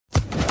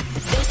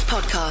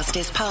podcast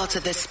is part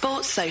of the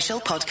Sports Social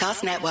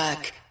Podcast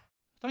Network.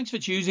 Thanks for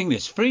choosing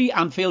this free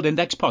Anfield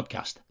Index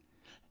podcast.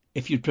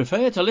 If you'd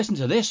prefer to listen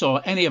to this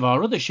or any of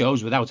our other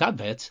shows without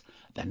adverts,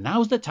 then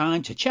now's the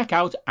time to check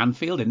out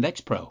Anfield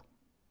Index Pro.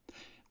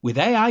 With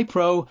AI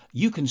Pro,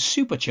 you can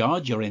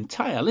supercharge your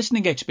entire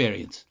listening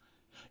experience.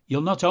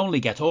 You'll not only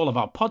get all of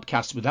our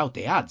podcasts without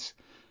the ads,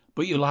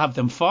 but you'll have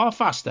them far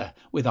faster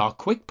with our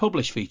Quick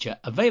Publish feature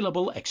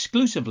available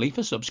exclusively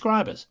for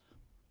subscribers.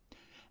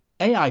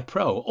 AI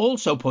Pro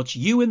also puts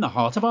you in the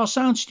heart of our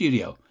sound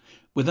studio,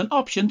 with an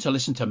option to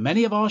listen to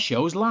many of our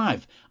shows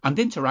live and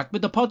interact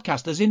with the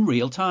podcasters in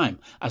real time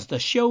as the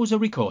shows are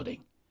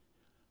recording.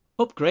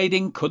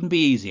 Upgrading couldn't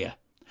be easier.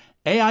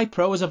 AI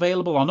Pro is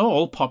available on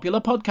all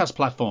popular podcast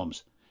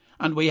platforms,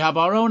 and we have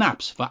our own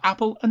apps for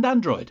Apple and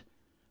Android.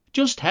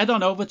 Just head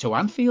on over to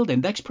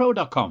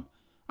AnfieldIndexPro.com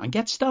and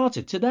get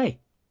started today.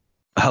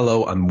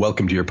 Hello and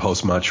welcome to your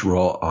post-match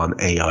Raw on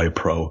AI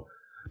Pro.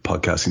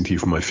 Podcasting to you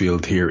from my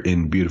field here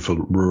in beautiful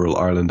rural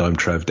Ireland. I'm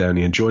Trev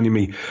Downey, and joining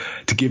me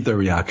to give their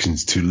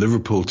reactions to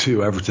Liverpool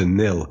 2, Everton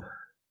 0.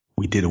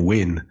 We did a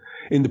win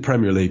in the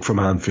Premier League from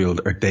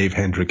Anfield are Dave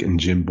Hendrick and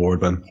Jim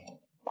Boardman.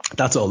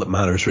 That's all that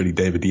matters really,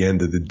 Dave, at the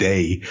end of the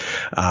day.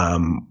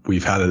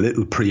 We've had a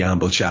little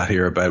preamble chat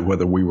here about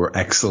whether we were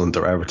excellent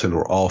or Everton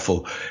were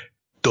awful.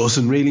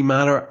 Doesn't really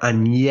matter,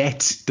 and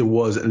yet there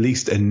was at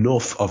least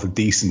enough of a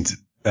decent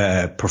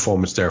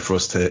performance there for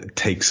us to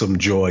take some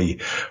joy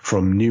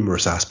from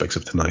numerous aspects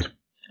of tonight.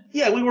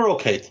 Yeah, we were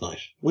okay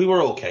tonight. We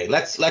were okay.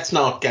 Let's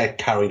not get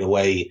carried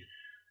away.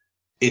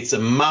 It's a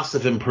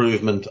massive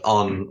improvement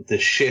on the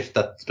shit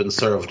that's been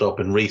served up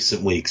in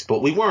recent weeks,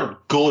 but we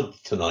weren't good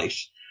tonight.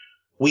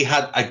 We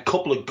had a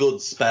couple of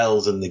good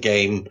spells in the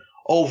game.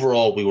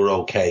 Overall, we were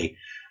okay.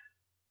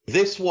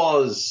 This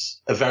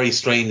was a very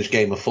strange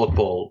game of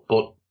football,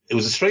 but it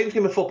was a strange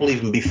game of football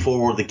even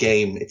before the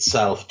game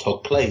itself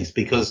took place,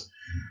 because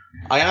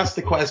I asked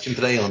the question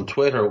today on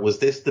Twitter, was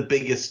this the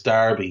biggest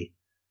derby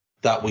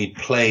that we'd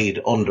played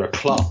under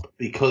Klopp?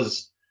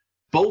 Because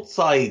both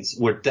sides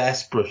were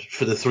desperate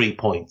for the 3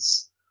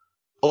 points.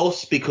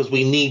 Us, because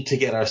we need to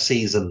get our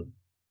season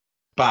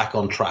back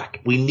on track.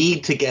 We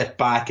need to get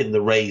back in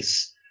the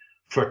race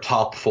for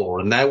top four.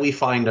 And now we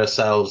find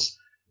ourselves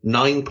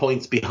 9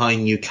 points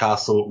behind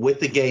Newcastle with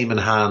the game in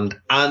hand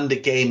and a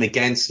game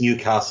against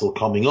Newcastle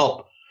coming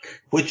up,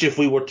 which if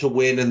we were to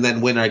win and then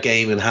win our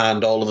game in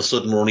hand, all of a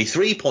sudden we're only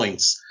 3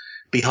 points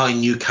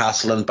behind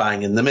Newcastle and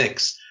bang in the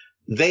mix.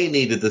 They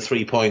needed the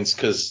 3 points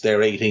because they're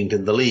 18th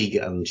in the league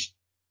and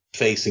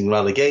facing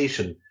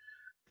relegation.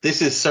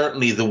 This is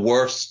certainly the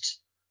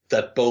worst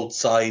that both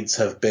sides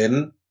have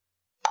been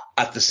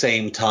at the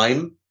same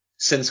time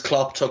since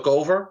Klopp took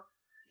over.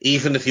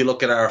 Even if you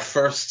look at our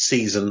first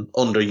season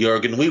under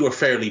Jurgen, we were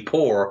fairly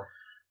poor,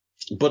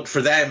 but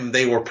for them,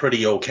 they were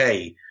pretty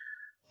okay.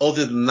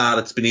 Other than that,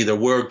 it's been either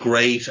we're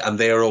great and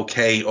they're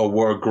okay, or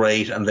we're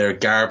great and they're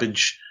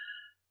garbage.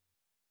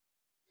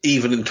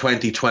 Even in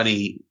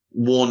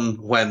 2021,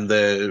 when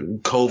the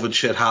COVID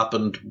shit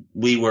happened,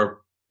 we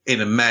were in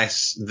a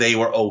mess. They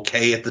were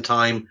okay at the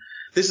time.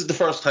 This is the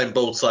first time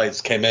both sides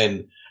came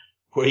in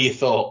where you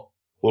thought,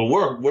 well,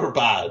 we're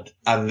bad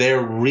and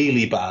they're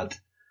really bad.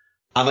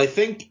 And I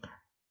think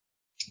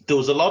there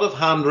was a lot of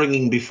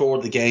hand-wringing before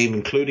the game,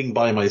 including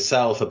by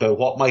myself, about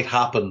what might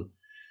happen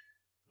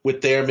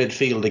with their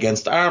midfield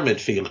against our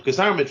midfield, because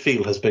our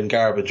midfield has been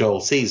garbage all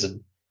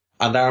season,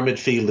 and our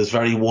midfield is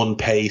very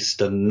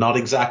one-paced and not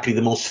exactly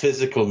the most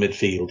physical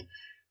midfield.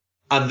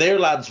 And their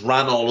lads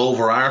ran all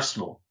over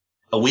Arsenal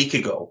a week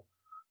ago,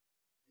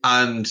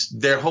 and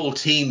their whole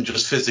team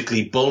just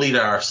physically bullied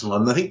Arsenal.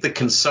 And I think the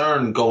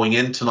concern going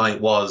in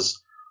tonight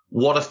was,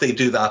 what if they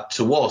do that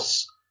to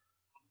us?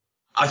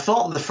 I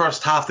thought in the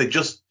first half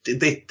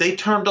they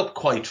turned up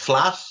quite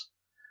flat.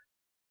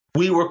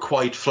 We were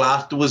quite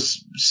flat. There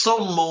was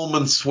some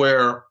moments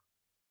where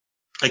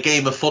a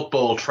game of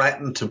football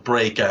threatened to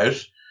break out,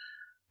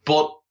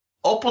 but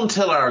up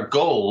until our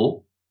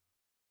goal,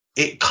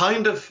 it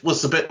kind of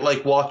was a bit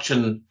like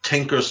watching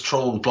tinkers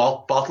throwing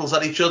bottles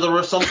at each other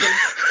or something.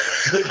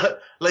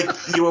 Like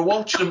you were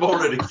watching more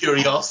out of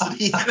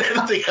curiosity than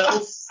anything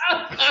else.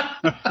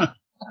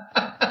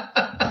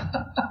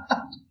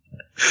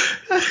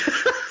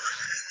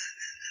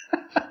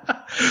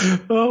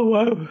 Oh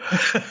wow,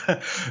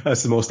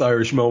 that's the most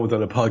Irish moment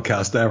on a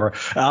podcast ever.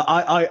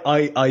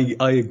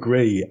 I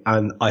agree,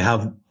 and I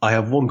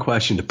have one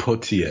question to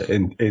put to you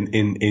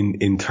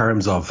in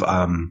terms of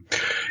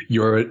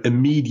your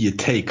immediate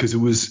take, because it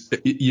was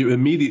you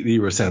immediately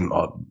were saying,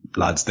 "Oh,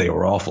 lads, they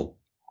were awful."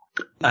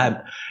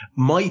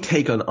 My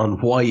take on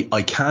why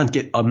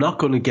I'm not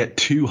going to get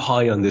too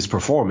high on this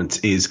performance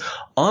is,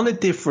 on a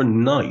different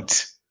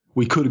night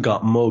we could have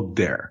got mugged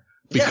there.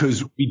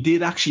 Because we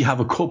did actually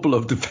have a couple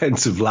of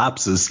defensive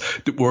lapses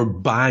that were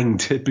bang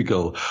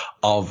typical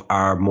of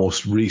our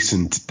most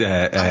recent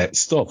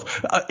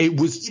stuff. It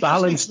was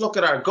balanced. Look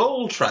at our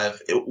goal,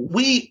 Trev.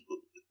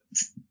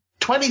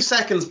 20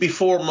 seconds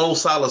before Mo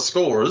Salah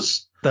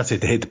scores. That's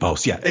it. They hit the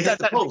post. Yeah, They hit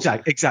the post.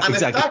 Exactly.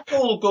 And if that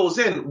goal goes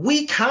in,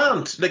 we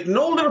can't. Like,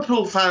 no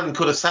Liverpool fan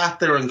could have sat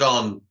there and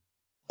gone,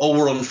 "Oh,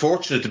 we're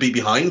unfortunate to be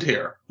behind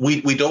here.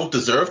 We don't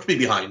deserve to be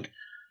behind,"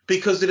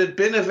 because it had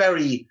been a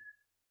very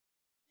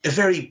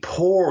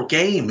poor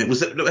game. It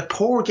was a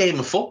poor game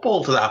of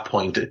football to that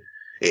point.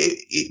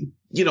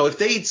 You know, if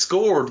they'd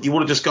scored, you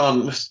would have just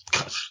gone,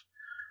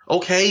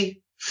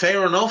 "Okay,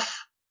 fair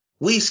enough."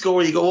 We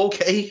score, you go,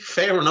 "Okay,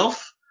 fair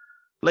enough."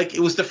 Like,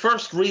 it was the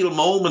first real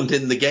moment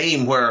in the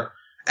game where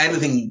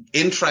anything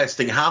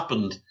interesting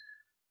happened.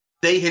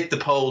 They hit the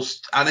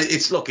post, and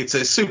it's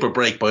a super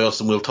break by us,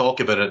 and we'll talk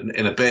about it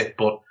in a bit.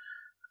 But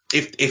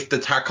if the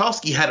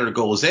Tarkowski header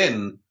goes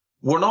in,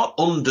 we're not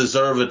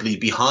undeservedly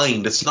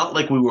behind. It's not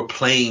like we were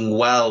playing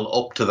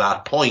well up to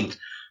that point.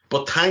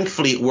 But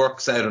thankfully, it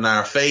works out in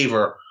our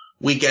favour.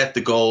 We get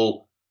the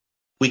goal.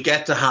 We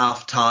get to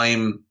half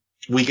time.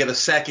 We get a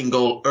second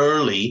goal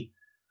early.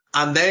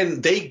 And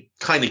then they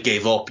kind of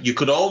gave up. You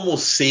could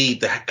almost see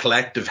the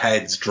collective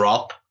heads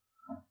drop.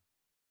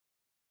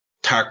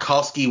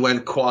 Tarkowski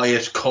went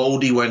quiet.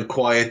 CODY went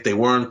quiet. They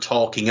weren't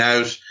talking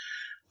out.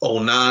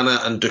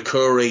 Onana and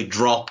Doucouré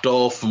dropped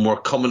off and were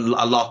coming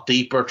a lot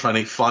deeper, trying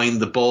to find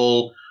the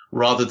ball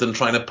rather than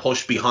trying to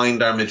push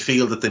behind our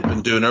midfield that they'd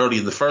been doing early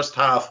in the first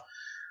half.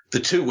 The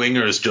two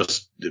wingers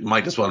just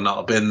might as well not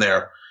have been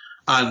there.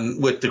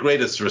 And with the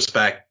greatest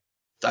respect,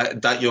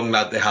 that young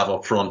lad they have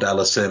up front,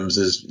 Ellis Sims,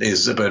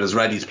 is about as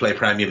ready to play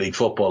Premier League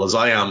football as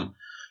I am.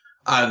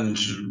 And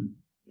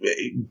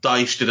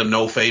Dyche did him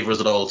no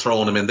favours at all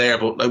throwing him in there.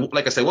 But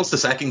like I say, once the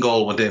second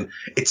goal went in,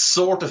 it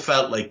sort of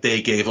felt like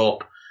they gave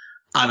up.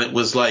 And it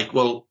was like,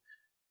 well,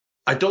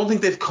 I don't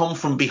think they've come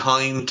from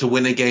behind to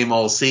win a game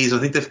all season.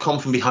 I think they've come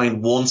from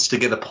behind once to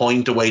get a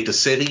point away to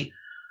City.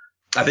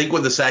 I think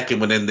when the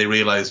second went in, they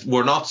realised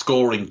we're not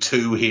scoring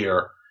two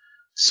here.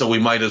 So we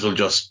might as well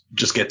just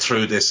get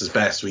through this as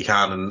best we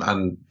can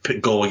and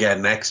go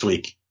again next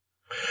week.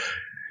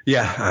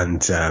 Yeah,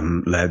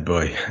 and led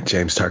by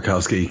James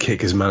Tarkowski,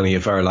 kick as many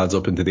of our lads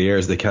up into the air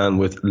as they can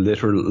with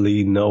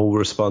literally no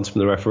response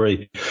from the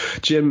referee.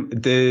 Jim,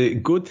 the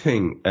good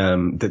thing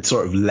that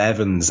sort of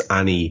leavens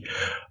any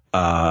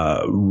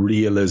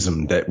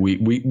realism that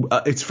we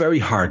it's very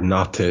hard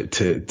not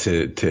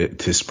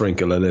to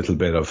sprinkle a little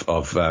bit of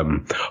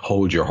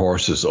hold your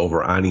horses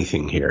over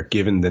anything here,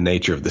 given the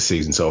nature of the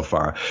season so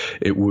far.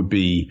 It would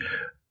be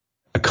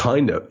a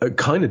kind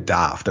of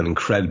daft and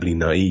incredibly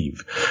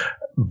naive.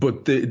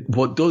 But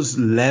what does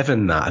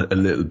leaven that a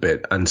little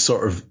bit and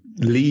sort of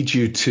lead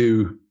you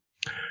to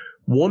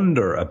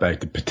wonder about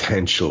the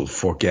potential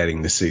for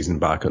getting the season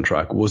back on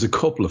track was a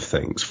couple of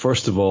things.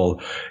 First of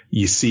all,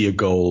 you see a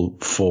goal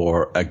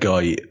for a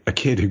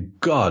kid who,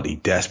 God, he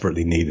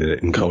desperately needed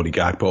it in Cody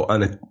Gakpo.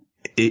 And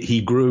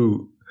he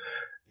grew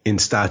in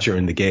stature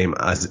in the game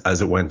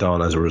as it went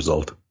on as a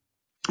result.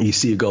 You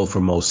see a goal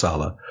for Mo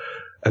Salah,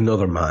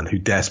 another man who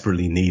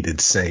desperately needed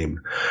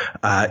same.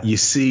 You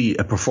see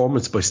a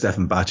performance by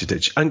Stefan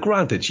Bajcetic. And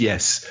granted,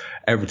 yes,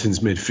 Everton's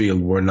midfield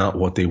were not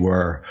what they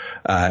were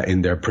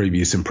in their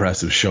previous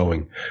impressive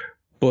showing.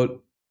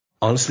 But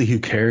honestly, who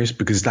cares?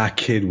 Because that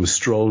kid was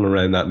strolling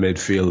around that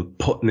midfield,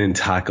 putting in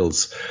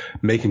tackles,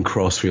 making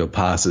crossfield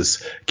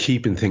passes,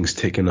 keeping things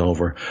ticking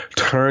over,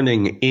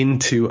 turning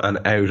into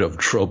and out of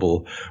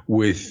trouble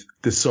with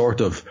the sort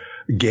of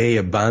gay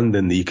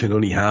abandon that you can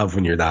only have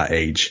when you're that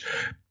age.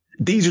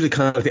 These are the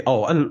kind of things.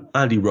 Oh, and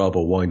Andy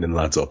Robbo winding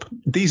lads up.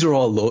 These are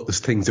all those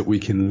things that we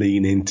can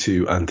lean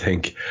into and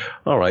think,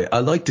 all right,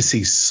 I'd like to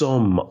see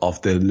some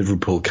of the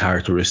Liverpool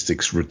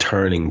characteristics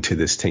returning to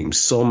this team,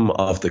 some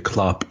of the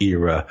Klopp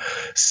era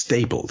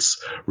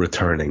staples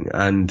returning.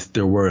 And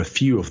there were a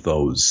few of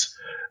those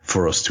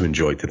for us to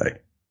enjoy today.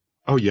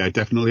 Oh, yeah,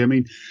 definitely. I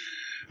mean,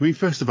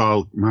 first of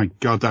all, my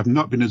God, I've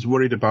not been as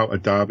worried about a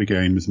derby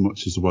game as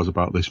much as I was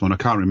about this one. I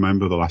can't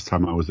remember the last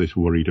time I was this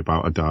worried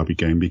about a derby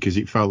game because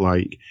it felt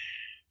like,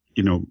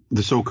 you know,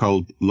 the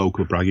so-called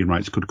local bragging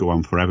rights could go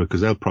on forever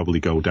because they'll probably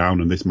go down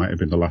and this might have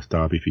been the last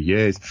derby for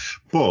years.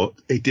 But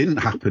it didn't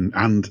happen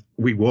and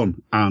we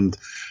won. And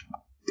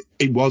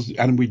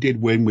we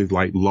did win with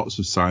like lots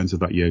of signs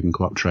of that Jurgen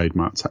Klopp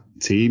trademark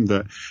team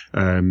that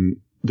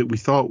we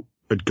thought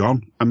had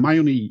gone. And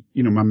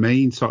my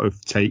main sort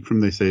of take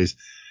from this is,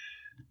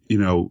 you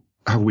know,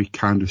 have we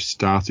kind of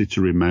started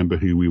to remember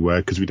who we were?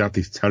 Because we'd had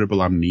this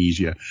terrible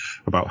amnesia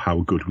about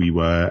how good we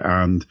were.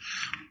 And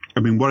I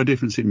mean, what a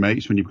difference it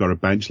makes when you've got a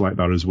bench like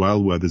that as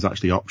well, where there's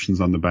actually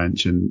options on the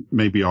bench. And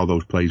maybe all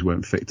those players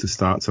weren't fit to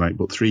start tonight,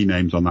 but three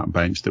names on that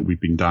bench that we've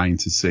been dying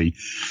to see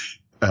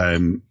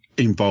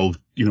involved,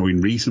 you know,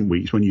 in recent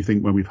weeks when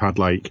we've had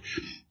like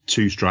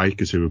two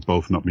strikers who have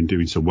both not been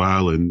doing so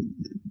well and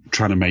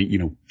trying to make, you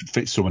know,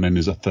 fit someone in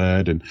as a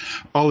third and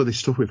all of this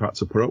stuff we've had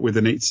to put up with.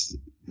 And it's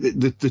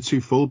the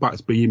two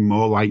fullbacks being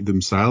more like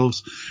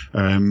themselves,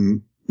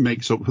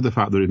 makes up for the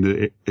fact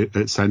that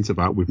at centre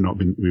back we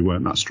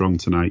weren't that strong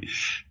tonight.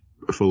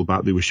 Full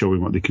back, they were showing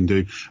what they can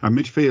do. And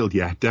midfield,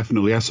 yeah,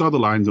 definitely. I saw the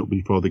lines up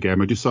before the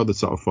game. I just saw the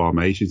sort of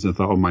formations and I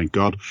thought, oh my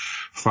God,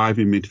 5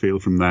 in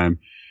midfield from them.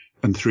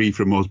 and 3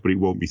 from us, but it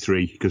won't be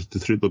 3 because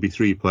there'll be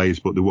 3 players,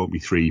 but there won't be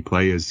 3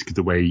 players because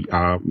the way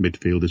our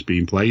midfield has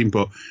been playing.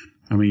 But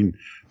I mean,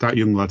 that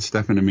young lad,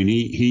 Stefan, I mean,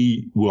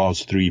 he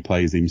was 3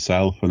 players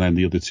himself, and then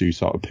the other 2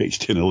 sort of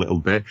pitched in a little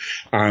bit.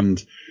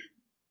 And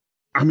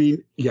I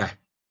mean, yeah,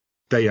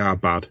 they are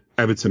bad.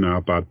 Everton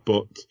are bad,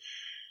 but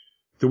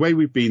the way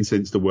we've been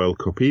since the World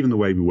Cup, even the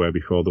way we were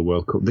before the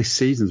World Cup, this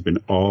season's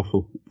been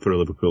awful for a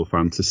Liverpool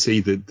fan to see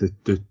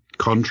the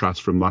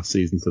contrast from last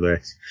season to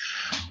this.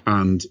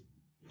 And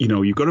you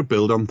know, you've got to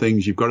build on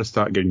things. You've got to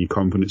start getting your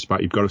confidence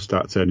back. You've got to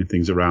start turning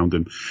things around.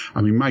 And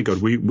I mean, my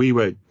God, we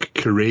were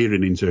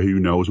careering into who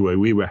knows where.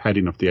 We were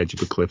heading off the edge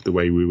of a cliff the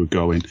way we were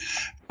going.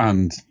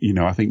 And, you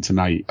know, I think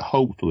tonight,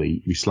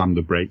 hopefully we slam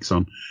the brakes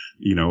on,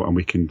 you know, and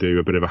we can do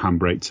a bit of a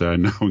handbrake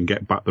turn now and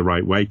get back the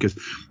right way. Because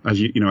as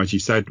you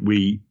said,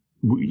 we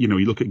you know,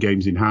 you look at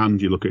games in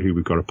hand, you look at who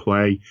we've got to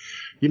play,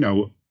 you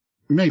know,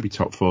 maybe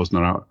top 4's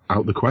not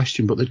out the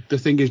question, but the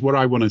thing is, what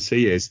I want to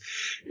see is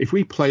if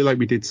we play like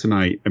we did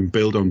tonight and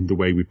build on the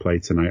way we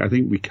played tonight, I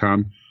think we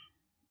can,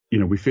 you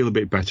know, we feel a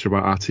bit better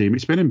about our team.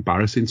 It's been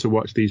embarrassing to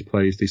watch these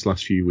players these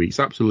last few weeks.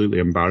 Absolutely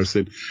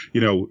embarrassing.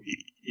 You know,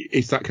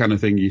 it's that kind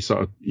of thing. You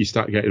start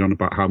getting on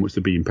about how much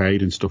they're being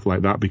paid and stuff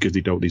like that because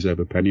they don't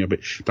deserve a penny of it.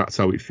 That's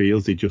how it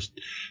feels. They've just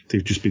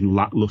been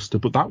lackluster,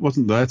 but that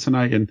wasn't there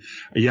tonight. And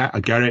yeah,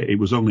 I get it. It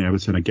was only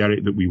Everton. I get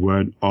it that we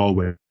weren't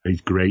always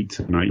great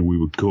tonight and we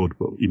were good,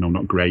 but you know,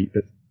 not great,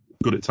 but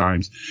good at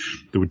times.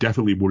 There were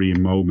definitely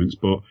worrying moments,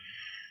 but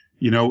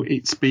you know,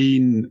 it's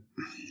been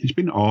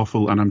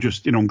awful. And I'm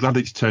just, you know, I'm glad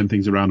it's turned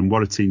things around and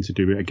what a team to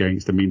do it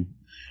against. I mean,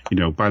 you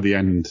know, by the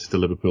end, the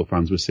Liverpool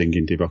fans were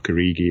singing Divock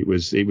Origi.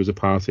 It was a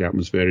party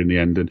atmosphere in the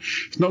end. And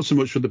it's not so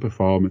much for the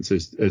performance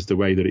as the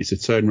way that it's a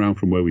turnaround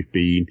from where we've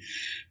been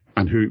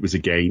and who it was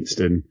against.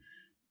 And,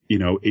 you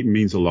know, it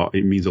means a lot.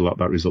 It means a lot,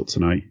 that result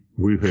tonight.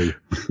 Woohoo.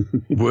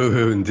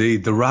 Woohoo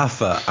indeed. The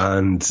Rafa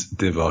and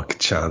Divock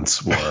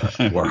chants were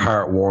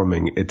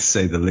heartwarming, to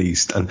say the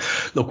least. And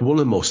look, one of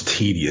the most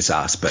tedious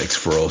aspects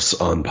for us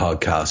on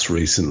podcasts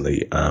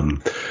recently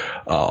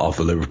of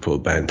the Liverpool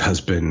bent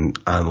has been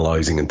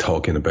analysing and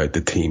talking about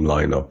the team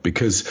lineup,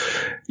 because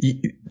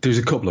there's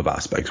a couple of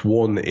aspects.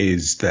 One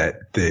is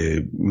that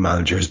the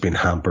manager has been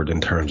hampered in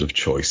terms of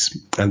choice,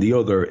 and the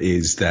other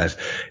is that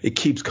it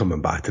keeps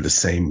coming back to the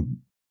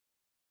same.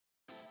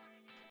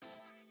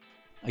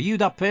 Are you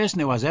that person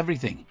who has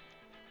everything?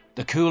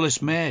 The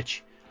coolest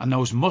merch and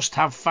those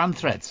must-have fan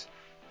threads?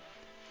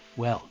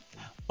 Well,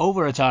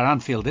 over at our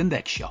Anfield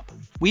Index shop,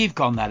 we've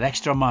gone that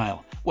extra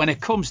mile when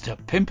it comes to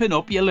pimping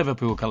up your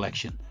Liverpool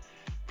collection.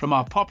 From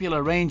our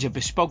popular range of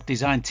bespoke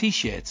design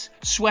t-shirts,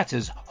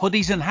 sweaters,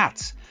 hoodies and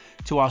hats,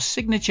 to our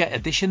signature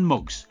edition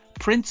mugs,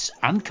 prints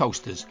and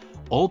coasters,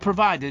 all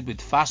provided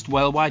with fast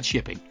worldwide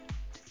shipping.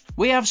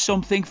 We have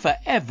something for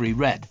every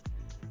red.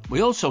 We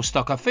also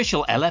stock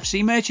official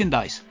LFC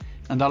merchandise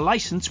and are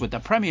licensed with the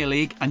Premier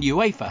League and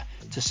UEFA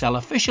to sell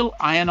official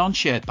iron-on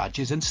shirt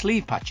badges and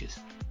sleeve patches.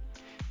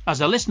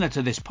 As a listener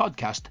to this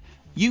podcast,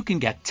 you can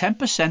get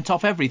 10%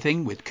 off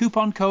everything with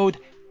coupon code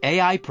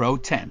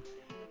AIPRO10.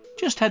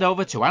 Just head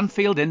over to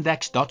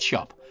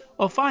AnfieldIndex.shop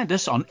or find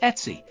us on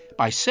Etsy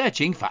by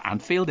searching for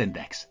Anfield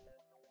Index.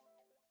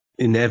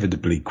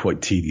 Inevitably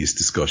quite tedious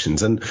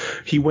discussions, and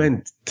he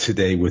went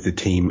today with the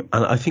team,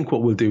 and I think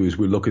what we'll do is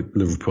we'll look at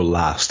Liverpool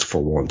last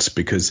for once,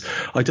 because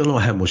I don't know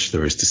how much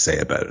there is to say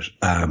about it.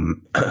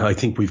 I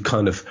think we've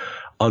kind of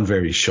on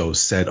various shows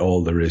said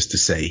all there is to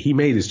say. He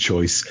made his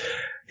choice.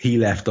 He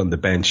left on the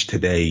bench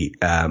today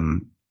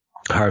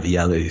Harvey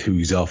Elliott, who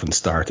he's often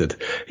started.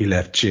 He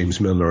left James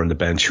Milner on the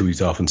bench, who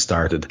he's often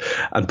started,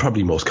 and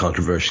probably most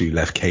controversially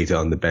left Keita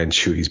on the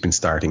bench, who he's been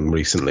starting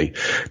recently.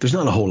 There's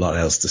not a whole lot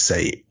else to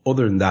say.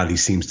 Other than that, he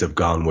seems to have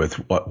gone with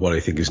what I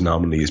think is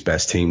nominally his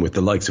best team, with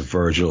the likes of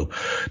Virgil,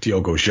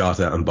 Diogo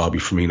Jota and Bobby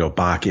Firmino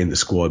back in the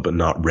squad but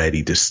not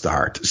ready to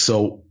start.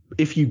 So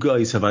if you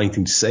guys have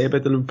anything to say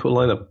about the Liverpool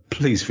lineup,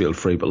 please feel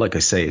free. But like I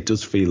say, it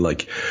does feel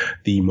like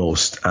the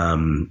most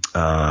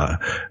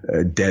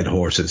dead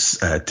horses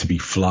to be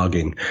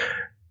flogging.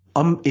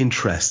 I'm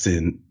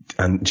interested,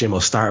 and Jim,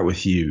 I'll start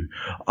with you.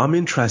 I'm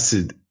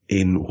interested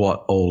in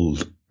what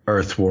old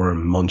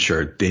Earthworm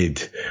Muncher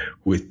did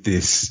with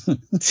this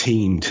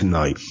team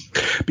tonight,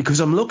 because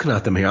I'm looking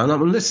at them here and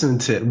I'm listening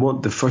to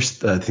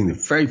the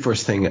very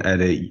first thing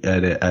out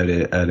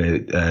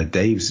of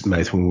Dave's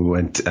mouth when we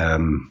went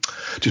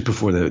just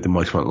before the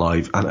mic went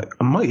live, and it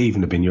might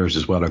even have been yours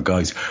as well,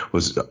 guys,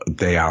 was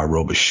they are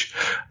rubbish.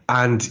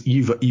 And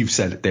you've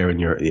said it there in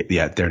your,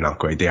 yeah, they're not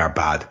great, they are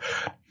bad.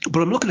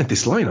 But I'm looking at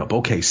this lineup.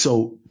 Okay,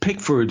 so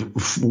Pickford,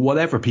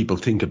 whatever people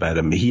think about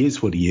him, he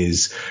is what he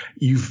is.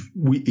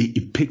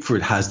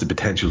 Pickford has the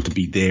potential to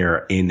be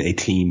there in a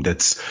team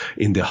that's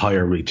in the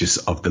higher reaches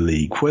of the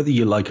league. Whether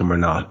you like him or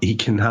not, he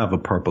can have a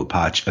purple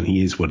patch, and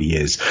he is what he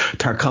is.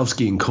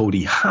 Tarkowski and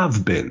CODY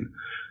have been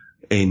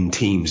in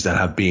teams that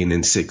have been in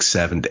 6th,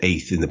 7th,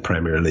 8th in the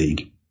Premier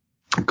League.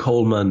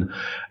 Coleman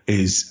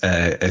is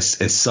a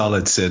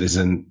solid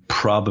citizen.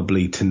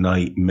 Probably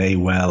tonight may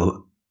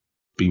well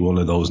be one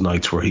of those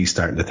nights where he's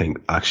starting to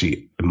think,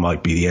 actually, it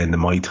might be the end of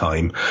my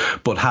time,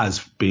 but has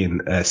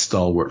been a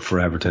stalwart for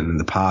Everton in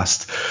the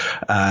past.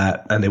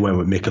 And they went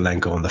with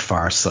Mykolenko on the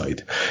far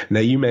side. Now,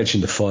 you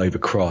mentioned the 5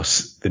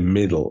 across the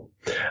middle.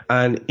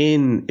 And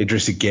in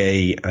Idrissa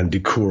Gueye and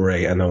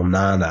Doucouré and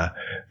Onana,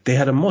 they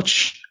had a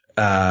much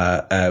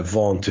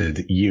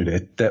vaunted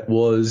unit that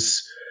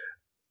was,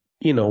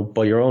 you know,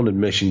 by your own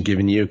admission,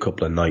 giving you a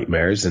couple of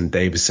nightmares, and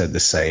Davis said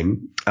the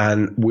same.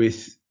 And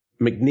with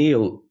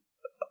McNeil,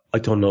 I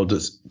don't know,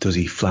 does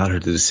he flatter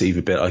to deceive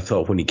a bit? I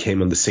thought when he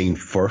came on the scene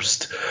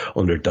first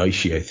under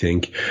Daishi,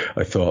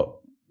 I thought,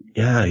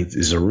 yeah,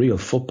 he's a real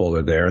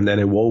footballer there. And then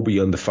Iwobi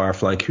on the far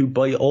flank, who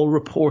by all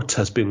reports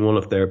has been one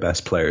of their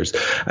best players.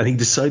 And he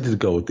decided to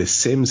go with this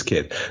Sims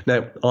kid.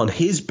 Now, on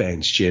his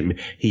bench, Jim,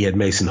 he had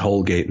Mason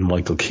Holgate and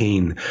Michael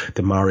Keane,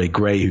 Damare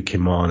Gray who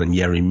came on, and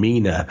Yerry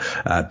Mina.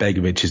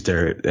 Begovic is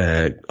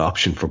their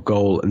option for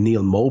goal.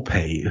 Neil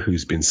Mopay,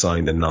 who's been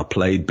signed and not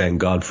played. Ben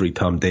Godfrey,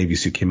 Tom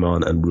Davies, who came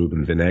on, and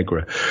Ruben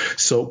Vinagre.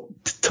 So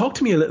talk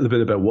to me a little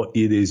bit about what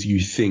it is you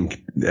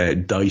think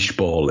Dyche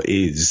ball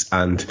is,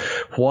 and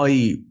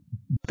why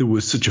there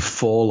was such a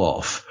fall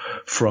off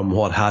from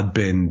what had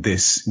been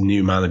this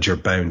new manager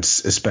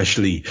bounce,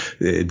 especially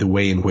the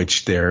way in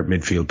which their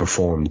midfield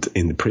performed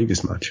in the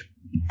previous match.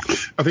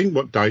 I think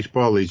what Dyche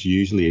ball is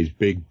usually is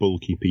big,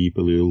 bulky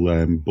people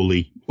who'll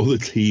bully other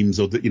teams,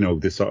 or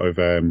the sort of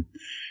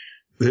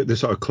the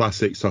sort of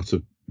classic sort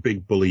of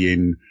big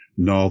bullying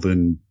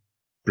northern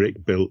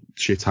brick-built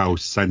shithouse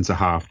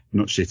centre-half,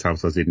 not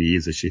shithouse as in he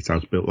is a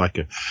shithouse, built like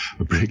a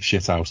brick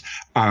shithouse,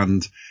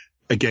 and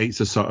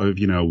against a sort of,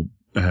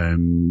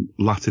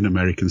 Latin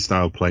American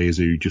style players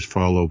who just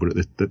fall over at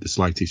the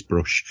slightest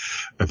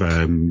brush of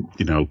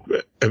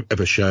of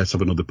a shirt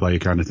of another player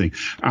kind of thing.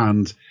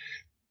 And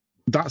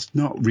that's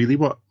not really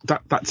what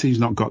that team's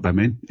not got them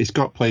in. It's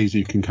got players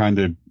who can kind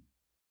of,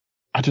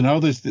 I don't know,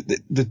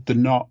 they're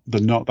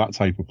not that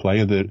type of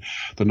player. They're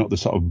not the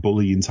sort of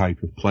bullying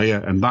type of player.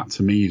 And that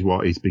to me is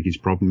what his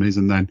biggest problem is.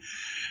 And then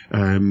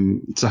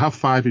to have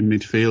 5 in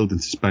midfield and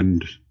to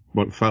spend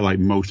what felt like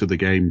most of the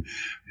game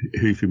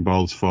hoofing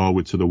balls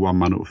forward to the one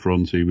man up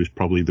front who was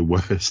probably the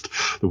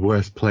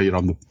worst player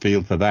on the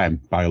field for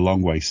them by a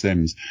long way,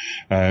 Sims.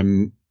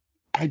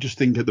 I just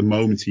think at the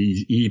moment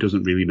he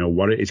doesn't really know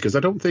what it is, because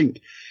I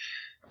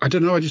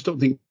just don't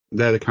think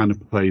they're the kind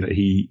of player that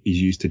he's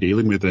used to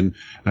dealing with. And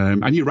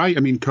you're right.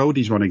 I mean,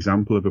 Cody's one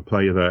example of a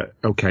player that,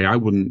 okay, I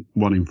wouldn't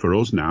want him for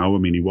us now. I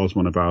mean, he was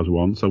one of ours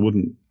once. I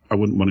wouldn't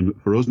want him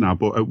for us now.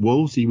 But at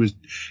Wolves, he was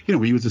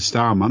a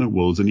star man at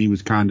Wolves, and he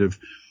was kind of,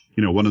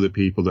 one of the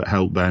people that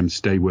helped them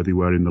stay where they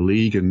were in the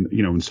league, and,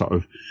 and sort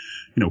of,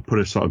 put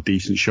a sort of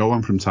decent show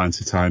on from time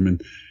to time.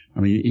 And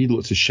I mean, he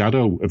looks a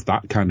shadow of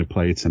that kind of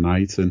player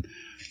tonight. And,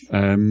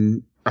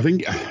 I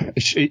think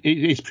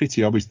it's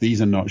pretty obvious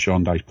these are not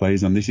Sean Dyche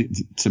players, and this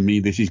is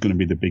going to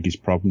be the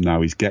biggest problem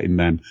now, is getting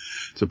them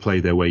to play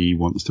their way he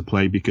wants to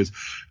play. Because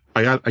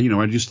I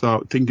just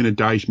thought, thinking of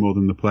Dyche more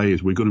than the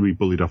players, we're going to be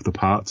bullied off the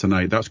park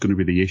tonight. That's going to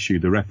be the issue.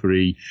 The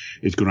referee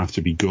is going to have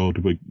to be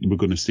good. We're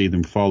going to see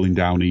them falling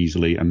down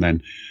easily and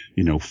then,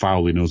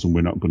 fouling us, and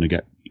we're not going to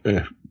get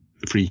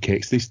free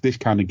kicks. This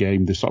kind of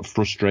game, the sort of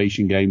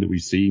frustration game that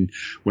we've seen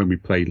when we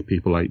played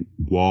people like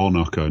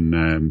Warnock and,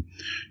 I'm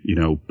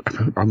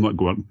not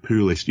going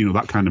Pulis,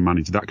 that kind of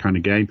manager, that kind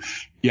of game.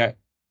 Yeah,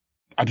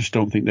 I just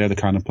don't think they're the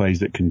kind of players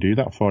that can do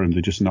that for him.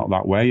 They're just not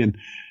that way. And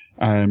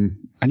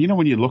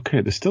when you look at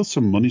it, there's still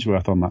some money's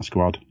worth on that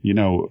squad.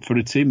 For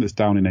a team that's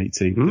down in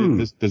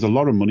 18th, there's a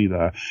lot of money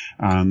there.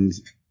 And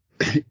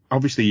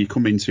obviously you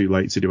come in too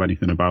late to do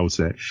anything about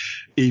it.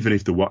 Even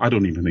if I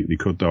don't even think they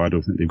could, though. I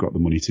don't think they've got the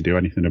money to do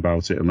anything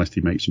about it unless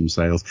they make some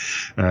sales.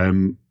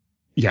 I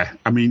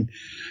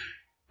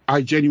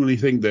genuinely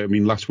think that,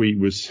 last week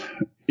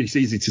it's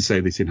easy to say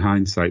this in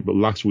hindsight, but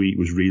last week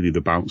was really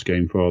the bounce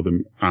game for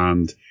them.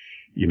 And,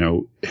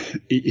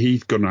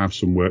 he's going to have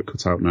some work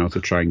cut out now to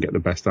try and get the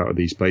best out of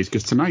these players,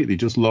 because tonight they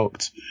just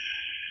looked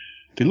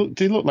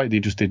like they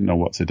just didn't know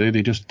what to do.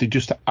 They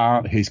just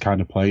aren't his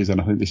kind of players,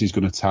 and I think this is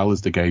going to tell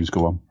as the games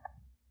go on.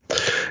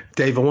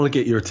 Dave, I want to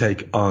get your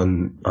take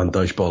on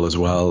Dyche ball as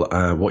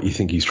well. What you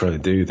think he's trying to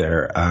do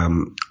there.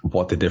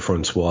 What the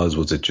difference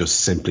was it just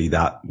simply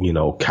that,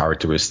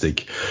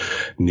 characteristic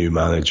new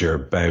manager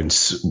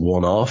bounce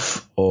one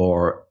off,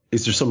 or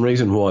is there some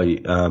reason why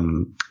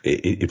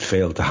it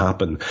failed to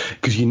happen?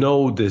 Because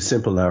the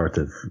simple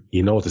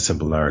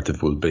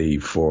narrative will be,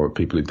 for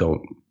people who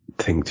don't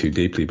think too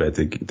deeply about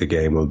the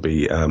game, will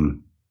be our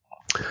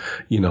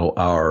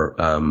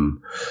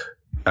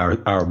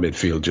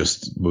midfield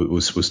just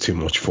was too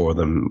much for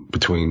them,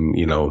 between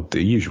the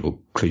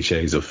usual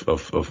cliches of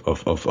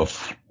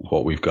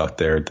what we've got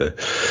there. The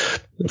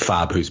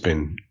Fab, who's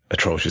been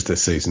atrocious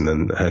this season,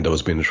 and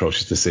Hendo's been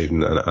atrocious this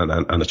season,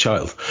 and a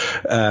child.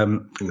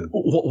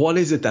 What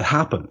is it that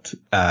happened,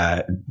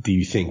 do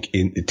you think,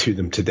 to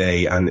them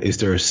today? And is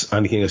there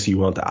anything else you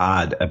want to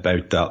add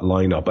about that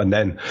lineup? And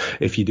then,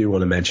 if you do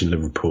want to mention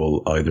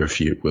Liverpool, either of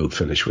you will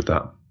finish with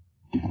that.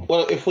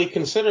 Well, if we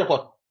consider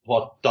what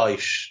what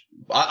Dyche...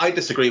 I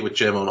disagree with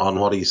Jim on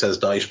what he says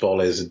Dyche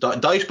ball is.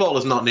 Dyche ball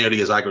is not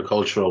nearly as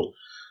agricultural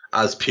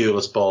as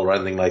Pulis ball or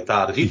anything like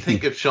that. If you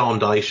think of Sean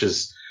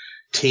Dyche's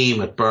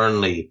team at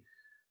Burnley,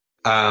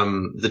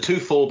 the two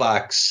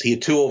fullbacks, he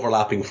had two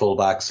overlapping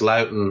fullbacks,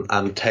 Loughton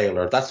and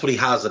Taylor. That's what he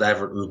has at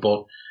Everton.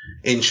 But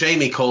in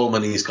Shamie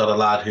Coleman, he's got a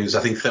lad who's,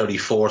 I think,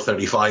 34,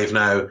 35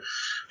 now,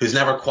 who's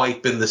never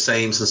quite been the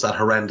same since that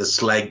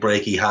horrendous leg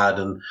break he had.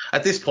 And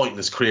at this point in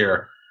his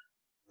career,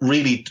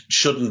 really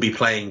shouldn't be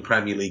playing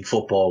Premier League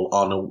football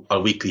on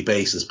a weekly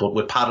basis. But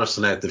with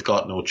Patterson out, they've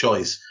got no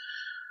choice.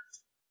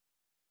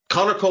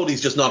 Conor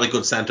Cody's just not a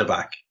good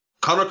centre-back.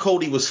 Conor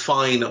Cody was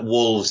fine at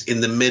Wolves in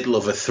the middle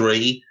of a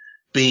 3,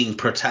 being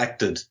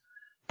protected.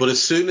 But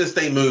as soon as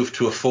they moved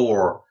to a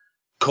 4,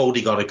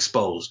 Cody got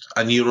exposed.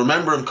 And you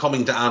remember him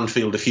coming to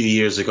Anfield a few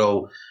years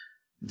ago.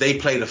 They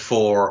played a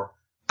 4,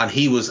 and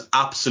he was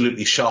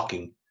absolutely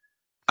shocking.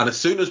 And as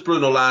soon as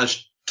Bruno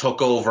Lage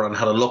took over and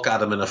had a look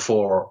at him in a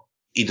 4,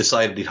 he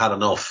decided he'd had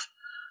enough.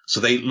 So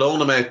they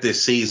loaned him out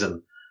this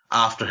season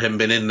after him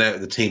being in and out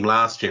of the team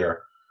last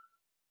year.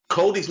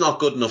 Cody's not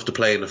good enough to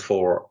play in a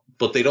 4,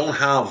 but they don't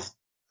have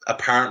a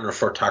partner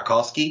for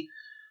Tarkowski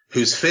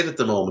who's fit at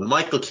the moment.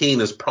 Michael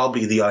Keane is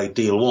probably the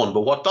ideal one,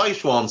 but what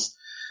Dyche wants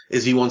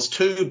is he wants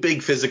 2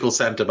 big physical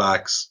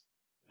centre-backs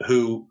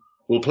who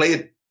will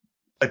play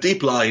a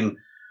deep line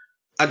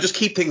and just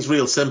keep things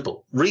real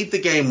simple. Read the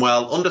game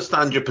well,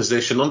 understand your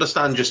position,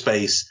 understand your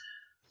space,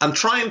 and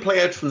try and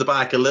play out from the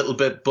back a little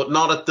bit, but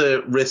not at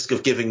the risk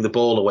of giving the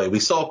ball away. We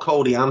saw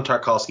Cody and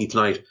Tarkowski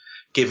tonight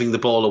giving the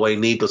ball away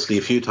needlessly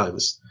a few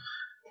times.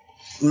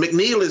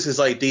 McNeil is his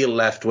ideal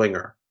left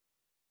winger,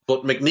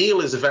 but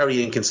McNeil is a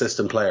very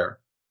inconsistent player.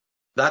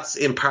 That's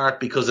in part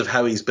because of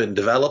how he's been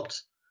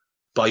developed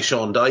by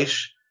Sean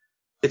Dyche.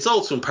 It's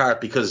also in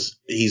part because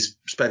he's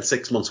spent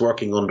 6 months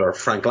working under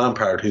Frank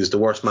Lampard, who's the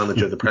worst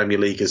manager the Premier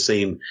League has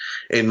seen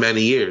in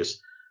many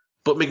years.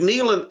 But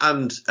McNeil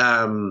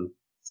and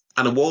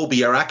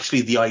Iwobi are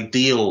actually the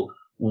ideal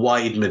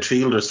wide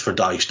midfielders for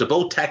Dyche. They're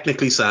both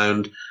technically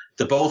sound.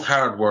 They're both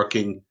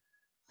hard-working.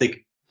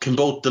 They can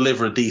both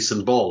deliver a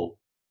decent ball.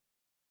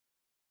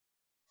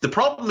 The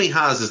problem he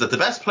has is that the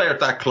best player at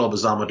that club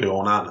is Amadou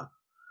Onana.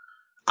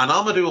 And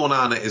Amadou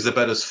Onana is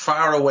about as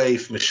far away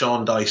from a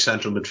Sean Dyche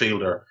central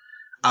midfielder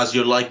as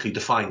you're likely to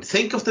find.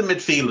 Think of the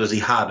midfielders he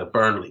had at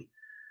Burnley.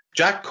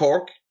 Jack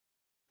Cork,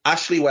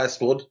 Ashley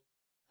Westwood,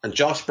 and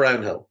Josh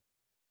Brownhill.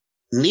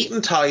 Neat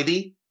and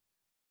tidy.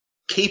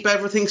 Keep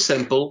everything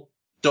simple.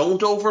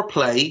 Don't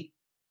overplay.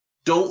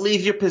 Don't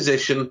leave your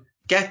position.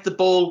 Get the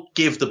ball,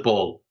 give the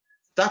ball.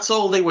 That's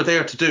all they were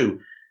there to do.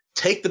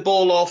 Take the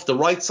ball off the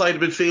right side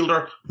of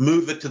midfielder,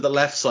 move it to the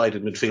left side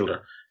of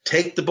midfielder.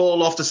 Take the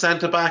ball off the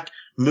centre-back,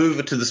 move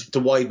it to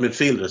the wide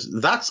midfielders.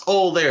 That's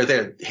all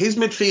there. His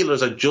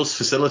midfielders are just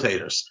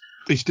facilitators.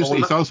 It's just,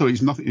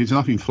 it's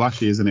nothing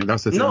flashy, isn't it?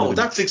 That's the thing. No,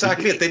 that's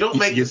exactly it. They don't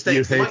make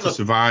mistakes. You're here to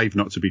survive,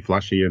 not to be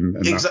flashy.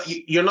 And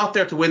exactly. You're not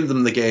there to win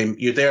them the game.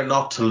 You're there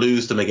not to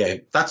lose them a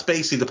game. That's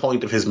basically the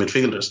point of his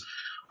midfielders.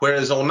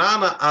 Whereas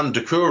Onana and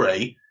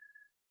Doucouré,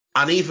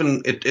 and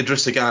even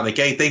Idrissa Gana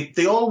Gueye,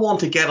 they all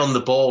want to get on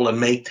the ball and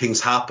make things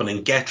happen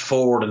and get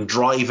forward and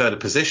drive out of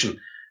position.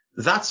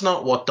 That's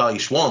not what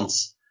Dyche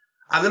wants.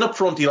 And then up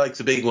front, he likes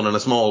a big one and a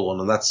small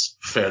one, and that's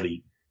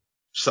fairly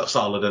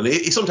solid. And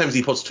sometimes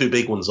he puts 2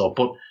 big ones up,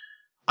 but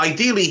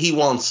ideally he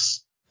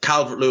wants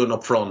Calvert-Lewin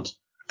up front,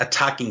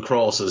 attacking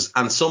crosses,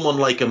 and someone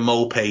like a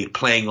Mopé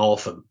playing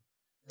off him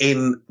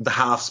in the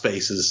half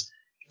spaces,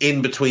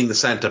 in between the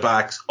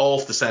centre-backs,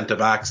 off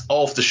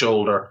the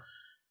shoulder.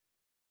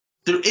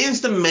 There is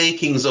the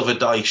makings of a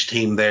Dyche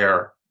team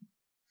there,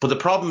 but the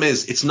problem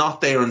is it's not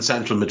there in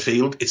central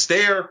midfield. It's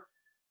there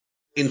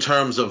in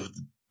terms of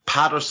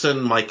Patterson,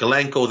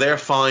 Michaelenko, they're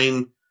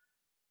fine.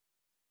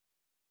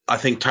 I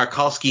think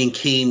Tarkowski and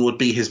Keane would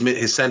be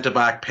his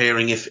centre-back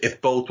pairing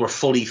if both were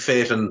fully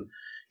fit and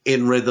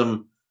in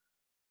rhythm.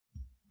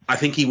 I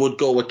think he would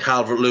go with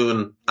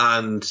Calvert-Lewin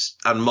and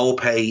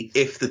Mopé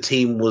if the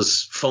team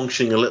was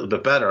functioning a little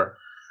bit better.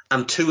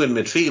 And 2 in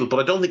midfield,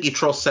 but I don't think he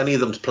trusts any of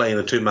them to play in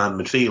a 2-man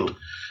midfield.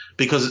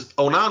 Because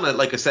Onana,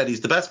 like I said,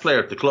 he's the best player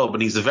at the club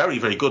and he's a very,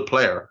 very good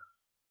player.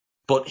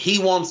 But he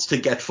wants to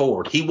get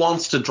forward. He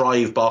wants to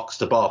drive box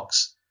to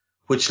box,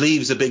 which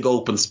leaves a big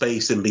open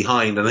space in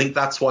behind. And I think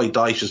that's why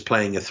Dyche is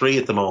playing a 3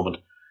 at the moment.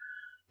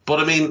 But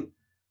I mean,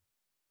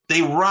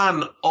 they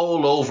ran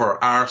all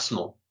over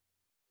Arsenal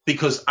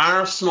because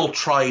Arsenal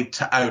tried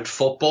to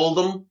out-football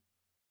them,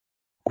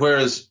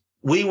 whereas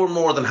we were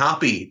more than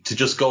happy to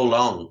just go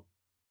long.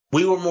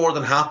 We were more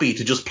than happy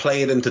to just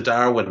play it into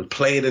Darwin,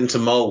 play it into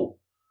Mo.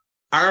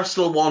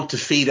 Arsenal want to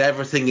feed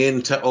everything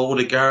into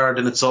Odegaard,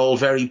 and it's all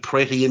very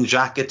pretty, and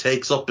Xhaka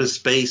takes up his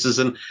spaces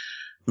and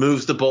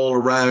moves the ball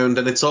around,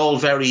 and it's all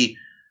very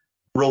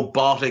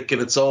robotic,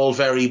 and it's all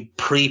very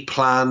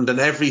pre-planned, and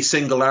every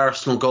single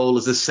Arsenal goal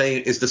is the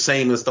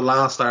same as the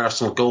last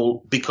Arsenal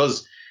goal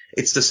because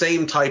it's the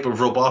same type of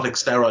robotic,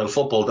 sterile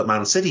football that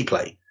Man City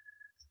play.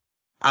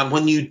 And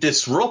when you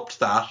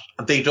disrupt that,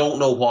 they don't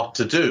know what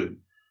to do.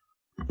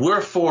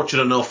 we're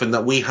fortunate enough in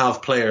that we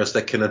have players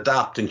that can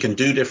adapt and can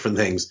do different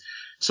things.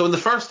 So in the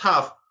first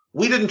half,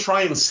 we didn't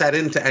try and set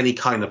into any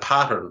kind of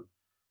pattern.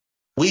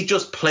 We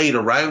just played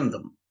around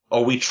them,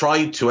 or we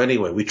tried to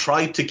anyway. We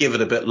tried to give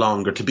it a bit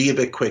longer, to be a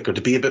bit quicker,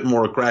 to be a bit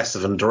more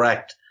aggressive and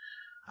direct.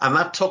 And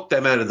that took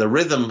them out of the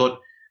rhythm. But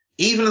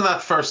even in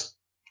that first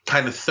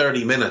kind of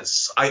 30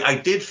 minutes, I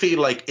did feel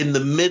like in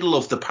the middle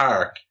of the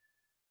park,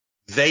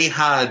 they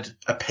had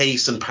a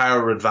pace and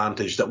power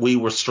advantage that we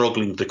were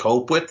struggling to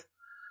cope with.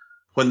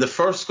 When the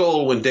first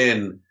goal went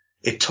in,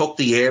 it took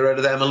the air out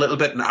of them a little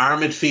bit, and our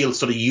midfield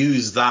sort of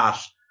used that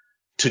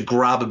to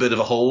grab a bit of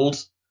a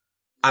hold.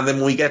 And then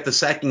when we get the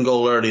second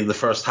goal early in the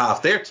first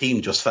half, their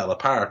team just fell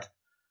apart.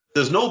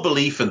 There's no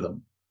belief in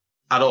them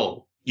at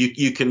all.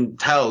 You can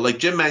tell, like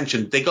Jim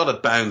mentioned, they got a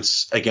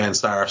bounce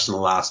against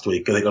Arsenal last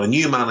week. They got a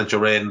new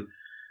manager in.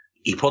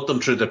 He put them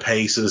through the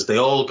paces. They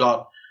all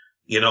got,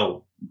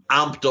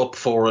 amped up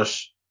for it.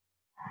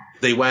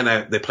 They went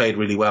out, they played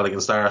really well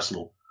against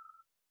Arsenal.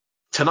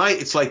 Tonight,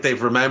 it's like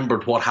they've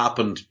remembered what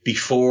happened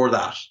before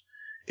that.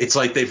 It's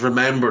like they've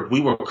remembered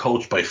we were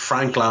coached by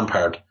Frank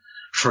Lampard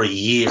for a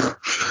year.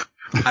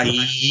 A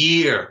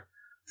year.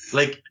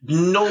 Like,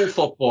 no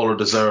footballer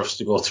deserves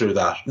to go through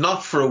that.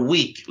 Not for a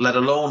week, let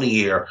alone a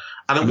year.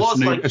 And it was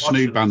like... A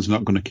snood band's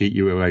not going to keep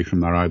you away from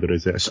that either,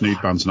 is it? A snood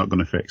band's not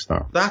going to fix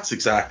that. That's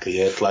exactly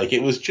it. Like,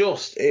 it was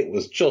just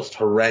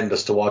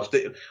horrendous to watch.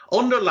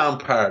 Under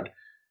Lampard,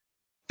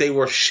 they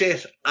were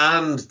shit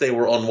and they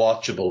were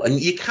unwatchable. And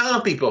you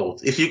can't be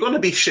both. If you're going to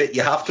be shit,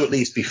 you have to at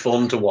least be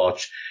fun to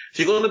watch. If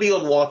you're going to be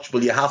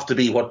unwatchable, you have to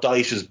be what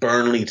Dyche's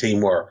Burnley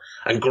team were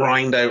and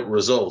grind out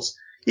results.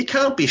 You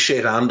can't be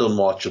shit and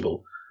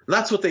unwatchable. And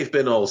that's what they've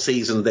been all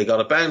season. They got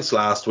a bounce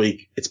last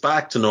week. It's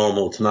back to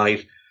normal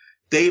tonight.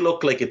 They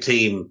look like a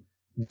team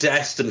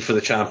destined for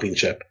the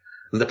championship.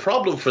 And the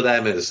problem for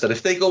them is that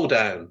if they go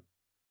down,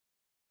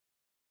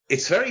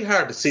 it's very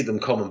hard to see them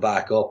coming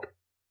back up,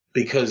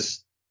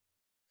 because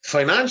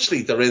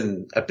financially they're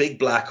in a big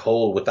black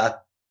hole with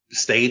that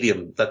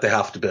stadium that they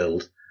have to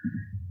build.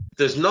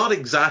 There's not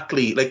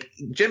exactly, like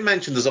Jim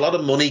mentioned, there's a lot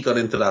of money gone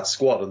into that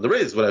squad, and there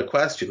is without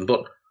question.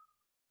 But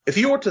if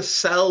you were to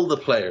sell the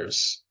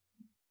players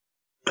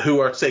who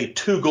are, say,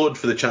 too good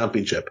for the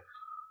championship,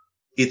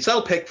 you'd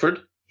sell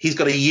Pickford. He's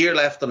got a year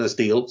left on his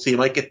deal, so you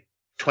might get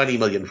 20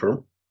 million for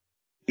him.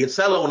 You'd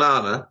sell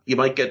Onana. You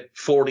might get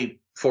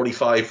 40,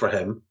 45 for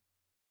him.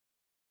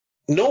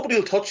 Nobody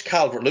will touch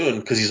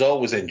Calvert-Lewin because he's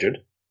always injured.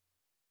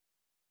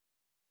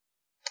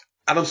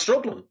 And I'm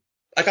struggling.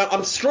 Like,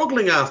 I'm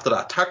struggling after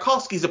that.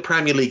 Tarkowski's a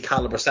Premier League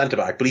caliber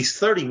centre-back, but he's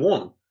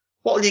 31.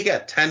 What will you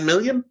get, 10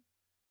 million?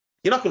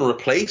 You're not going to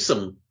replace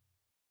him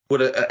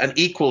with an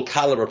equal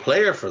caliber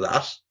player for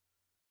that.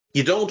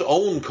 You don't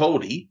own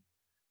CODY.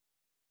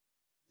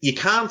 You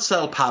can't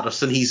sell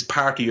Patterson. He's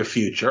part of your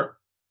future.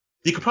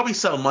 You could probably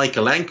sell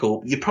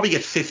Michaelenko. You'd probably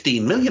get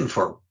 15 million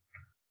for him.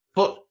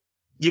 But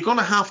you're going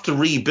to have to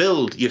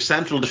rebuild your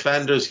central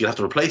defenders. You have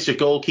to replace your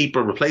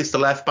goalkeeper, replace the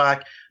left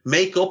back,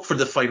 make up for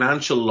the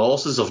financial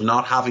losses of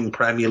not having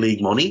Premier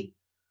League money.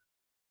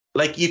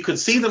 Like, you could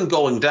see them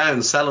going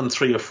down, selling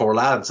 3 or 4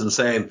 lads and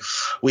saying,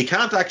 we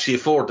can't actually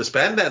afford to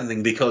spend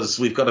anything because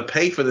we've got to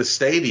pay for this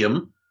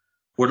stadium.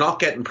 We're not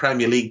getting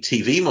Premier League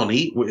TV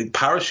money.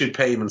 Parachute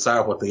payments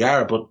are what they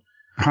are, but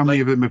how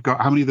many of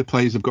the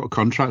players have got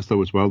contracts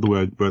though as well,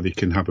 where they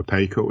can have a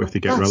pay cut if they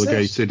get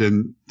relegated?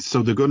 And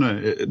so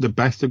the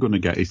best they're gonna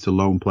get is to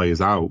loan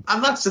players out.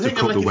 And that's the thing.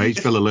 To cut the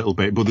wage bill a little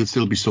bit, but they'd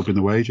still be subbing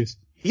the wages.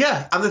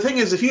 Yeah, and the thing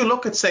is, if you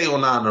look at, say,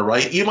 Onana,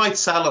 right, you might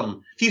sell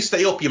him. If you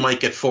stay up, you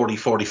might get 40,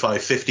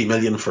 45, 50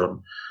 million for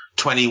him.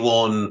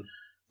 21,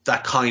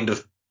 that kind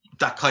of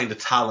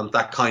talent,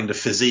 that kind of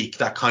physique,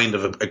 that kind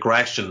of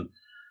aggression.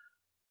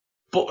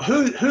 But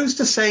who's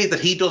to say that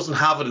he doesn't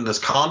have it in his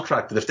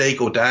contract that if they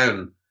go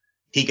down,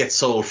 he gets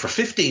sold for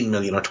 15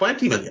 million or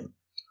 20 million?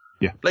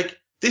 Yeah. Like,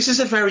 this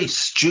is a very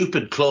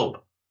stupid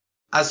club.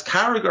 As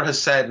Carragher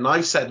has said, and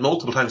I've said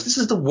multiple times, this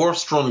is the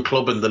worst run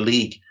club in the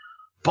league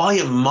by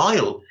a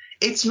mile.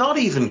 It's not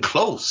even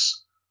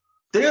close.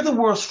 They're the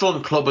worst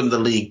run club in the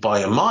league by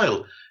a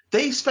mile.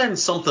 They spend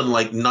something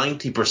like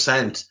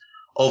 90%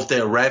 of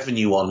their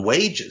revenue on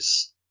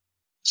wages.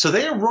 So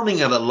they're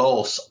running at a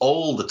loss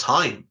all the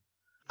time.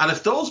 And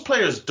if those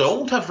players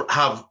don't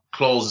have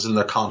clauses in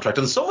their contract,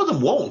 and some of them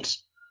won't,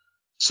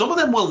 some of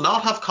them will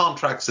not have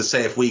contracts to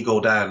say if we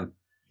go down,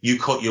 you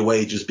cut your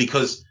wages,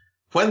 because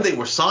when they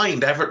were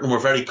signed, Everton were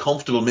a very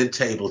comfortable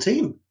mid-table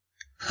team.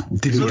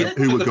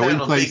 Who were going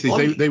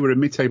places. They were a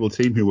mid-table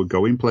team who were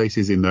going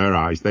places in their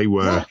eyes. They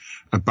were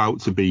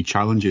about to be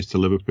challengers to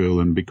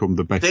Liverpool and become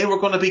the best. They were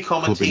going to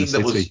become a team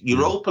that was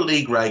Europa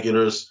League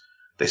regulars.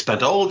 They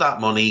spent all that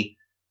money.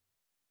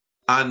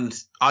 And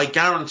I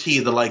guarantee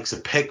you the likes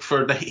of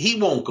Pickford, he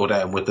won't go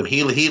down with them.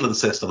 He'll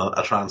insist on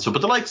a transfer.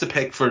 But the likes of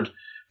Pickford,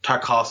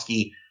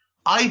 Tarkowski,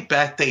 I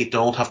bet they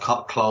don't have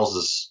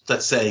clauses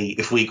that say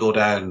if we go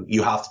down,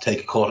 you have to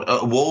take a cut.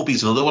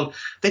 Wobie's another one.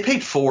 They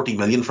paid 40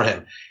 million for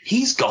him.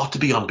 He's got to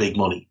be on big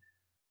money.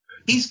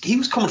 He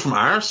was coming from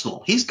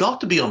Arsenal. He's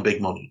got to be on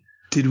big money.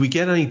 Did we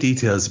get any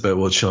details about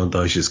what Sean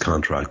Dyche's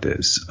contract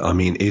is? I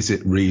mean, is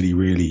it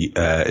really,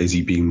 is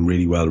he being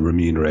really well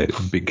remunerated?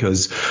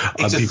 Because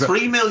it's a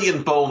 $3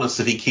 million bonus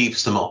if he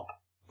keeps them up.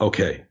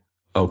 Okay.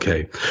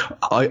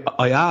 I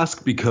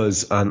ask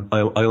because, and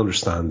I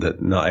understand that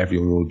not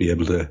everyone will be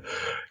able to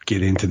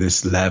get into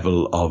this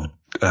level of,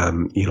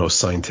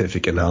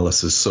 scientific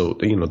analysis. So,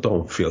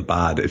 don't feel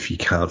bad if you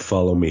can't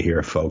follow me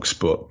here, folks.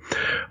 But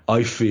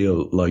I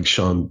feel like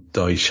Sean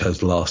Dyche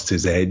has lost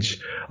his edge.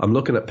 I'm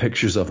looking at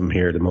pictures of him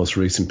here, the most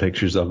recent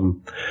pictures of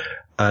him,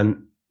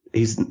 and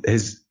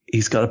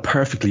he's got a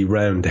perfectly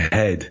round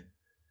head.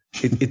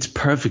 It's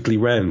perfectly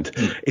round.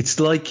 It's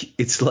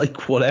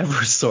like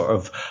whatever sort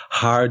of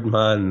hard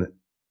man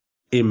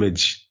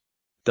image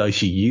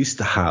Dyche used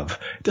to have.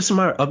 It doesn't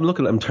matter. I'm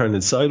looking at him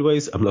turning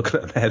sideways. I'm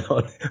looking at him head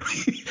on.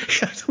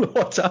 I don't know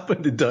what's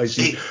happened to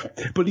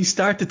Dyche, but he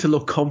started to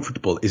look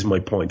comfortable, is my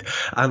point.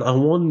 And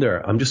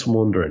I'm just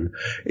wondering,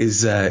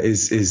 is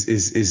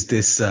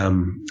this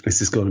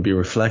going to be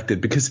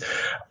reflected? Because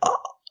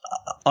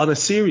on a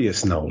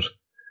serious note,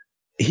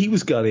 he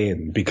was got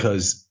in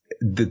because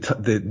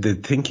the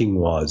thinking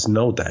was,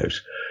 no doubt,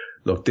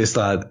 look, this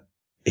lad,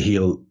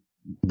 he'll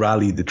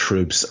rally the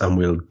troops and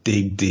we'll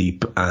dig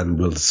deep and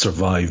we'll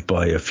survive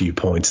by a few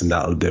points and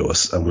that'll do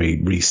us and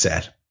we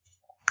reset.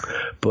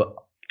 But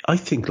I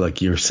think,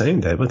 like you're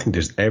saying, Dave, I think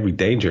there's every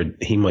danger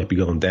he might be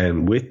going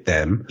down with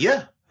them.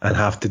 Yeah. And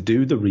have to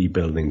do the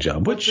rebuilding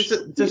job. Which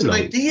there's an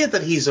idea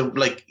that he's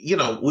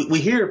we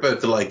hear about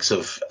the likes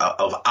of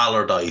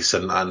Allardyce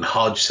and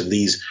Hodgson,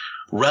 these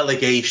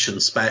relegation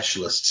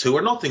specialists who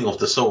are nothing of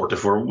the sort.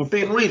 If we're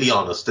being really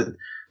honest,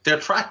 their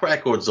track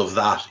records of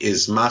that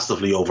is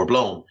massively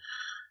overblown.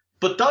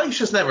 But Dyche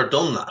has never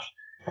done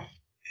that.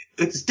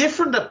 It's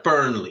different at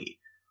Burnley,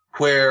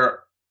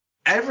 where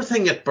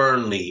everything at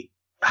Burnley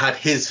had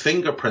his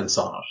fingerprints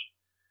on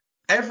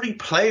it. Every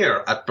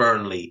player at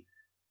Burnley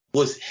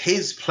was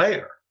his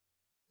player.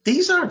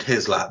 These aren't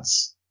his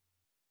lads.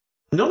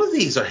 None of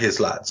these are his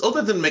lads,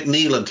 other than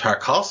McNeil and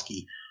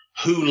Tarkowski,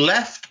 who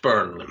left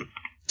Burnley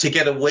to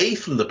get away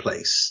from the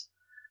place.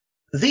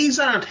 These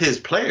aren't his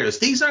players.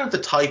 These aren't the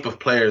type of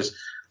players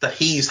that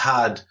he's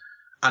had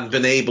and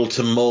been able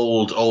to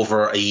mould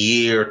over a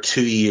year,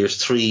 2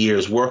 years, 3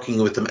 years,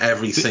 working with them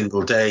every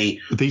single day.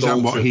 These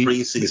aren't what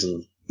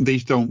pre-season.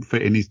 These don't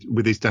fit in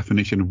with his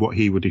definition of what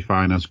he would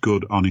define as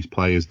good, honest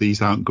players.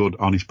 These aren't good,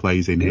 honest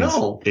players in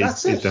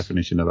his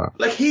definition of that.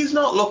 Like, he's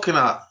not looking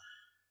at...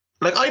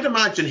 Like, I'd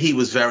imagine he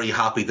was very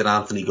happy that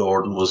Anthony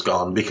Gordon was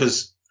gone,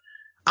 because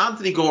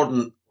Anthony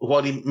Gordon,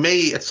 while he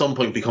may at some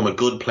point become a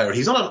good player,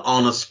 he's not an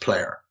honest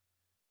player.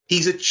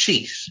 He's a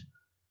cheat.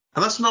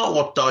 And that's not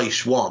what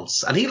Dyche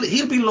wants. And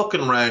he'll be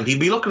looking around. He'll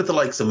be looking at the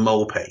likes of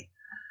Mopé.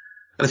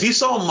 And if you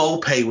saw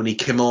Mopé when he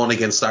came on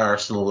against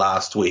Arsenal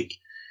last week,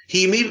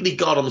 he immediately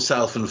got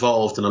himself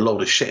involved in a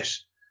load of shit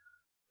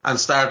and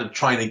started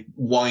trying to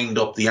wind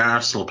up the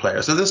Arsenal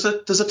players. Now, there's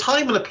a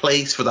time and a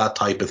place for that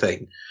type of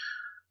thing.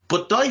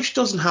 But Dyche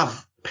doesn't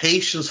have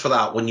patience for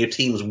that when your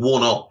team's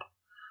 1-up,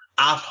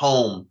 at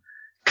home,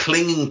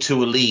 clinging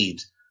to a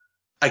lead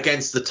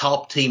against the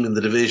top team in the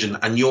division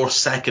and you're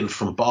second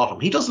from bottom.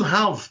 He doesn't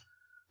have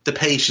the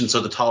patience or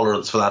the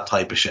tolerance for that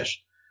type of shit.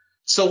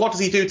 So what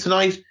does he do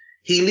tonight?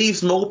 He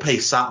leaves Mopé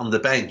sat on the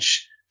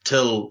bench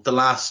till the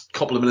last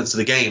couple of minutes of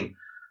the game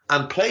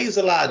and plays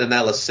a lad in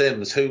Ellis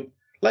Sims who,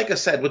 like I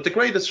said, with the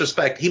greatest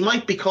respect, he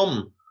might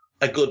become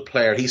a good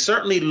player. He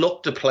certainly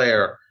looked a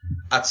player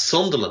at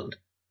Sunderland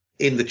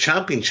in the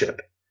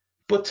Championship.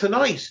 But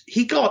tonight,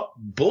 he got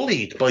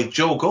bullied by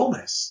Joe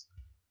Gomez.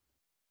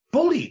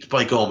 Bullied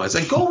by Gomez.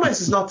 And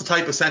Gomez is not the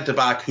type of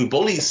centre-back who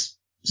bullies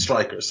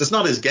strikers. It's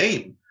not his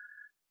game.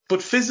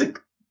 But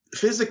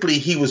physically,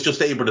 he was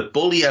just able to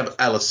bully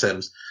Ellis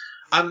Sims.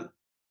 And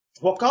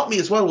what got me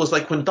as well was,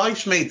 like, when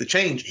Dyche made the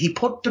change, he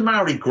put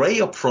Damari Gray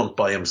up front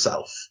by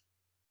himself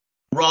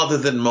rather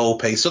than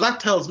Mopé. So that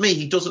tells me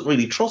he doesn't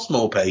really trust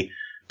Mopé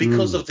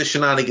because of the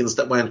shenanigans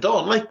that went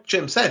on. Like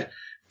Jim said,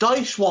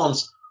 Dyche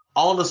wants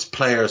honest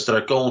players that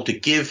are going to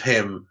give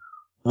him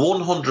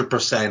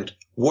 100%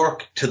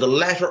 work to the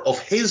letter of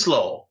his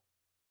law.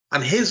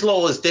 And his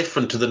law is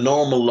different to the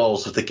normal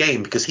laws of the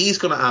game because he's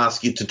going to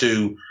ask you to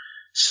do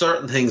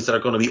certain things that are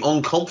going to be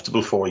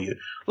uncomfortable for you,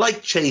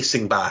 like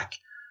chasing back,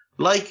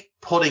 like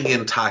putting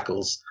in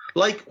tackles,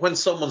 like when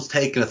someone's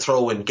taking a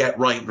throw in, get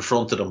right in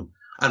front of them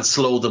and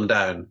slow them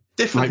down.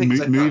 Different things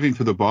like moving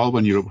for the ball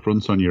when you're up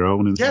front on your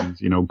own and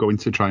things, going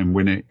to try and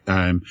win it.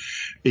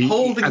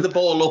 Holding the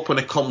ball up when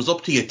it comes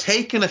up to you,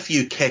 taking a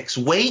few kicks,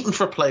 waiting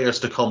for players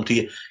to come to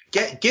you,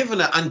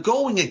 giving it and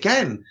going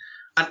again.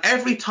 And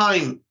every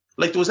time,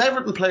 like there was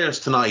Everton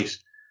players tonight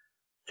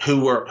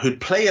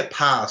who'd play a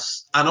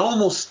pass and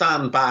almost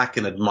stand back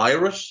and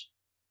admire it.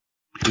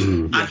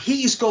 And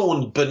he's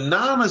going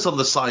bananas on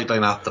the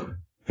sideline at them.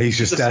 He's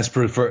just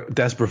desperate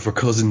for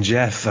cousin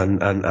Jeff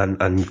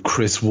and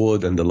Chris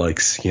Wood and the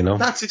likes,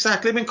 That's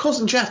exactly. I mean,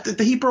 cousin Jeff,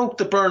 he broke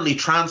the Burnley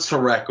transfer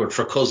record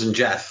for cousin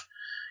Jeff.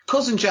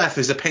 Cousin Jeff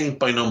is a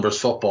paint-by-numbers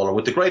footballer,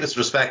 with the greatest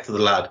respect to the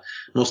lad,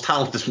 most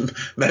talented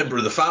member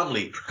of the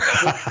family.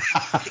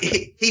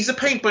 He's a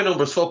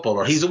paint-by-numbers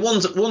footballer. He's a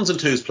ones and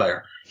twos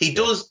player. He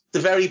does the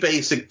very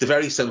basic, the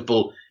very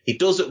simple. He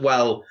does it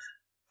well.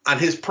 And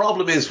his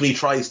problem is when he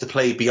tries to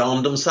play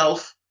beyond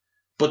himself.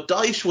 But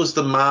Dyche was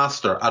the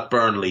master at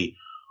Burnley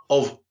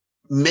of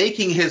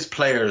making his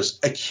players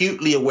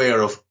acutely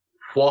aware of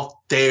what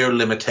their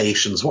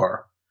limitations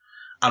were.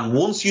 And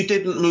once you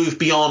didn't move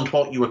beyond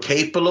what you were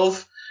capable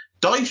of,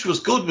 Dyche was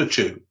good with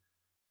you.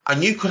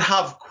 And you could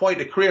have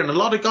quite a career. And a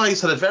lot of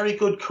guys had a very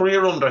good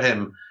career under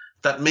him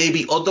that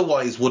maybe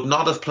otherwise would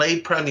not have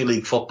played Premier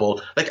League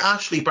football. Like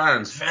Ashley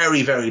Barnes,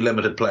 very, very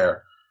limited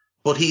player.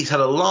 But he's had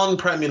a long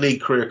Premier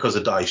League career because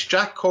of Dyche.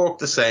 Jack Cork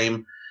the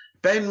same.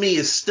 Ben Mee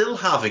is still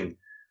having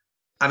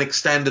an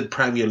extended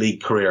Premier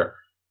League career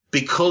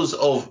because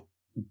of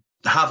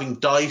having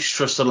Dyche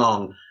for so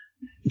long.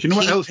 Do you know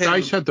what else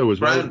Dyche had though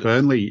as well?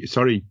 Burnley,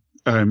 sorry,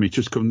 I'm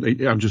just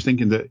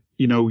thinking that,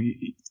 you know,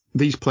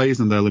 these players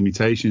and their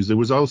limitations, there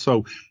was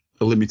also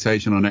a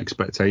limitation on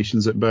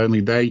expectations at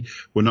Burnley. They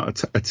were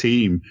not a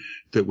team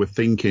that were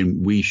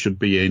thinking we should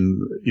be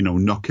in, you know,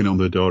 knocking on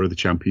the door of the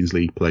Champions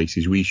League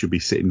places. We should be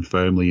sitting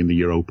firmly in the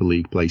Europa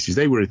League places.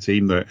 They were a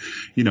team that,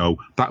 you know,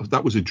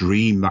 that was a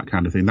dream, that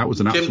kind of thing. That was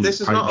an absolute Jim,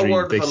 this is not a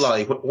word of a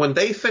lie. When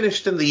they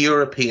finished in the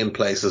European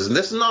places, and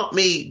this is not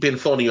me being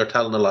funny or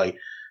telling a lie,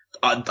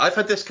 I've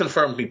had this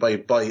confirmed to me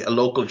by a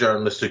local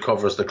journalist who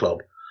covers the club.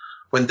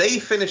 When they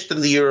finished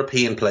in the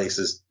European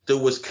places, there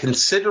was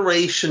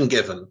consideration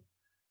given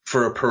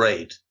for a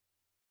parade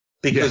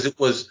because it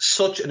was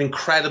such an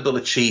incredible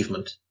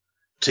achievement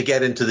to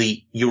get into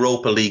the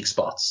Europa League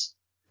spots.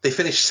 They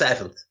finished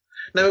 7th.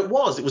 Now it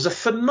was a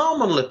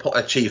phenomenal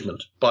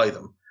achievement by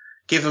them,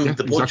 given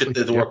the budget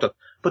they'd worked on.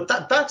 But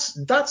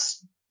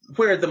that's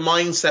where the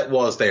mindset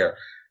was there.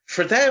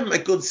 For them, a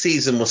good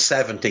season was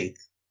 17th.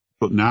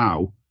 But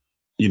now,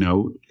 you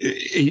know,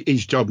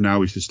 his job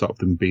now is to stop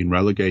them being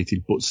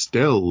relegated. But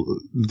still,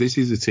 this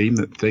is a team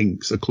that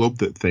thinks, a club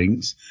that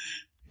thinks,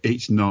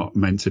 it's not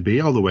meant to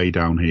be all the way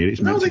down here. It's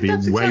meant to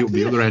be way up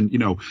the other end. You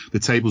know, the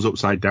table's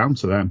upside down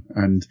to them.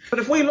 But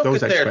if we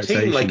look at their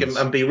team, like,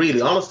 and be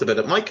really honest about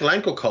it,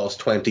 Michaelenko cost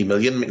 20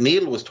 million,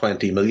 McNeil was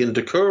 20 million,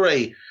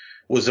 Doucouré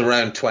was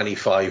around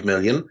 25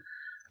 million.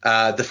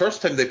 The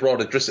first time they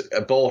bought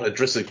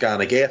Idrissa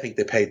Gana Gueye, I think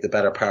they paid the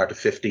better part of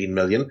 15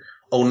 million.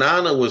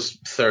 Onana was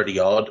 30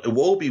 odd.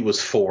 Iwobi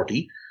was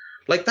 40.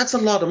 Like, that's a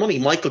lot of money.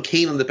 Michael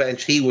Keane on the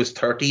bench, he was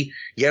 30.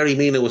 Yerry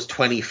Mina was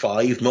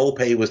 25.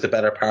 Mopé was the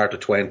better part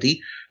of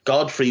 20.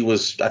 Godfrey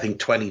was, I think,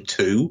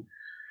 22.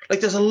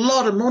 Like, there's a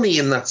lot of money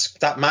in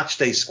that match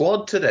day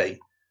squad today.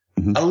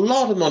 Mm-hmm. A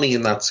lot of money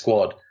in that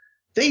squad.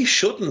 They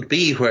shouldn't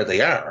be where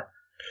they are.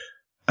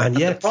 And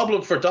yet, the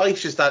problem for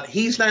Dyche is that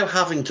he's now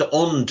having to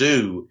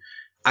undo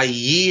a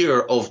year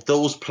of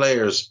those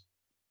players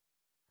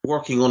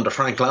working under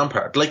Frank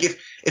Lampard. Like,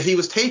 if he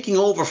was taking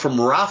over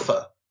from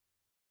Rafa,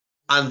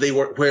 and they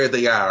were where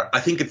they are,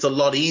 I think it's a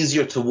lot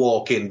easier to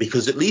walk in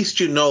because at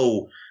least you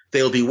know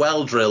they'll be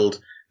well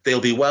drilled,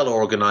 they'll be well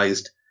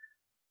organised,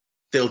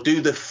 they'll do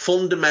the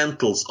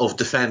fundamentals of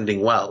defending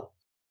well.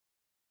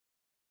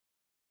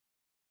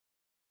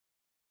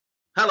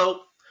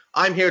 Hello,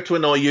 I'm here to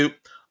annoy you.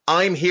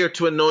 I'm here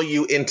to annoy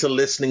you into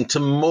listening to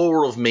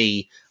more of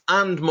me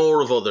and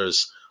more of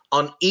others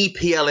on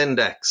EPL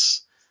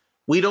Index.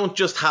 We don't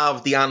just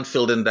have the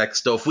Anfield Index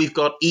stuff, we've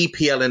got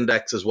EPL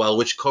Index as well,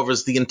 which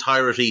covers the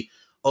entirety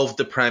of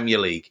the Premier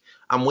League.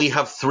 And we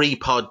have 3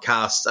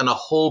 podcasts and a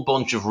whole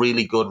bunch of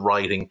really good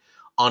writing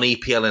on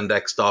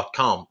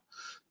EPLindex.com.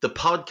 The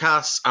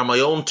podcasts are my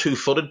own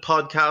Two-Footed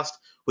podcast,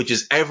 which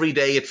is every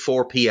day at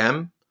 4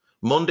 p.m,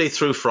 Monday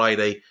through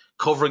Friday,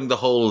 covering the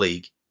whole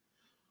league.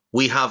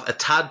 We have A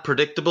Tad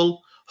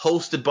Predictable,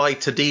 hosted by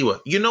Tadiwa.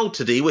 You know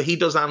Tadiwa, he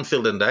does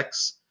Anfield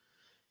Index.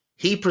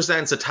 He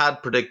presents A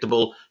Tad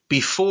Predictable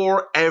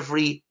before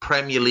every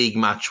Premier League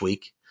match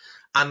week.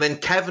 And then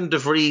Kevin De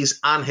Vries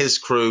and his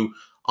crew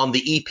on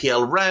the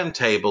EPL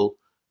Roundtable,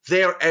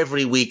 they're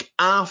every week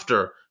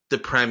after the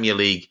Premier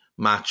League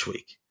match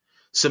week.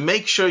 So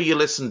make sure you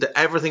listen to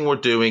everything we're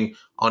doing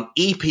on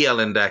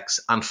EPL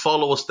Index and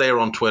follow us there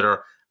on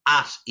Twitter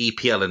at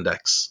EPL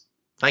Index.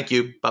 Thank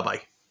you.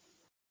 Bye-bye.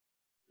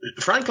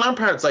 Frank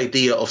Lampard's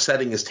idea of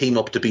setting his team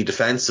up to be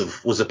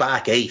defensive was a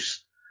back 8.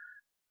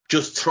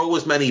 Just throw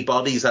as many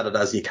bodies at it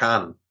as you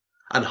can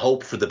and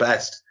hope for the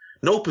best.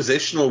 No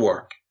positional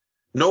work,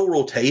 no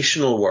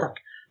rotational work,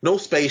 no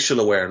spatial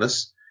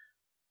awareness,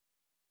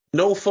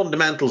 no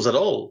fundamentals at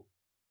all.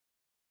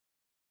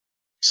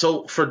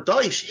 So for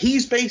Dyche,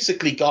 he's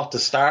basically got to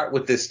start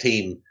with this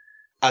team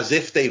as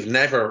if they've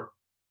never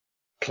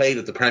played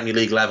at the Premier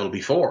League level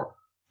before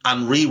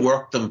and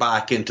rework them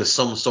back into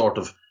some sort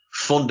of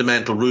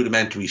fundamental,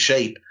 rudimentary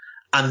shape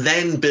and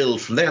then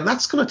build from there. And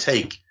that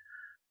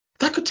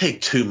could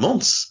take 2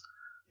 months,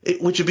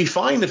 which would be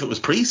fine if it was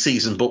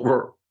pre-season, but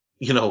we're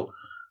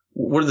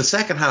in the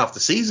second half of the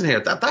season here.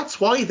 That's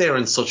why they're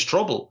in such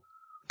trouble.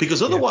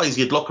 Because otherwise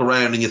you'd look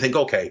around and you think,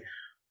 okay,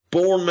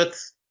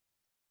 Bournemouth,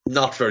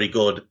 not very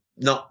good.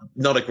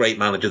 not a great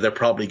manager. They're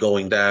probably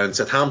going down.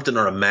 Southampton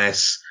are a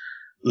mess.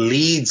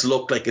 Leeds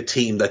look like a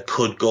team that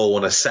could go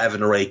on a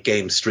 7 or 8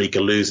 game streak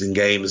of losing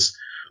games.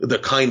 They're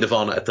kind of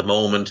on it at the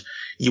moment.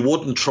 You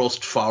wouldn't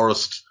trust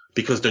Forest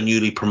because they're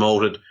newly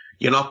promoted.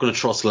 You're not going to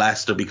trust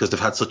Leicester because they've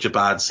had such a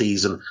bad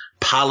season.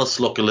 Palace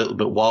look a little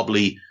bit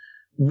wobbly.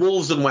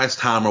 Wolves and West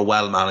Ham are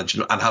well managed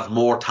and have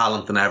more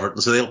talent than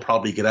Everton, so they'll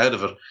probably get out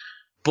of it.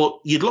 But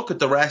you'd look at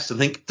the rest and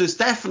think there's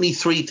definitely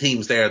 3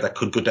 teams there that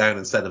could go down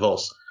instead of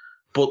us.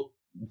 But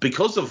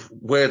because of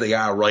where they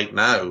are right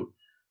now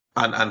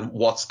and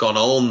what's gone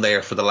on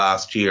there for the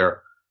last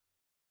year,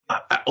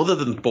 other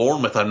than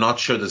Bournemouth, I'm not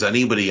sure there's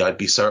anybody I'd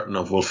be certain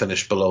of will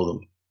finish below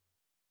them.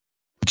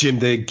 Jim,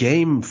 the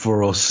game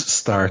for us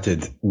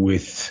started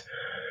with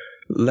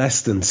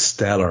less than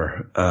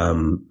stellar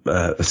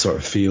sort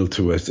of feel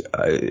to it.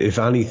 If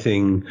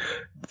anything,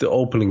 the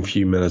opening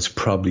few minutes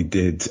probably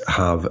did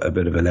have a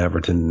bit of an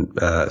Everton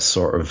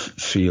sort of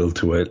feel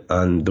to it,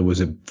 and there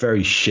was a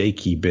very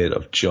shaky bit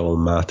of Joel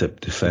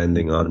Matip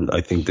defending on,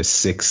 I think, the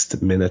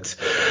 6th minute,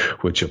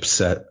 which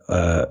upset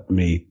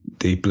me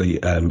deeply,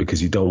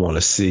 because you don't want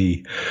to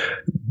see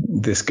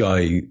this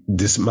guy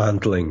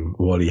dismantling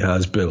what he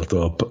has built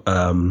up.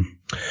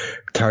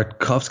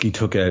 Tarkowski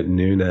took out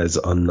Nunes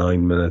on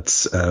 9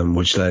 minutes,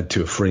 which led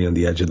to a free on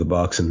the edge of the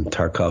box, and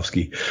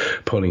Tarkowski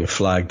putting a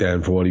flag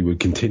down for what he would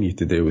continue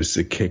to do is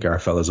to kick our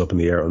fellas up in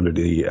the air under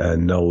the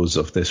nose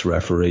of this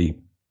referee,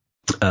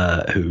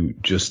 who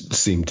just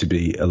seemed to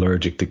be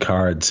allergic to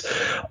cards.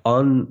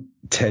 On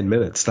 10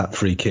 minutes, that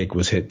free kick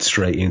was hit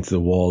straight into the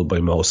wall by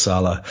Mo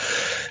Salah.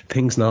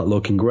 Things not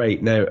looking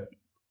great. Now,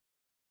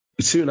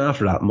 soon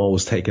after that, Mo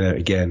was taken out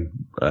again.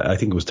 I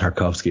think it was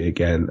Tarkowski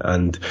again,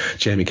 and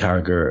Jamie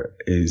Carragher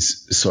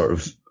is sort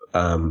of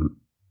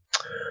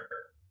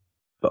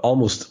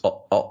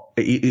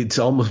it's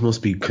almost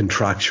must be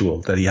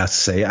contractual that he has to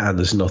say,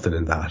 there's nothing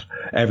in that.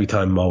 Every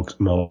time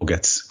Mo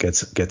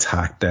gets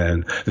hacked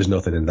down, there's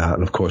nothing in that.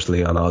 And of course,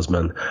 Leon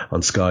Osman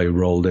on Sky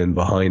rolled in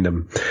behind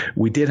him.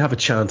 We did have a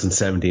chance in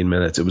 17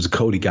 minutes. It was a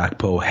Cody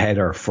Gakpo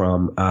header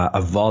from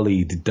a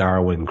volleyed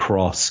Darwin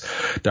cross.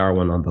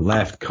 Darwin on the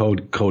left,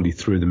 Cody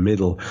through the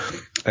middle.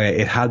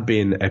 It had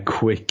been a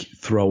quick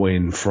throw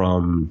in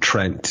from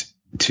Trent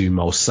to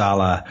Mo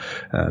Salah.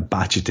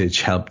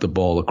 Bajcetic helped the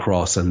ball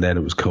across, and then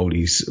it was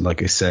Cody's,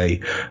 like I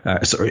say,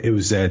 it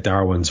was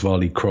Darwin's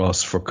volley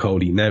cross for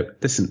Cody. Now,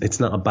 listen, it's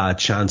not a bad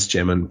chance,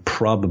 Jim, and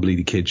probably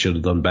the kid should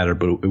have done better,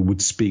 but it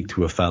would speak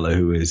to a fella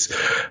who is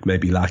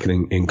maybe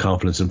lacking in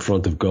confidence in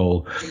front of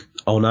goal.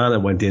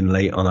 Onana went in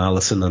late on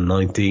Alisson on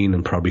 19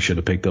 and probably should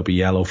have picked up a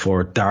yellow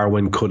for it.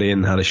 Darwin cut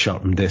in, had a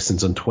shot from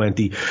distance on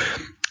 20.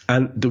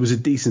 And there was a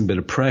decent bit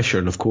of pressure.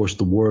 And of course,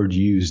 the word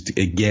used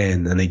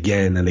again and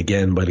again and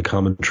again by the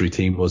commentary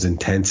team was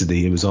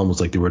intensity. It was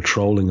almost like they were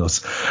trolling us.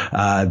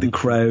 The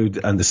crowd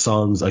and the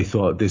songs, I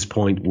thought at this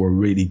point, were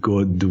really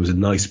good. There was a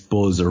nice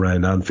buzz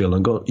around Anfield.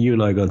 And you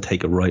and I are going to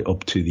take it right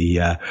up to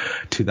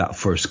to that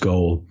first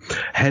goal.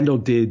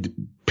 Hendo did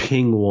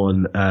ping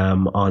one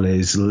on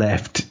his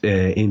left foot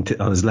into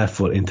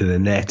the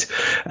net,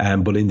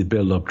 but in the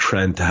build-up,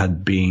 Trent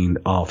had been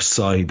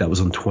offside. That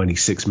was on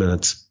 26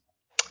 minutes.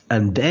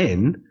 And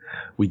then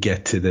we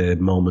get to the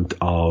moment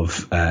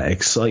of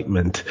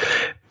excitement.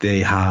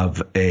 They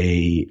have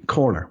a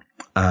corner,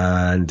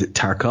 and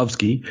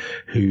Tarkowski,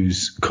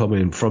 who's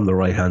coming from the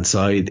right-hand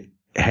side,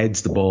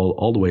 heads the ball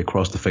all the way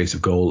across the face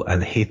of goal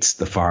and hits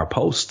the far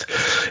post.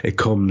 It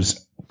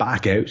comes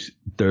back out.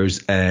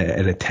 There's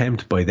an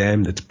attempt by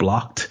them that's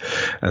blocked,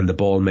 and the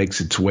ball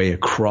makes its way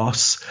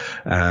across,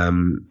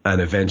 and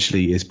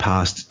eventually is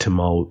passed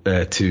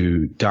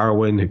to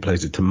Darwin, who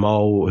plays it to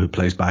Mo, who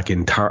plays back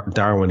in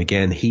Darwin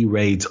again. He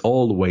raids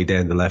all the way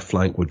down the left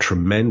flank with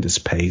tremendous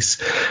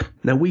pace.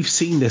 Now, we've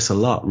seen this a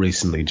lot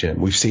recently,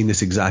 Jim. We've seen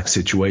this exact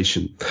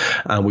situation,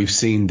 and we've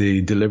seen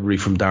the delivery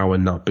from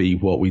Darwin not be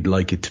what we'd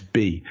like it to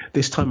be.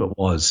 This time it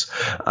was,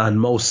 and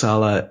Mo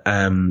Salah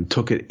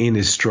took it in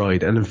his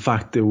stride. And in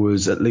fact, there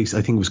was at least,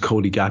 I think it was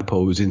Cody Gakpo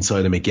who was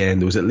inside him again.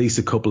 There was at least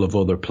a couple of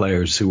other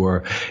players who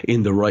were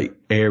in the right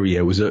area.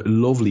 It was a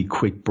lovely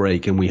quick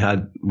break, and we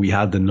had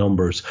the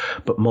numbers.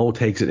 But Mo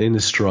takes it in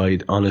his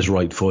stride on his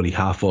right foot. He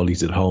half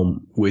volleys at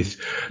home with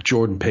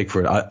Jordan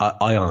Pickford.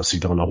 I honestly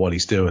don't know what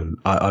he's doing.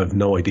 I've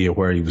no idea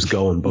where he was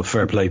going, but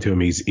fair play to him.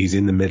 He's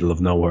in the middle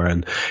of nowhere,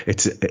 and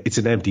it's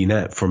an empty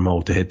net for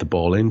Mo to hit the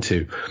ball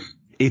into.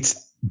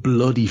 It's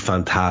bloody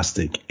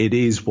fantastic. It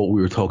is what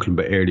we were talking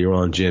about earlier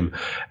on, Jim,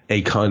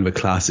 a kind of a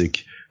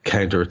classic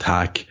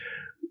counter-attack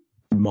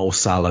Mo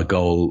Salah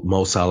goal.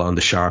 Mo Salah on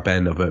the sharp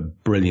end of a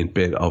brilliant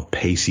bit of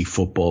pacey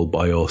football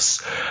by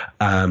us.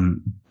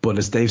 But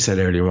as Dave said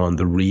earlier on,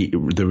 the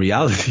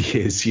reality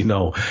is,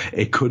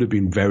 it could have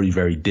been very,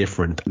 very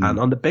different. And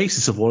on the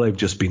basis of what I've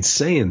just been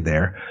saying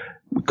there,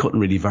 we couldn't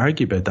really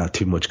argue about that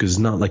too much, because it's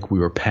not like we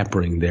were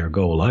peppering their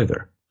goal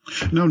either.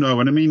 No,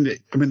 and I mean,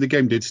 the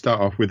game did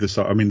start off with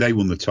they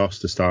won the toss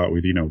to start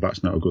with.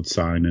 That's not a good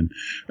sign,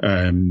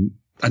 and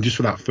And just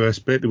for that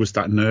first bit, there was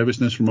that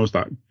nervousness from us,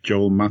 that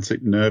Joel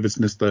Matip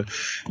nervousness that,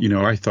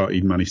 I thought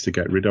he'd managed to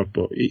get rid of,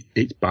 but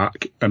it's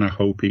back, and I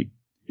hope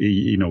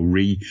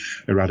he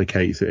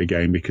eradicates it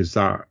again, because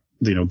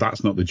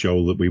that's not the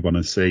Joel that we want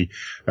to see.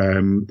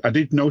 I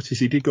did notice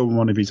he did go on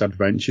one of his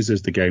adventures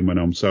as the game went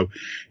on. So,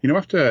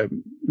 after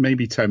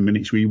maybe 10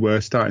 minutes, we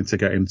were starting to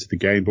get into the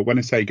game. But when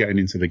I say getting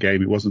into the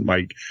game, it wasn't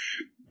like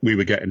we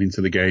were getting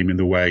into the game in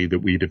the way that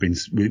we'd have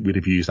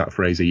used that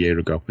phrase a year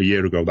ago. A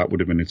year ago, that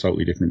would have been a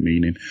totally different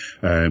meaning.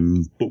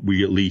 But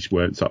we at least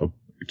weren't sort of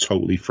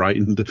totally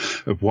frightened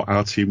of what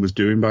our team was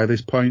doing by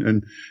this point.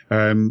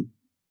 And,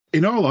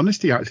 in all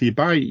honesty, actually,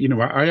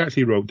 I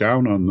actually wrote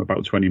down on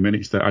about 20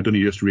 minutes that I'd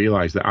only just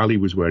realised that Ali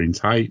was wearing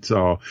tights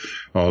or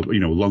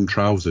long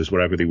trousers,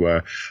 wherever they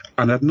were.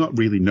 And I'd not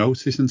really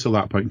noticed until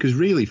that point, because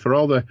really, for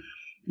all the,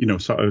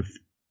 sort of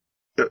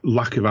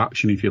lack of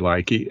action, if you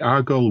like,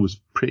 our goal was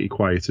pretty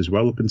quiet as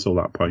well up until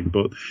that point.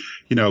 But,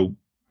 and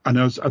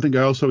I think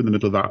I also in the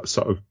middle of that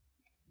sort of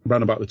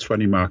around about the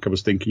 20 mark, I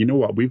was thinking,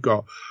 we've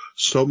got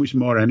so much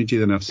more energy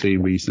than I've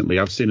seen recently.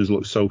 I've seen us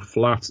look so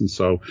flat,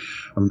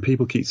 and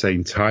people keep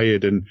saying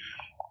tired, and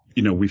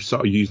we've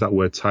sort of used that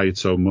word tired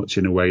so much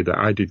in a way that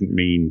I didn't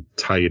mean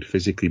tired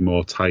physically,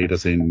 more tired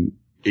as in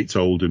it's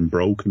old and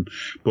broken.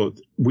 But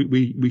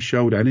we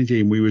showed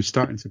energy, and we were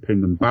starting to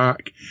pin them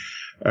back.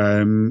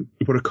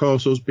 But of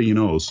course, us being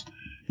us,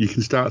 you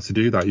can start to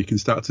do that. You can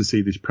start to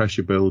see this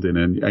pressure building,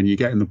 and you're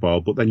getting the ball.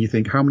 But then you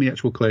think, how many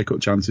actual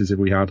clear-cut chances have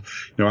we had?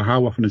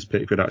 How often has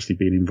Pickford actually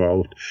been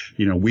involved?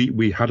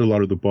 We had a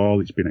lot of the ball.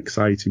 It's been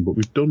exciting, but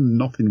we've done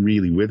nothing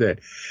really with it.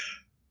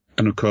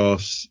 And of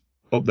course,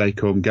 up they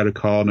come, get a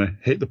corner,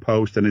 hit the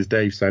post, and as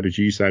Dave said, as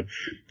you said,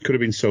 could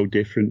have been so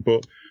different.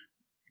 But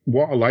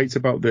what I liked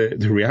about the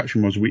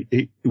reaction was we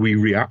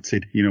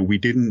reacted. We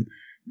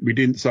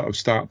didn't sort of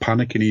start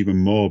panicking even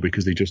more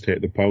because they just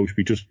hit the post.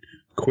 We just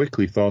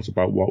quickly thought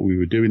about what we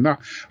were doing.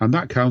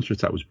 That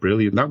counter-attack was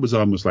brilliant. That was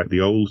almost like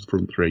the old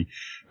front three,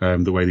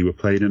 the way they were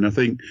playing. And I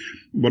think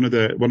one of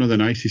the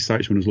nicest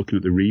sights when I was looking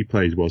at the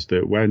replays was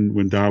that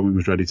when Darwin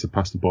was ready to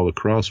pass the ball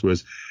across,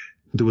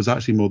 there was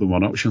actually more than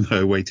one option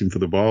there waiting for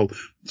the ball.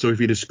 So if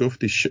he'd have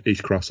scuffed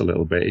his cross a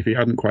little bit, if he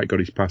hadn't quite got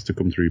his pass to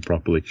come through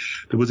properly,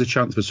 there was a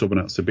chance for someone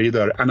else to be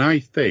there. And I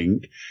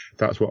think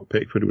that's what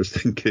Pickford was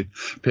thinking.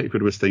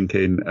 Pickford was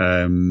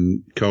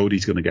thinking,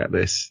 Cody's going to get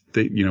this.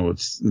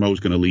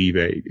 Mo's going to leave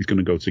it. He's going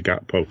to go to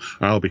Gakpo.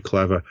 I'll be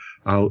clever.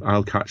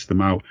 I'll catch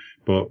them out.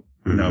 But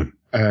no.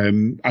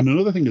 And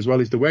another thing as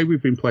well is the way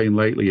we've been playing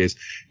lately is,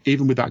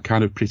 even with that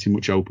kind of pretty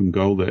much open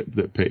goal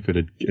that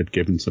Pickford had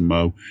given to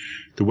Mo,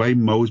 the way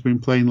Mo's been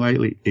playing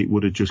lately, it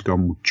would have just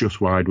gone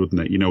just wide, wouldn't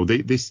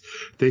it?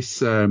 This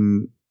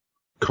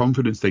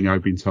confidence thing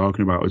I've been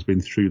talking about has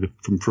been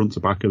from front to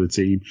back of the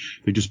team.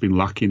 They've just been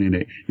lacking in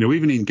it.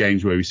 Even in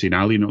games where we've seen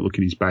Ali not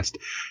looking his best,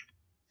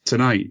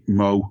 tonight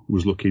Mo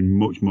was looking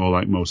much more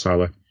like Mo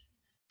Salah.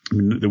 I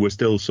mean, there were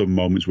still some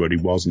moments where he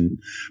wasn't,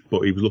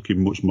 but he was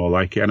looking much more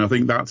like it. And I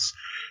think that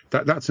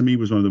to me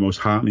was one of the most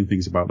heartening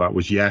things about that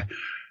was, I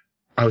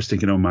was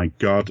thinking, oh my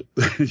God,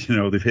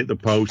 they've hit the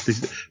post.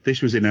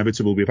 This was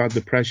inevitable. We've had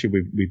the pressure.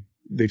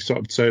 They've sort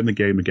of turned the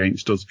game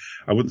against us.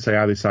 I wouldn't say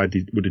either side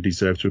would have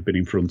deserved to have been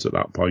in front at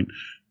that point.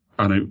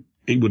 And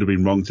it would have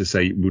been wrong to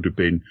say it would have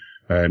been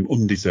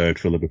undeserved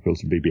for Liverpool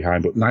to be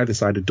behind, but neither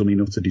side had done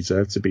enough to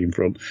deserve to be in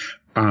front.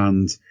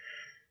 And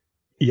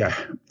yeah,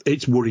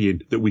 it's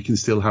worrying that we can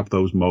still have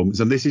those moments.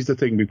 And this is the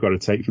thing we've got to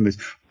take from this.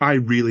 I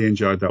really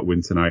enjoyed that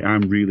win tonight.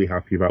 I'm really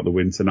happy about the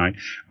win tonight.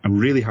 I'm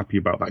really happy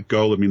about that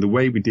goal. I mean, the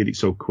way we did it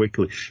so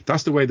quickly,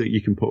 that's the way that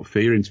you can put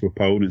fear into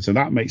opponents. And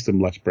that makes them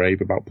less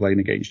brave about playing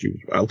against you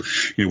as well.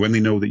 When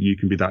they know that you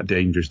can be that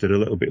dangerous, they're a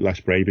little bit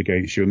less brave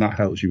against you. And that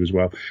helps you as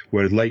well.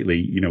 Whereas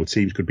lately,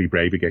 teams could be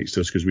brave against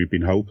us because we've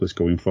been hopeless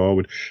going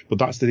forward. But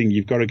that's the thing.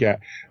 You've got to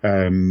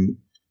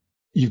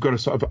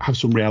sort of have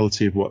some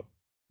reality of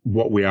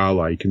what we are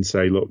like and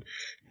say, look,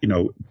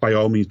 by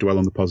all means dwell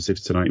on the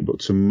positives tonight, but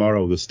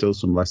tomorrow there's still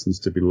some lessons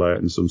to be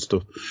learned and some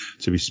stuff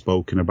to be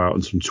spoken about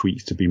and some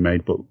tweaks to be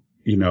made. But,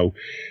 I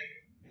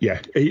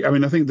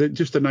think that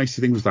just the nice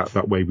thing was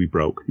that way we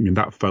broke. I mean,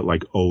 that felt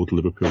like old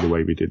Liverpool, the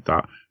way we did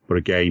that. But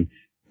again,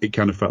 it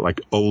kind of felt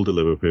like older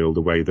Liverpool,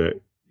 the way that,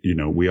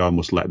 we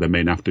almost let them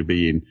in after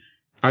being,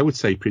 I would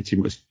say, pretty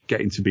much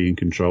getting to be in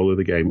control of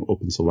the game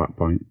up until that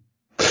point.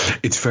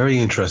 It's very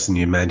interesting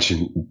you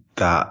mentioned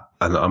that,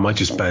 and I might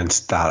just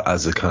bounce that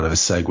as a kind of a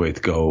segue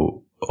to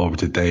go over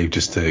to Dave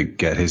just to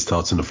get his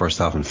thoughts on the first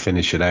half and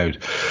finish it out.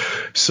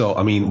 So,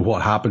 I mean,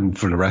 what happened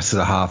for the rest of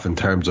the half in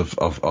terms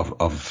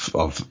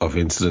of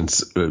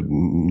incidents?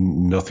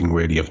 Nothing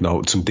really of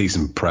note. Some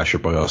decent pressure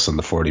by us on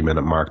the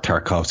 40-minute mark.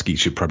 Tarkowski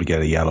should probably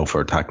get a yellow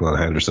for a tackle on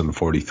Henderson at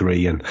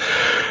 43. And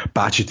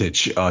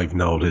Bajcetic, I've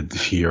noted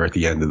here at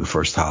the end of the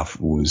first half,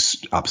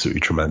 was absolutely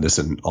tremendous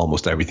in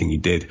almost everything he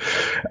did.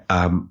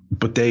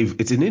 But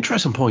Dave, it's an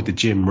interesting point that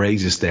Jim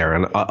raises there.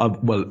 And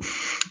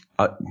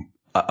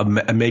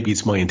maybe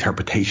it's my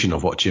interpretation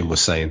of what Jim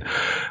was saying,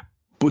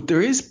 but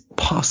there is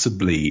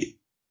possibly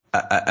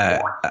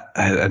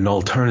an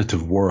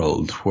alternative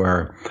world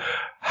where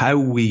how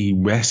we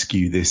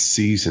rescue this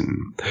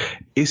season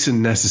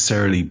isn't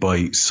necessarily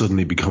by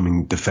suddenly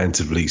becoming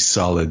defensively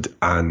solid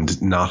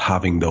and not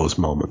having those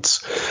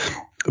moments,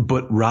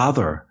 but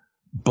rather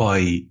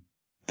by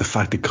the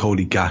fact that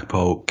Cody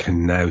Gakpo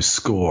can now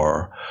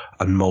score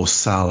and Mo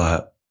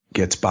Salah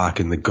gets back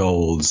in the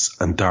goals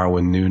and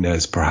Darwin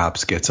Núñez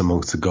perhaps gets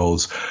amongst the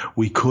goals.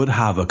 We could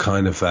have a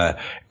kind of a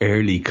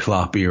early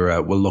Klopp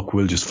era, well, look,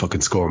 we'll just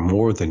fucking score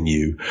more than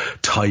you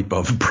type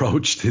of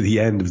approach to the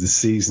end of the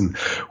season,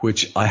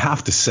 which I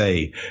have to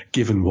say,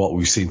 given what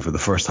we've seen for the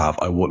first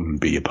half, I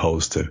wouldn't be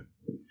opposed to.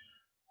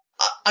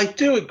 I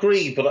do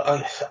agree,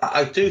 but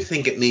I do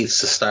think it needs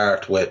to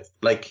start with,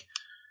 us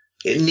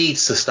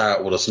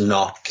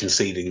not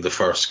conceding the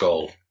first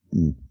goal.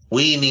 Mm.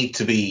 We need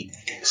to be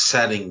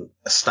setting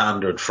a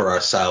standard for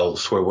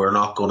ourselves where we're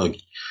not going to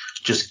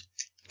just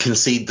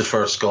concede the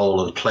first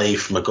goal and play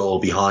from a goal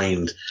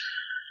behind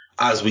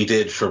as we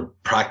did for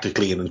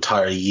practically an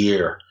entire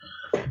year.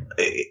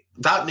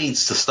 That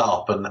needs to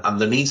stop,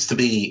 and there needs to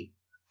be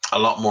a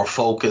lot more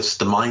focus.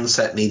 The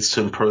mindset needs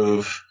to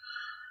improve.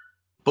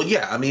 But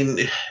yeah, I mean,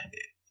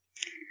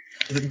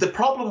 the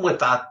problem with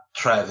that,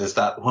 Trev, is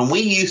that when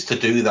we used to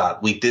do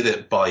that, we did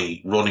it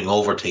by running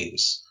over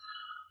teams.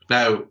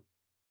 Now,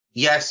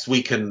 yes,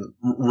 we can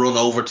run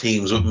over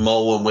teams with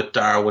Mo and with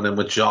Darwin and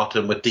with Jota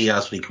and with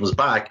Diaz when he comes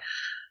back,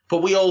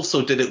 but we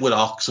also did it with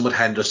Ox and with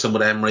Henderson,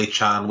 with Emre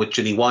Can, with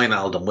Ginny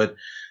Wijnaldum, with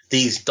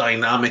these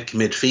dynamic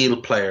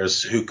midfield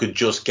players who could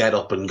just get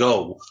up and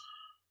go.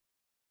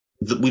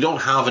 We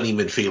don't have any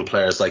midfield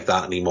players like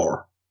that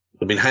anymore.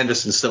 I mean,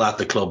 Henderson's still at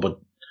the club, but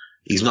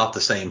he's not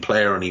the same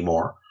player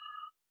anymore.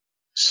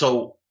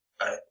 So,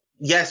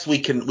 yes, we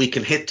can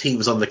hit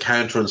teams on the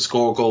counter and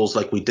score goals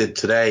like we did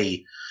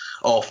today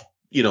off.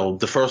 You know,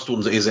 the first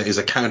one is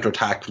a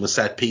counter-attack from a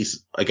set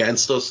piece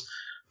against us.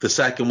 The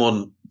second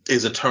one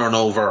is a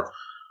turnover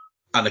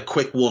and a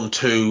quick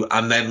 1-2,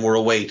 and then we're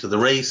away to the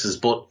races.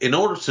 But in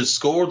order to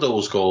score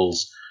those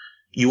goals,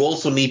 you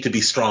also need to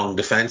be strong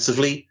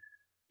defensively.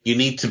 You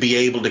need to be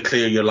able to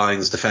clear your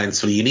lines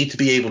defensively. You need to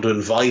be able to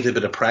invite a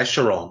bit of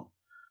pressure on.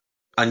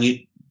 And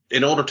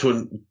in order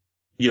to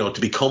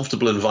be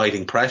comfortable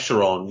inviting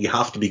pressure on, you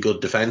have to be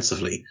good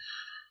defensively.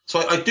 So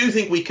I do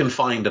think we can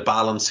find a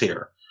balance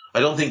here. I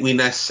don't think we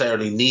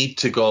necessarily need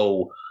to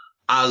go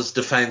as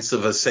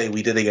defensive as, say,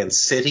 we did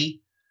against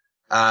City,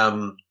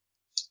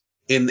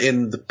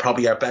 in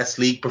probably our best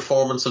league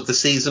performance of the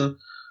season.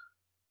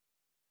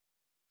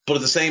 But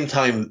at the same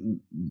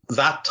time,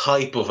 that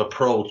type of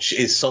approach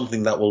is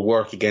something that will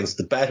work against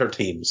the better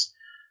teams.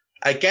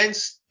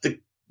 Against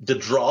the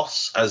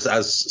dross,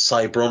 as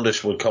Cy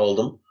Brundish would call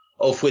them,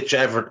 of which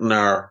Everton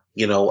are,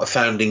 a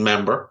founding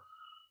member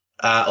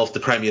of the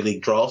Premier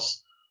League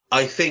dross,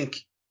 I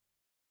think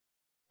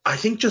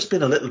just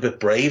being a little bit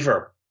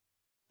braver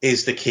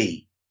is the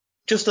key.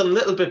 Just a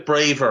little bit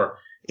braver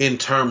in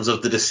terms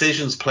of the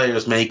decisions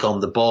players make on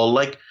the ball.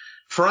 Like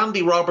for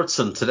Andy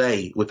Robertson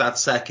today with that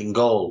second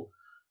goal,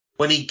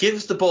 when he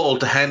gives the ball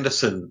to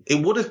Henderson, it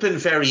would have been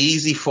very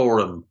easy for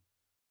him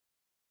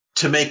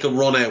to make a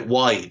run out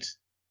wide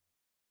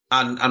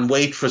and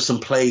wait for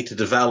some play to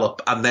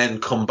develop and then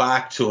come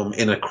back to him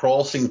in a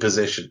crossing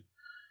position.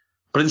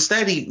 But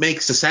instead he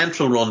makes the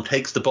central run,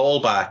 takes the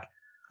ball back,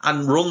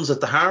 and runs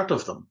at the heart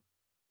of them.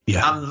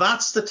 Yeah. And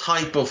that's the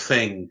type of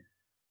thing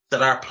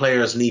that our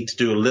players need to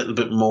do a little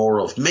bit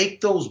more of.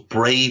 Make those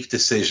brave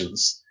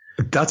decisions.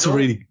 That's a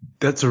really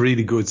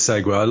good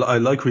segue. I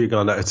like where you're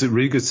going. It's a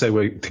really good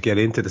segue to get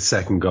into the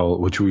second goal,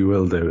 which we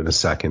will do in a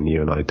second,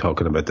 you and I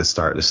talking about the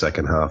start of the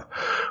second half.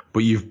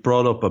 But you've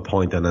brought up a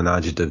point and an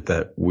adjective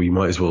that we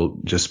might as well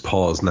just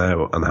pause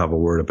now and have a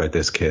word about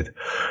this kid,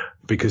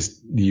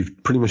 because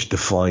you've pretty much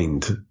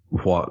defined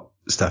what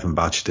Stefan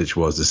Bajcetic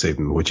was this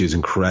evening, which is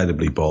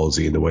incredibly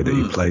ballsy in the way that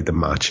he played the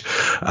match.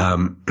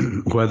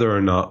 Whether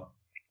or not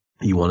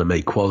you want to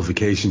make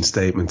qualification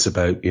statements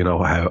about,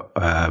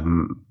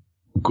 how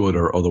good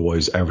or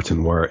otherwise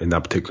Everton were in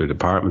that particular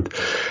department,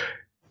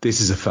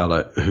 this is a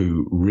fella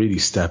who really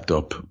stepped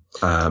up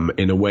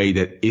in a way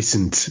that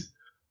isn't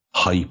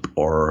hype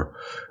or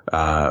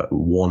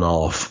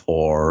one-off,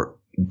 or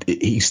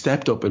he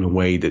stepped up in a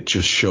way that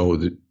just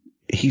showed that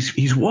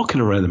he's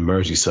walking around the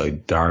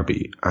Merseyside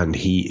derby and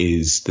he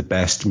is the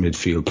best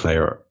midfield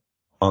player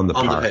on the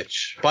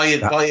pitch by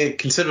a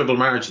considerable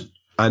margin.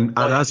 And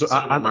as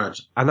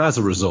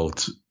a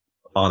result,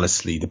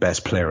 honestly, the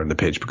best player on the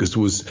pitch, because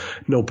there was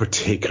no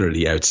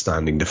particularly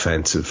outstanding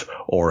defensive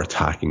or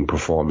attacking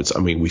performance. I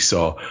mean, we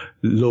saw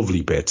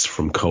lovely bits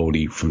from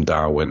CODY, from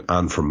Darwin,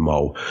 and from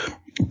Mo.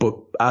 But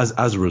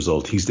as a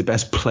result, he's the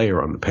best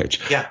player on the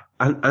pitch. Yeah.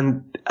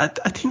 And I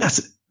think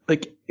that's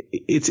like,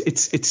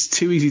 it's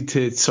too easy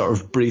to sort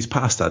of breeze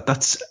past that.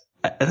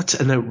 That's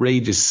an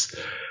outrageous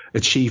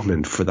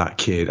achievement for that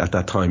kid at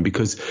that time,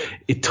 because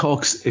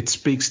it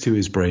speaks to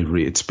his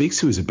bravery, it speaks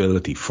to his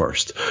ability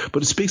first,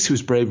 but it speaks to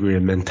his bravery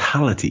and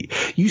mentality.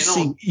 You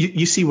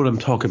see what I'm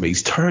talking about.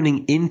 He's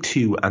turning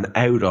into and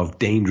out of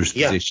dangerous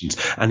positions,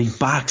 and he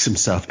backs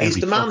himself every time.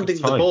 He's demanding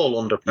the ball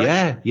under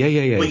pressure.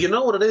 Yeah. But you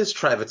know what it is,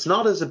 Trev? It's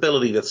not his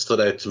ability that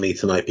stood out to me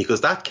tonight,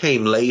 because that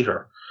came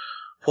later.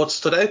 What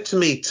stood out to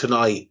me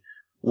tonight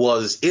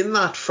was in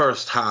that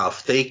first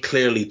half, they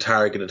clearly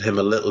targeted him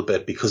a little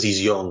bit because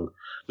he's young.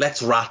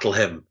 Let's rattle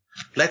him.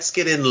 Let's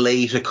get in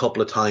late a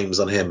couple of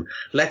times on him.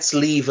 Let's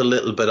leave a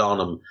little bit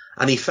on him.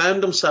 And he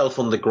found himself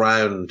on the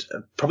ground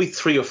probably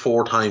 3 or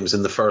 4 times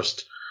in the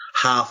first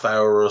half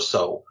hour or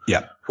so.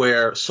 Yeah.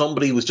 Where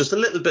somebody was just a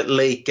little bit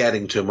late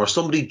getting to him, or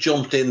somebody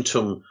jumped into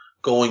him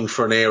going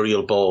for an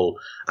aerial ball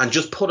and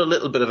just put a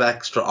little bit of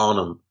extra on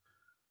him.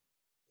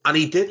 And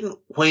he didn't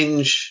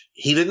whinge.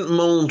 He didn't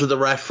moan to the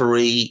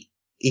referee.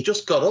 He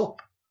just got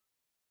up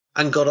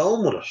and got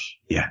on with it.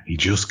 Yeah, he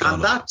just got up.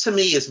 And that to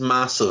me is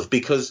massive,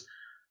 because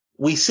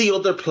we see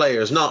other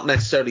players, not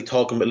necessarily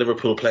talking about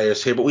Liverpool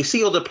players here, but we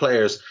see other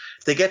players,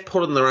 they get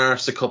put in their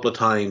arse a couple of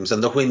times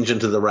and they whinge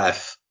into the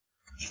ref.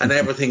 And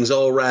everything's,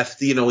 oh, ref,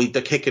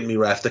 they're kicking me,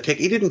 ref.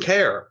 He didn't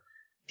care.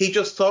 He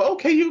just thought,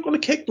 okay, you're going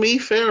to kick me,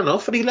 fair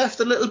enough. And he left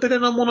a little bit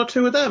in on 1 or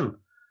 2 of them.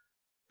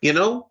 You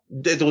know,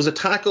 there was a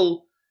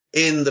tackle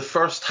in the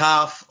first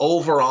half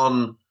over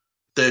on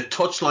the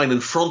touchline in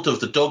front of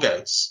the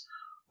dugouts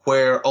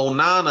where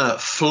Onana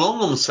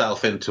flung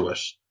himself into it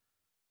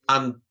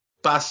and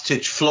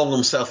Bastic flung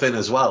himself in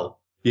as well.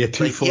 Yeah,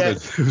 2-footed.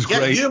 It was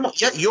great.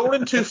 You're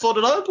in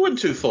 2-footed. I'll go in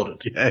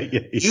 2-footed. Yeah.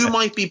 You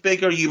might be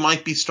bigger. You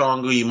might be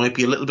stronger. You might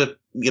be a little bit,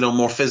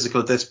 more physical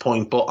at this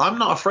point, but I'm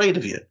not afraid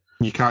of you.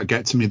 You can't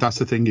get to me. That's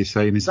the thing he's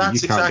saying, is that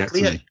you can't get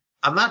to me.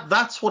 And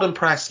that's what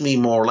impressed me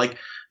more. Like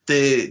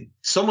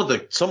some of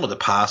the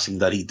passing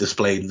that he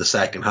displayed in the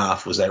second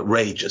half was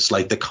outrageous.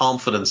 Like the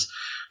confidence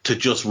to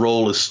just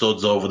roll his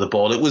studs over the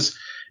ball. It was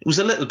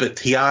a little bit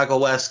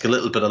Thiago-esque, a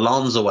little bit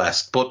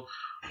Alonso-esque, but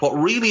what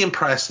really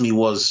impressed me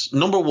was,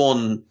 number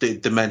one,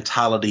 the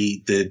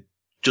mentality, the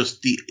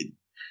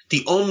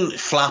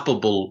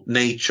unflappable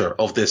nature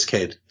of this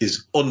kid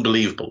is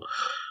unbelievable.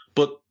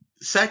 But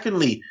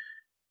secondly,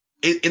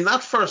 in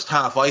that first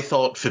half, I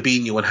thought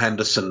Fabinho and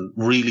Henderson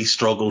really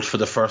struggled for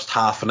the first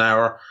half an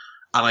hour.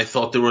 And I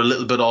thought they were a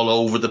little bit all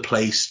over the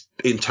place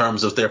in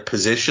terms of their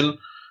position.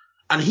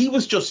 And he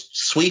was just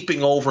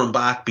sweeping over and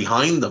back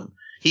behind them.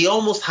 He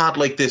almost had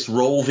like this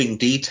roving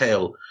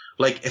detail.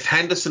 Like if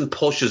Henderson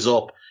pushes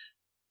up,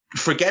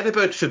 forget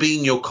about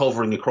Fabinho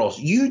covering across.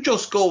 You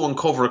just go and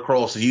cover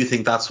across if you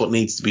think that's what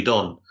needs to be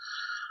done.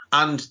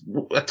 And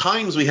at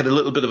times we had a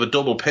little bit of a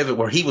double pivot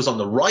where he was on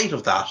the right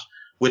of that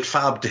with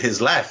Fab to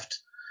his left.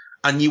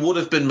 And you would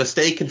have been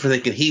mistaken for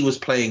thinking he was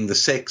playing the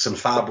 6 and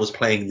Fab was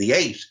playing the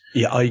 8.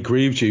 Yeah, I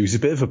agree with you. He was a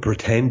bit of a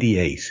pretendy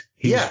 8.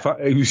 He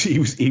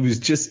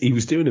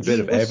was doing a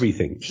bit of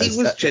everything.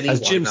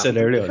 As Jim said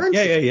earlier.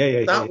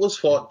 Yeah. That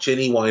was what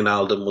Gini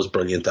Wijnaldum was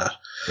brilliant at.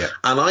 Yeah.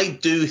 And I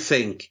do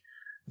think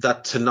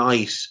that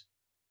tonight,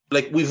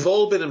 like we've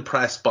all been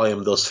impressed by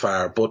him thus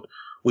far, but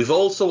we've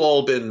also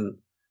all been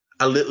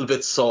a little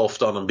bit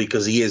soft on him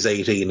because he is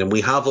 18 and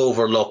we have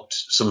overlooked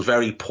some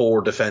very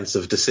poor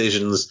defensive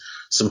decisions,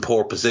 some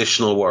poor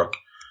positional work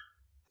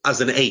as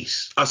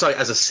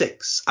a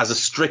 6, as a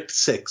strict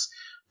 6.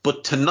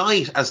 But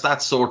tonight, as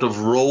that sort of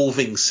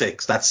roving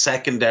 6, that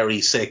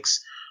secondary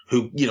 6,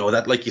 who,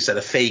 that, like you said,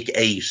 a fake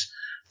 8,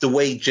 the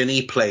way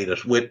Ginny played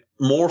it with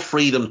more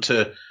freedom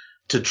to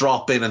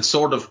drop in and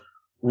sort of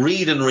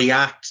read and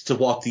react to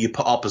what the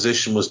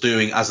opposition was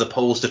doing as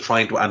opposed to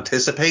trying to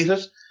anticipate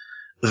it,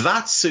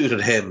 that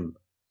suited him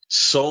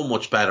so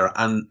much better.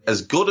 And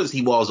as good as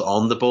he was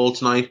on the ball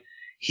tonight,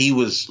 he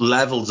was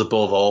levels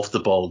above off the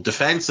ball.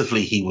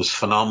 Defensively, he was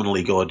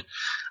phenomenally good.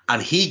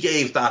 And he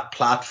gave that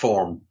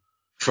platform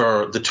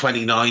for the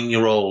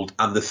 29-year-old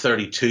and the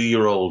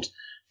 32-year-old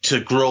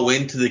to grow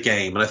into the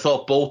game. And I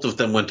thought both of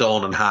them went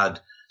on and had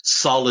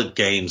solid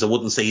games. I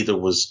wouldn't say either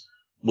was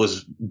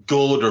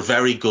good or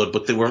very good,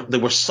 but they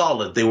were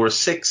solid. They were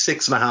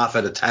 6.5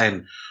 out of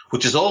 10,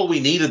 which is all we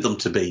needed them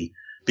to be,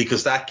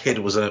 because that kid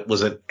was an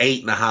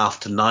 8.5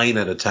 to 9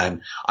 out of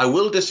 10. I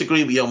will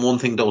disagree with you on one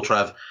thing though,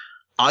 Trev.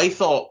 I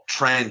thought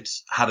Trent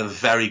had a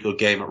very good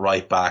game at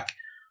right back,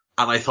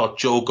 and I thought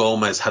Joe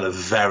Gomez had a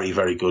very,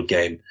 very good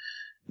game.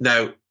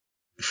 Now,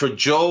 for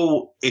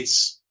Joe,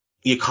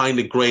 you're kind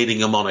of grading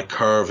him on a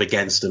curve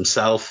against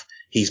himself.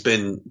 He's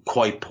been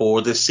quite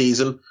poor this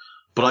season,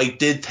 but I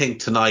did think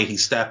tonight he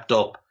stepped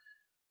up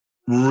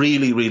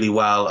really, really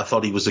well. I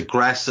thought he was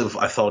aggressive.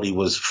 I thought he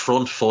was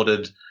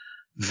front-footed,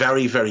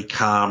 very, very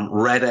calm,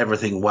 read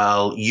everything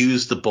well,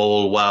 used the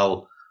ball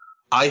well.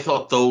 I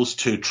thought those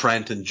two,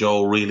 Trent and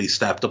Joe, really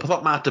stepped up. I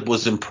thought Matip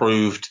was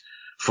improved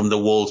from the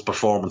Wolves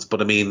performance,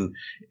 but I mean,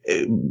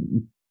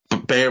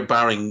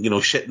 barring,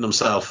 shitting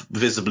himself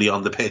visibly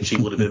on the pitch, he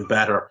would have been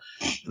better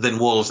than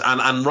Wolves.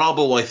 And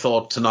Robbo, I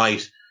thought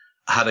tonight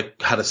had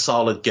a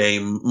solid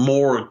game,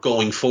 more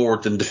going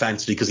forward than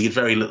defensively because he had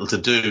very little to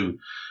do.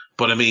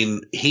 But I mean,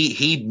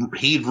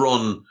 he'd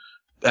run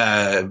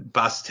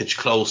Bacetic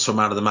close for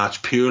man of the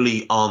match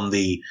purely on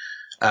the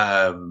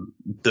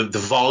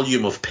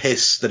volume of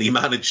piss that he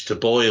managed to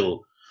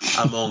boil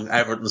among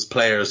Everton's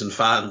players and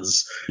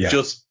fans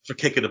just for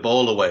kicking the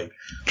ball away.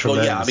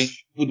 Tremendous. But yeah, I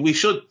mean, we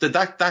should,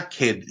 that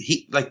kid,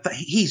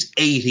 he's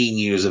 18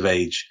 years of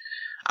age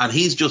and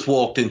he's just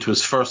walked into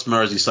his first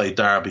Merseyside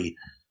derby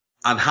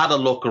and had a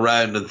look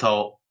around and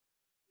thought,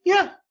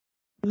 yeah,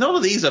 none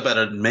of these are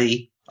better than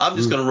me. I'm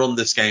just going to run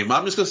this game.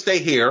 I'm just going to stay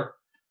here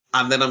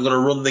and then I'm going to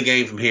run the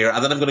game from here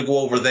and then I'm going to go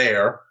over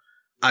there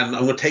and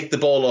I'm going to take the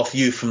ball off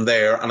you from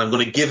there and I'm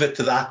going to give it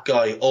to that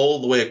guy all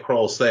the way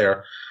across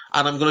there.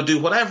 And I'm going to do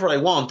whatever I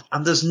want,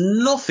 and there's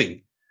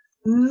nothing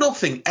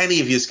any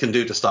of you can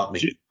do to stop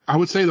me. I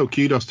would say, though,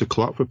 kudos to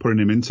Klopp for putting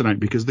him in tonight,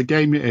 because the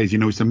game it is,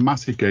 it's a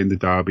massive game, the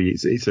derby.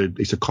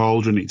 It's a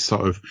cauldron. It's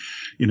sort of,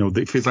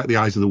 it feels like the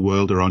eyes of the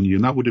world are on you.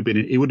 And it would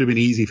have been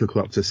easy for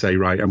Klopp to say,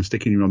 right, I'm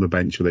sticking you on the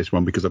bench for this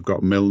one because I've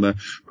got Milner,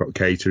 I've got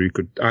Keita, who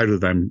could, either of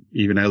them,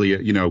 even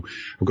Elliott,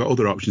 I've got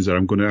other options there.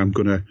 I'm going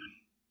to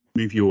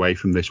move you away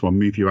from this one,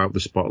 move you out the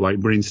spotlight.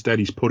 But instead,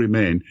 he's put him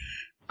in.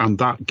 And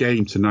that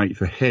game tonight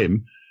for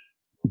him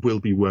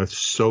will be worth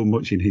so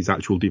much in his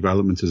actual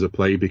development as a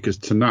player, because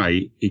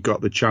tonight he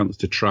got the chance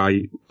to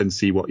try and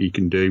see what he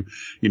can do,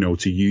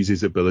 to use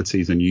his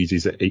abilities and use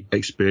his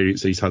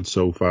experience he's had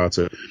so far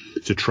to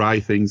try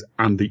things,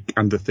 and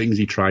the things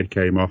he tried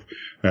came off.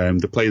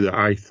 The player that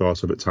I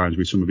thought of at times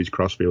with some of his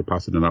crossfield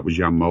passing, and that was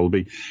Jan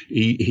Molby.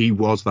 He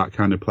was that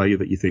kind of player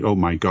that you think, oh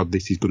my God,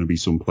 this is going to be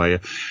some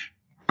player.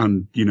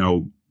 And,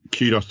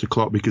 kudos to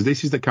Klopp, because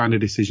this is the kind of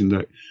decision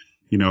that,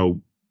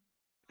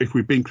 if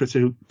we've been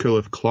critical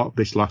of Klopp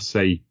this last,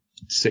 say,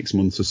 6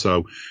 months or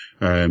so,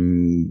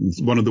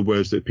 one of the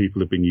words that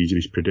people have been using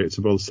is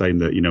predictable, saying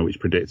that, it's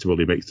predictable.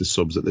 He makes the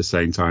subs at the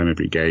same time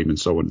every game and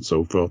so on and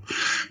so forth,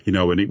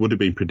 and it would have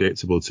been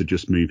predictable to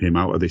just move him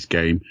out of this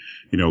game,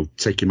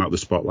 take him out of the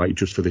spotlight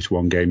just for this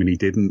one game. And he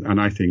didn't. And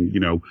I think,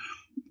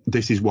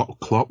 this is what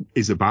Klopp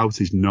is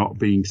about, is not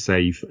being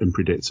safe and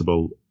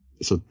predictable.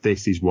 So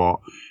this is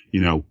what,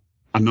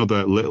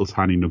 another little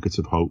tiny nugget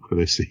of hope for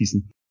this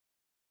season.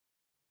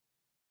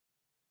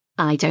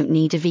 I don't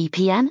need a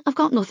VPN. I've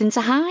got nothing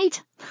to hide.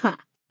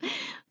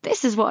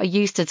 This is what I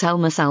used to tell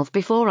myself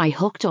before I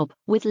hooked up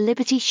with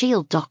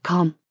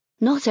LibertyShield.com.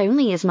 Not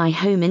only is my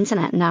home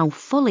internet now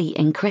fully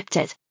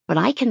encrypted, but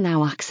I can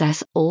now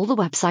access all the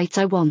websites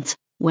I want,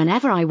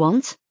 whenever I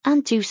want,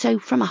 and do so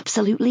from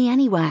absolutely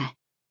anywhere.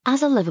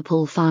 As a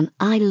Liverpool fan,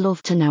 I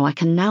love to know I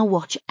can now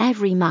watch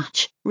every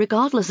match,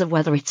 regardless of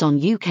whether it's on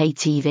UK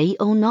TV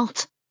or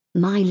not.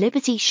 My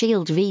Liberty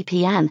Shield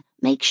VPN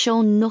makes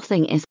sure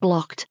nothing is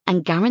blocked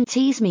and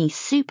guarantees me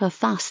super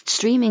fast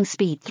streaming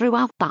speed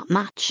throughout that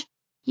match.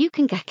 You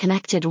can get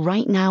connected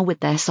right now with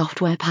their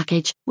software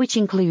package, which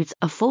includes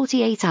a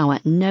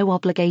 48-hour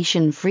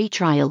no-obligation free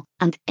trial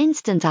and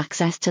instant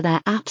access to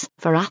their apps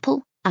for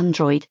Apple,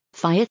 Android,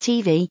 Fire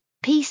TV,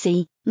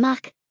 PC,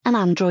 Mac and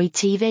Android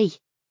TV.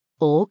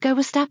 Or go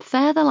a step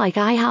further like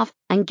I have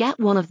and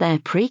get one of their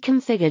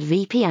pre-configured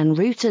VPN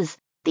routers.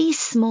 These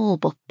small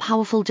but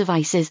powerful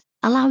devices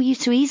allow you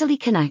to easily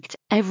connect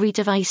every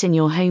device in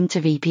your home to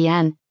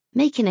VPN,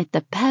 making it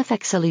the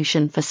perfect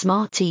solution for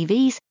smart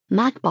TVs,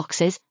 Mac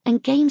boxes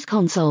and games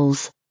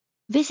consoles.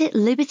 Visit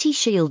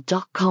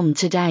LibertyShield.com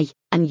today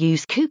and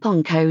use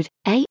coupon code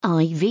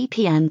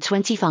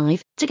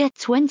AIVPN25 to get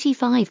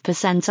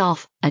 25%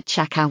 off at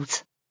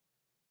checkout.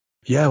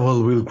 Yeah,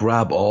 well, we'll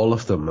grab all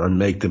of them and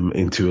make them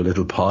into a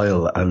little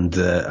pile and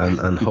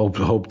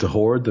hope to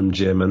hoard them,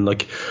 Jim. And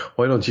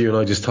why don't you and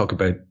I just talk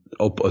about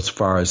up as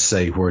far as,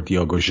 say, where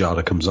Diogo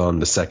Jota comes on in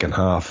the second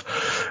half.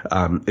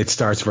 It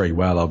starts very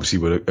well, obviously,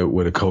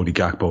 with a CODY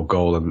Gakpo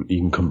goal, and you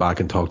can come back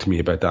and talk to me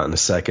about that in a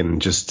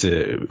second, just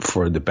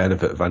for the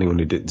benefit of anyone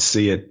who didn't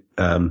see it.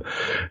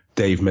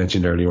 Dave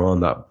mentioned earlier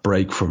on that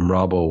break from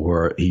Robbo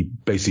where he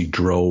basically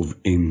drove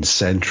in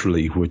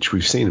centrally, which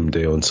we've seen him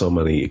do on so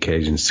many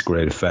occasions to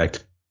great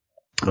effect.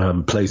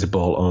 Plays the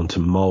ball on to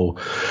Mo,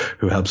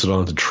 who helps it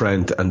on to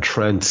Trent, and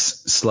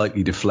Trent's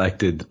slightly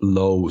deflected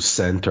low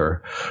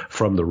centre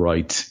from the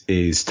right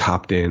is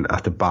tapped in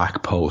at the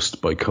back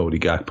post by CODY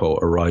Gakpo,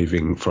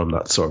 arriving from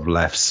that sort of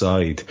left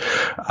side.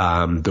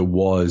 There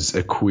was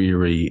a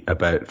query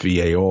about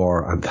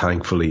VAR, and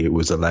thankfully it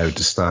was allowed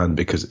to stand,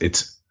 because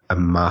it's a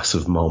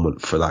massive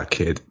moment for that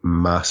kid,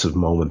 massive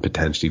moment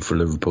potentially for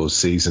Liverpool's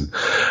season,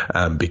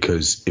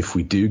 because if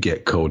we do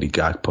get CODY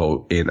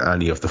Gakpo in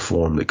any of the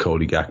form that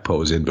CODY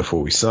Gakpo is in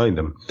before we signed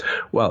him,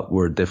 well,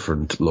 we're a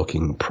different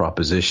looking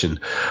proposition.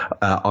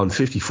 On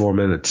 54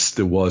 minutes,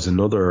 there was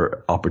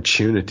another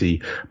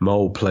opportunity.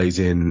 Mo plays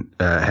in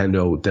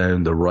Hendo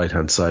down the right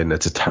hand side, and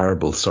it's a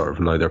terrible sort of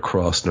neither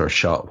cross nor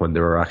shot when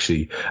there are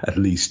actually at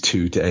least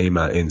two to aim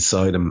at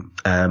inside him.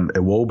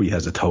 Iwobi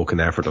has a token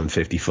effort on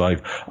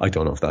 55. I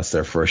don't know if that's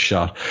their first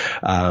shot.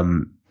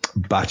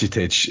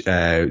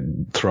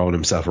 Bajcetic throwing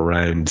himself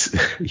around,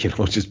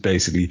 just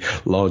basically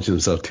launching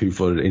himself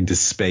 2-footed into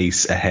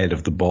space ahead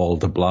of the ball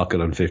to block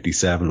it on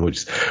 57,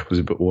 which was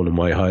a bit one of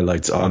my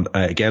highlights. On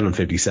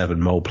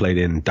 57, Mo played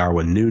in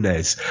Darwin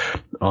Núñez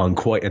on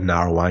quite a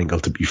narrow angle,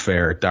 to be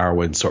fair.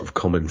 Darwin sort of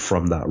coming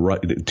from that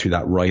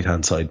right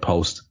hand side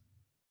post.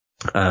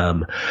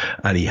 And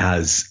he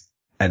has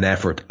an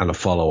effort and a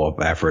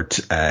follow-up effort,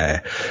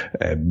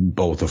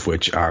 both of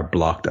which are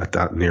blocked at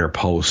that near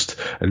post.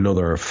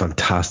 Another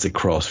fantastic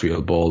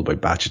crossfield ball by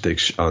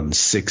Bajcetic on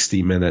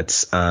 60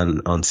 minutes,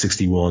 and on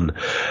 61,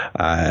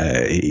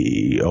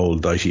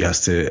 old Dicey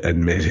has to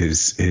admit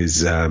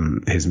his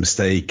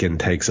mistake and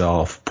takes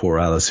off poor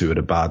Ellis, who had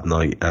a bad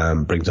night,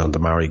 brings on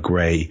Damari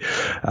Gray.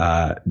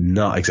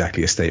 Not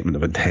exactly a statement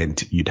of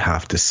intent, you'd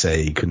have to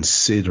say,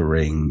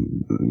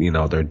 considering,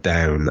 they're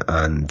down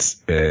and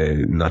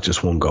not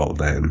just one goal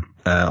down.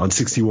 On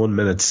 61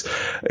 minutes,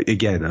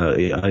 again,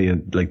 I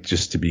like,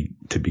 just to be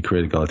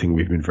critical. I think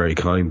we've been very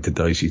kind to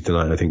Dicey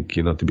tonight. I think,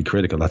 to be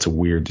critical, that's a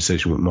weird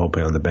decision with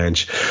Mopé on the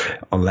bench,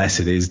 unless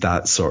it is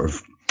that sort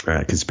of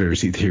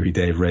conspiracy theory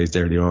Dave raised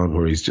earlier on,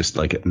 where he's just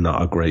like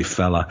not a great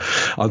fella.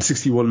 On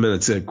 61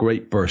 minutes, a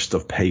great burst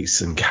of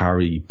pace and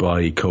carry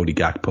by Cody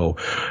Gakpo.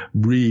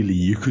 Really,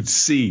 you could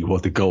see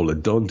what the goal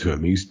had done to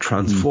him. He's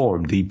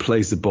transformed. He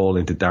plays the ball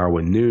into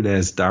Darwin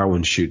Núñez.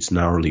 Darwin shoots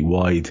narrowly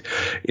wide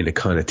in a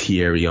kind of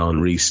Thierry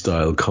Henry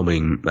style,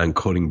 coming and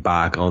cutting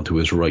back onto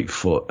his right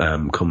foot,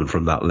 coming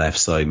from that left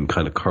side, and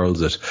kind of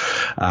curls it.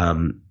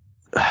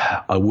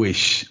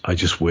 I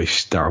just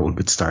wish Darwin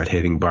could start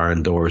hitting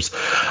barn doors.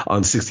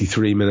 On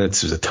 63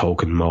 minutes, there's a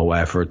token Mo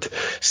effort.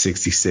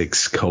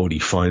 66, Cody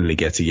finally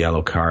gets a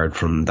yellow card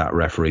from that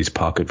referee's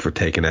pocket for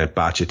taking out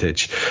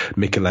Bajcetic.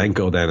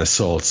 Mikalenko then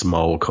assaults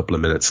Mo a couple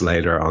of minutes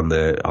later on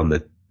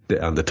the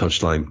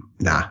touchline.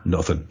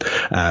 Nothing,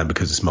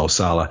 because it's Mo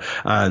Salah.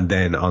 And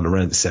then on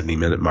around the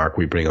 70-minute mark,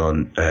 we bring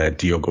on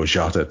Diogo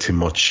Jota, to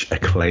much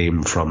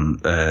acclaim from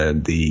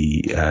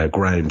the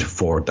ground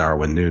for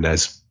Darwin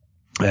Núñez.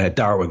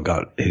 Darwin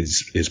got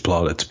his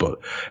plaudits, but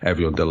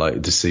everyone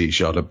delighted to see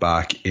Jota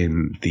back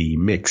in the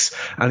mix.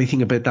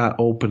 Anything about that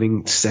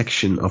opening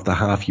section of the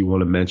half you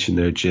want to mention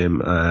there, Jim?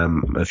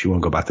 If you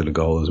want to go back to the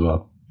goal as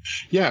well.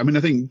 Yeah, I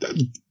think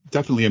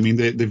definitely.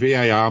 The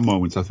VAR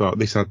moments, I thought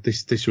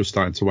this was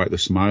starting to wipe the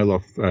smile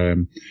off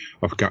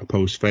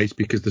Gakpo's face,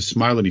 because the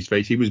smile on his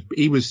face,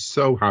 he was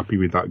so happy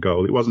with that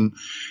goal. It wasn't,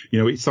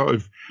 it's sort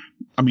of,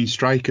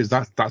 strikers,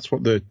 that's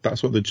what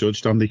they're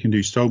judged on. They can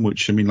do so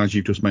much. As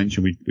you've just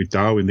mentioned with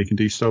Darwin, they can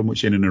do so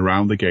much in and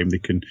around the game. They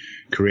can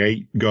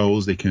create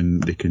goals. They can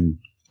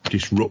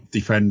disrupt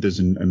defenders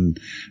and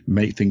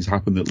make things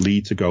happen that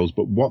lead to goals.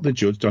 But what they're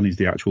judged on is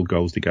the actual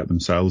goals they get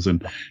themselves,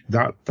 and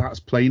that's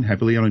playing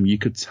heavily on him. You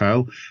could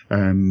tell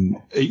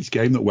each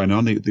game that went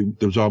on,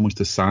 there was almost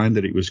a sign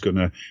that it was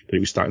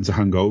starting to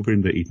hang over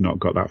him, that he'd not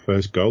got that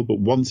first goal. But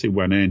once it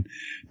went in,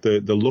 the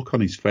look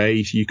on his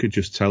face, you could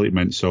just tell it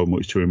meant so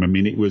much to him.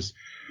 It was,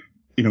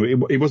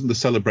 it wasn't the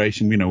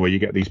celebration, where you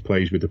get these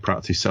plays with the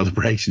practice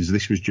celebrations.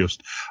 This was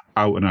just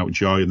out and out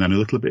joy, and then a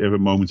little bit of a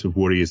moment of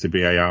worry as the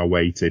VAR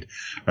waited.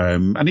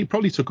 And it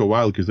probably took a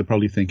while, because they're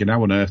probably thinking,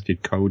 how on earth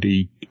did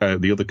Cody,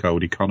 the other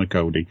Cody, Connor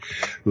Cody,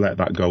 let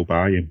that go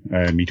by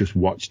him? He just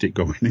watched it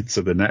going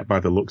into the net by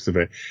the looks of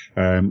it.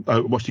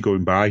 Watched it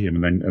going by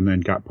him, and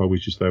then Gakpo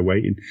was just there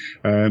waiting.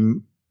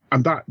 And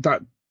that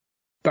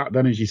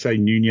then, as you say,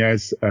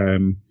 Núñez,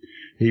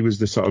 he was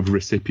the sort of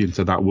recipient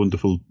of that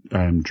wonderful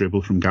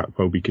dribble from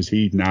Gakpo, because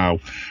he'd now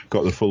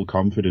got the full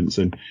confidence.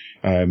 And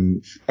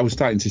I was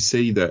starting to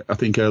see that, I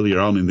think earlier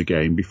on in the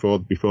game,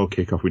 before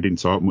kick-off, we didn't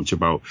talk much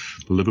about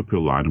the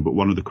Liverpool lineup, but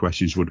one of the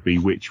questions would be,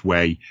 which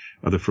way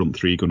are the front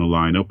three going to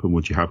line up, and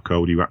would you have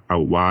Cody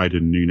out wide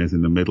and Núñez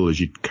in the middle, as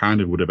you kind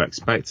of would have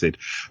expected?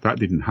 That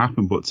didn't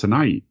happen, but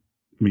tonight,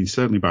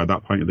 certainly by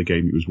that point of the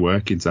game, it was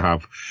working to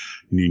have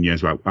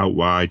Núñez out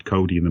wide,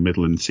 Cody in the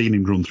middle, and seeing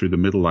him run through the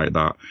middle like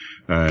that.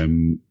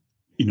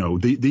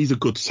 These are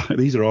good.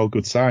 These are all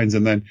good signs.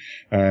 And then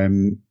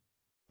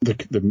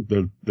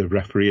the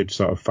referee had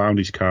sort of found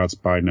his cards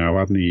by now,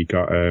 hadn't he? He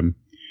got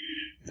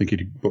I think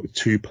he'd booked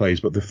 2 plays,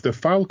 but the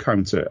foul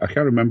counter, I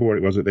can't remember what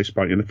it was at this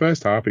point. In the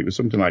first half, it was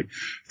something like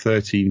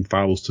 13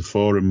 fouls to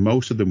 4, and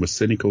most of them were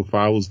cynical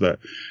fouls that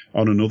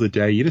on another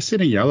day you'd have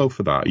seen a yellow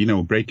for that,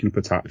 breaking up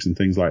attacks and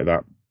things like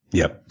that.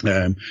 Yep.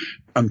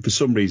 And for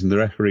some reason, the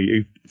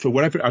referee, for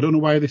whatever, I don't know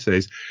why this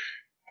is,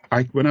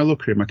 when I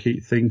look at him, I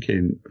keep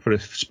thinking for a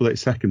split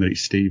second that it's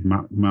Steve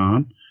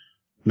McMahon.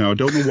 Now, I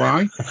don't know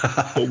why,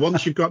 but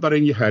once you've got that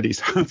in your head, it's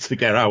hard to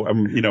get out.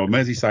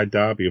 Merseyside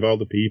derby of all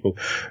the people,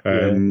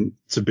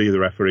 to be the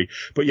referee.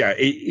 But yeah,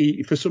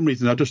 he, for some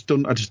reason, I just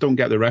don't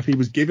get the ref. He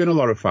was giving a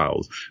lot of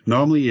fouls.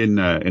 Normally in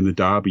the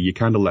derby, you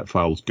kind of let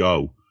fouls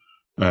go.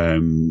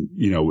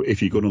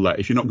 If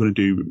you're not going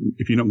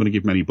to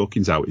give many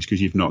bookings out, it's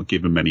because you've not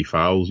given many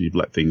fouls. You've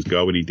let things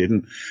go, and he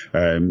didn't.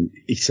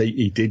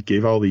 He did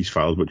give all these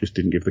fouls, but just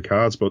didn't give the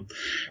cards. But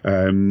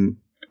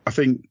I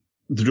think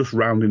just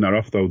rounding that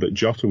off, though, that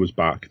Jota was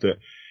back.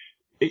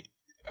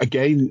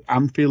 again,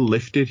 Anfield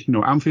lifted.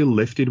 Anfield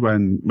lifted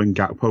when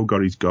Gakpo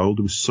got his goal.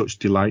 There was such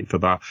delight for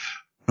that.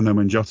 And then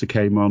when Jota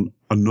came on,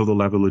 another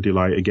level of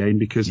delight again,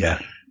 because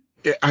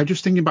I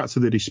just thinking back to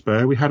the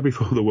despair we had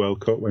before the World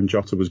Cup when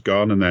Jota was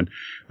gone, and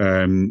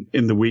then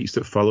in the weeks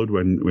that followed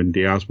when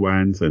Diaz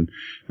went, and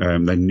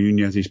then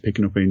Nunez is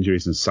picking up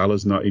injuries and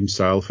Salah's not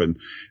himself, and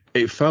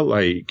it felt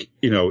like,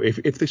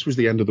 if this was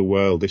the end of the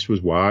world, this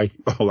was why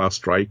all our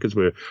strikers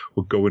were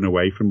going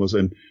away from us.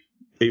 And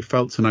it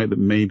felt tonight that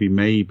maybe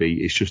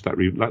it's just that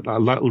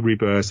little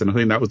reverse. And I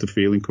think that was the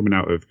feeling coming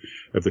out of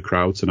the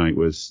crowd tonight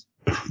was,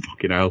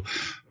 fucking hell,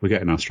 we're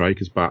getting our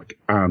strikers back.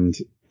 And,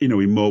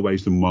 in more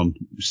ways than one,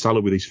 Salah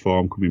with his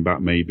form coming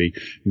back maybe,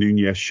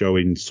 Nunez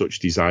showing such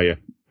desire,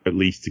 at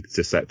least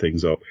to set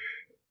things up.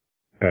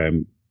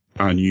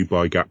 Our new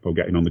boy Gakpo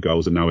getting on the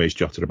goals, and now he's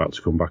Jota about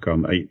to come back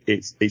on.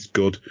 It's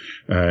good.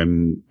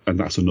 And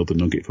that's another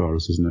nugget for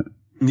us, isn't it?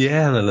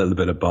 Yeah, and a little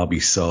bit of Bobby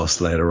sauce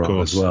later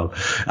on as well.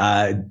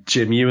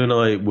 Jim, you and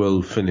I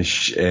will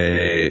finish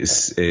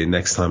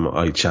next time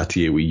I chat to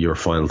you with your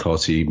final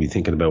thoughts. So you can be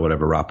thinking about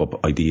whatever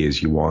wrap-up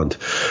ideas you want.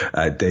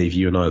 Dave,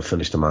 you and I will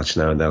finish the match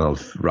now, and then I'll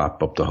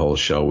wrap up the whole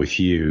show with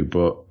you.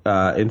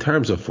 But in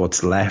terms of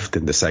what's left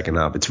in the second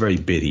half, it's very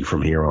bitty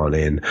from here on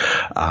in,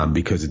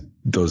 because it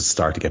does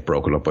start to get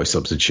broken up by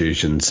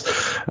substitutions.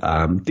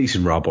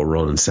 Decent Robbo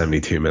run in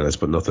 72 minutes,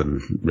 but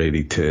nothing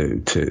really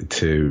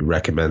to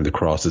recommend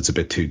across. It's a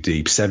bit too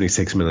deep.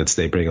 76 minutes,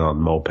 they bring on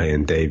Mopé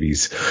and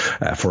Davies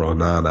for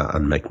Onana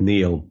and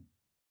McNeil.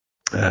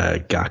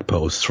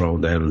 Gakpo's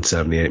thrown down in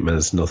 78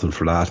 minutes, nothing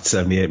for that.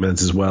 78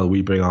 minutes as well,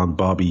 we bring on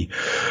Bobby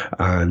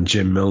and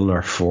Jim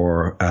Milner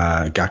for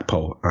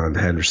Gakpo and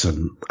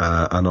Henderson.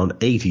 And on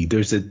 80,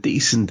 there's a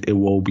decent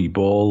Iwobi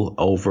ball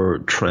over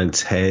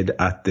Trent's head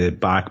at the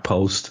back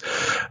post,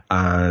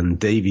 and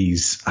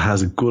Davies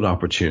has a good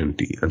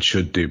opportunity and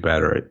should do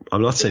better.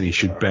 I'm not saying he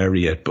should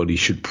bury it, but he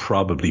should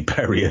probably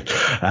bury it.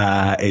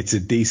 It's a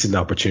decent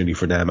opportunity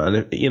for them. And,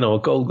 a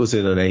goal goes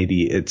in on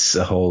 80, it's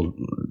a whole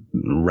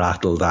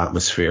rattled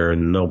atmosphere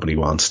and nobody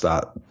wants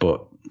that.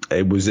 But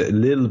it was a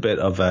little bit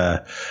of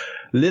an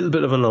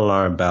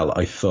alarm bell,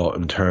 I thought,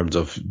 in terms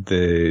of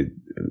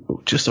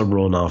just a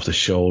run off the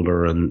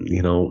shoulder. And,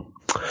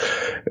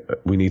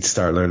 we need to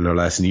start learning our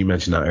lesson. You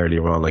mentioned that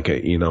earlier on,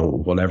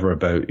 whatever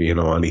about,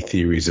 any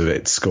theories of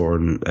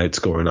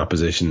outscoring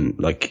opposition,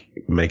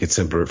 make it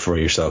simpler for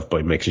yourself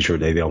by making sure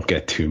they don't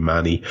get too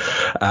many.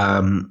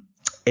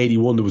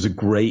 81, there was a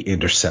great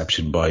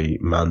interception by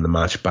man the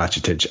match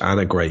Bajcetic and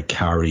a great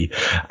carry,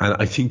 and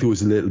I think there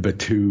was a little bit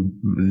too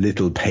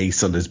little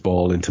pace on his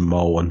ball into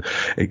Mo, and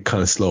it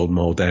kind of slowed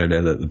Mo down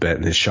a little bit,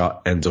 and his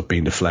shot ends up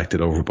being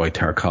deflected over by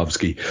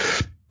Tarkovsky.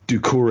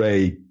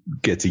 Doucouré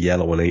gets a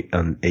yellow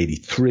on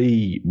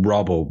 83.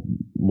 Robbo,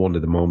 one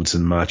of the moments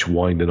in the match,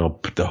 winding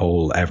up the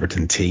whole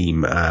Everton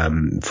team,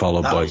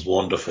 followed by... That was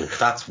wonderful.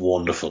 That's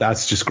wonderful.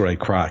 That's just great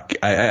crack.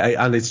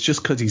 And it's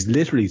just because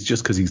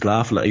he's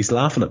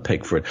laughing at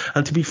Pickford.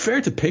 And to be fair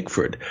to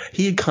Pickford,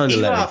 he had kind of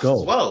let it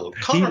go. As well.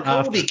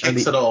 CODY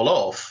kicks it all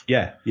off.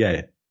 Yeah.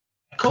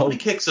 CODY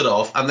kicks it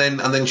off, and then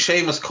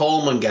Seamus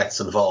Coleman gets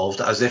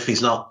involved as if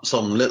he's not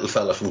some little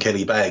fella from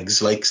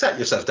Kennybegs. Set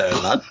yourself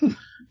down, lad.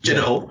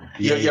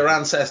 Your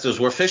ancestors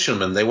were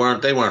fishermen. They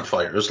weren't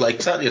fighters.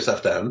 Settle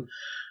yourself down.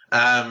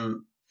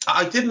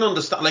 I didn't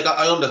understand.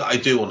 I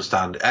do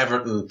understand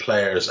Everton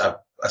players,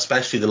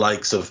 especially the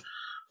likes of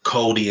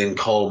CODY and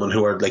Coleman,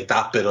 who are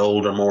that bit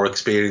older, more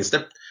experienced.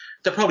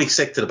 They're probably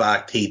sick to the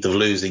back teeth of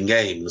losing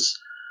games.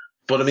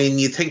 But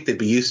you'd think they'd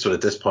be used to it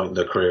at this point in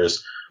their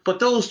careers. But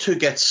those two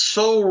get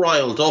so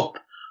riled up.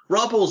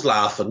 Robbo's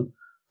laughing.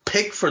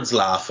 Pickford's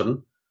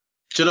laughing.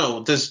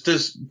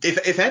 There's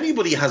if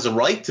anybody has a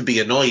right to be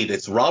annoyed,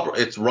 it's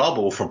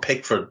Robbo for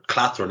Pickford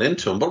clattering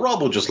into him. But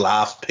Robbo just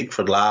laughs.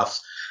 Pickford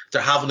laughs.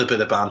 They're having a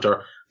bit of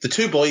banter. The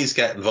two boys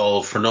get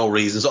involved for no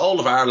reasons. All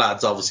of our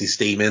lads obviously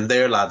steam in.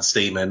 Their lads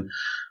steam in.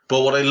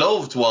 But what I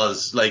loved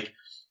was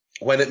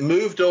when it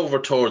moved over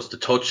towards the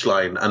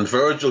touchline and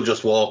Virgil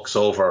just walks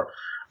over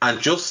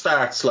and just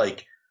starts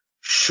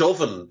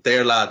shoving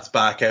their lads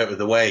back out of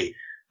the way.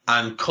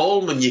 And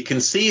Coleman, you can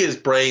see his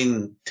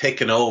brain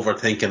ticking over,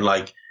 thinking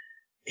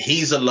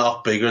he's a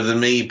lot bigger than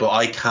me, but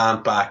I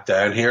can't back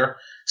down here.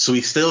 So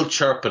he's still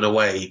chirping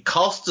away.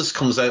 Costas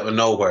comes out of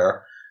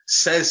nowhere,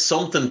 says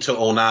something to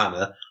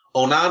Onana.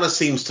 Onana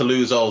seems to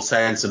lose all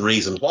sense and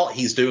reason. What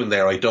he's doing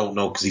there, I don't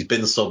know, because he's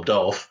been subbed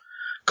off.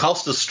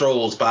 Costa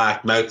strolls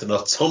back, mouthing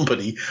at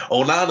somebody.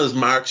 Onana's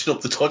marching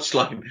up the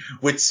touchline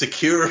with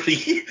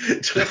security,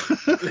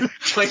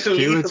 trying to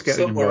lead him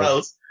somewhere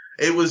else.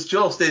 It was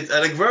just,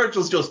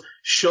 Virgil's just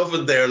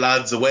shoving their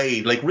lads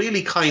away,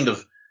 really kind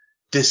of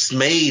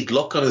dismayed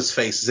look on his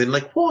face, as in,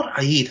 what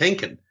are you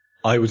thinking?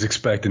 I was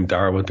expecting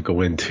Darwin to go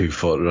in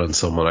 2-footed on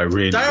someone.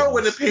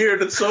 Darwin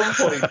appeared at some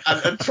point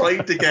and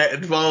tried to get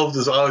involved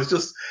as well.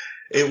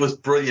 It was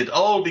brilliant,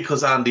 all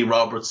because Andy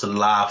Robertson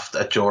laughed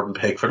at Jordan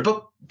Pickford.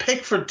 But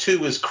Pickford, to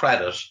his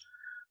credit,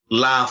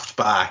 laughed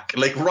back.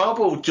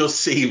 Robbo just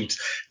seemed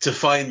to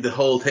find the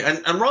whole thing.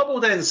 And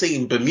Robbo then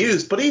seemed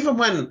bemused. But even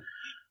when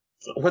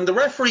when the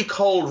referee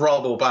called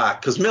Robbo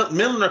back, because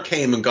Milner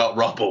came and got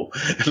Robbo,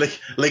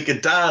 like a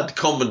dad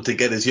coming to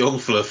get his young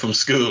fella from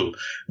school,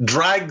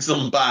 drags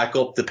him back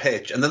up the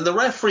pitch, and then the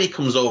referee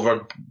comes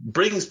over,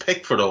 brings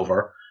Pickford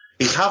over,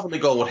 he's having to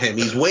go with him,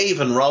 he's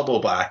waving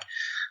Robbo back,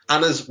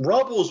 and as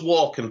Robbo's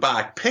walking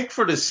back,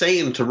 Pickford is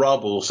saying to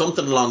Robbo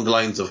something along the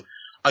lines of,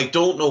 I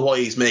don't know why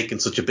he's making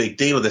such a big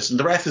deal of this, and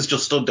the ref has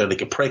just stood there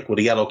like a prick with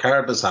a yellow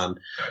card in his hand.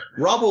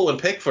 Robbo and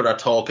Pickford are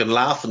talking,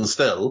 laughing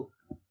still,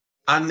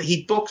 and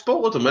he books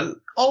both of them, and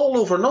all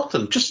over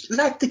nothing. Just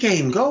let the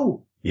game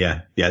go.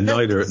 Yeah,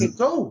 neither of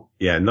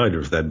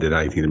them did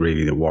anything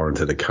really that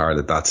warranted a card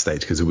at that stage,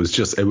 because it was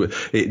just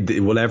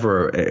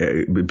whatever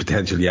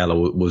potential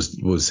yellow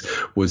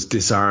was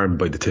disarmed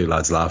by the two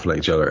lads laughing at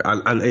each other,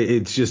 and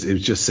it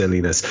was just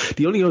silliness.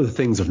 The only other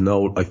things of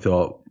note I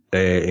thought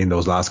in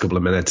those last couple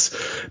of minutes,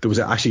 there was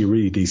actually a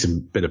really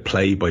decent bit of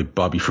play by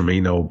Bobby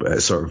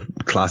Firmino, sort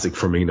of classic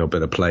Firmino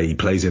bit of play. He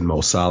plays in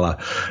Mo Salah,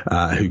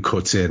 who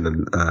cuts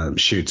in and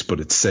shoots, but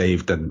it's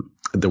saved. And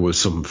there was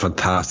some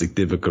fantastic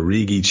Divock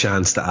Origi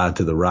chance to add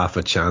to the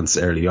Rafa chance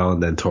early on,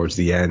 then towards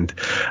the end.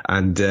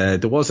 And there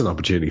was an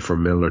opportunity for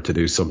Milner to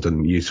do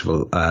something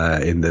useful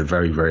in the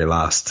very, very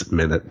last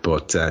minute,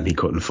 but he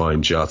couldn't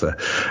find Jota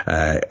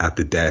at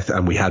the death.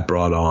 And we had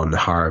brought on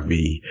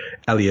Harvey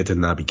Elliott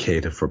and Naby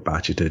Keita for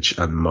Bajcetic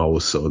and Mo,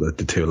 so that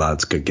the two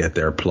lads could get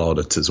their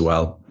plaudits as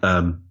well.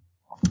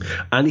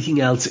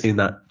 Anything else in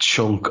that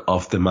chunk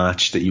of the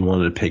match that you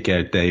wanted to pick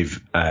out,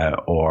 Dave,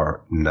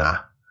 or nah?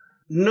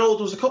 No,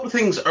 there was a couple of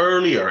things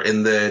earlier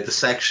in the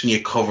section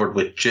you covered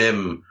with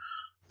Jim.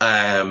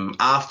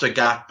 After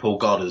Gakpo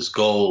got his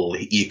goal,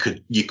 you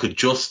could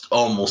just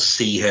almost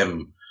see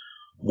him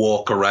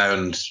walk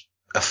around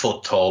a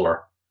foot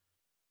taller.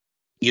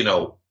 You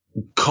know,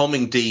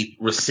 coming deep,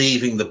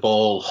 receiving the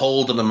ball,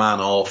 holding a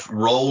man off,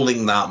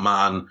 rolling that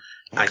man,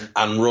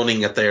 and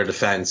running at their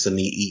defence. And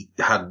he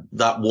had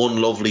that one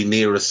lovely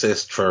near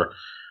assist for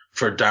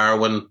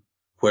Darwin,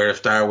 where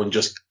if Darwin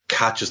just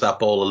catches that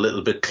ball a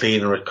little bit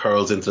cleaner, it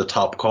curls into the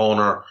top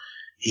corner.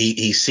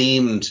 He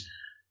seemed,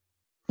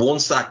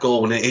 once that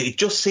goal went in, it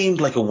just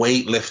seemed like a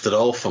weight lifted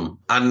off him.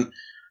 And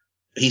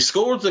he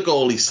scored the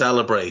goal, he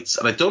celebrates.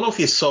 And I don't know if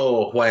you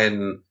saw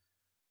when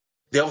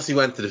they obviously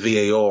went to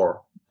the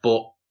VAR,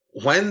 but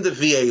when the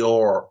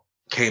VAR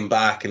came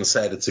back and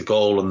said it's a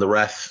goal and the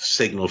ref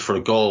signalled for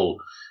a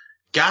goal,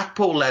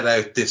 Gakpo let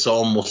out this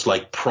almost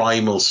like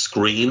primal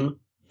scream.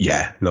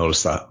 Yeah,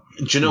 noticed that.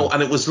 Do you know?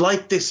 And it was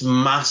like this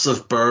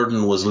massive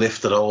burden was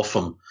lifted off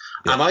him.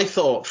 Yeah. And I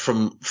thought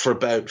for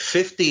about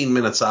 15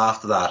 minutes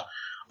after that,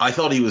 I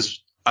thought he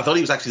was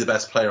actually the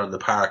best player in the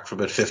park for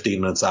about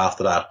 15 minutes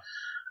after that.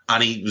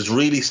 And he was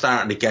really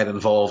starting to get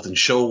involved and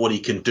show what he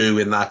can do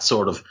in that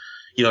sort of,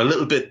 you know, a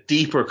little bit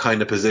deeper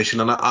kind of position.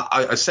 And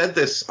I said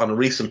this on a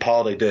recent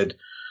pod I did,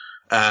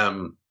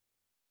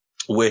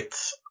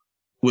 with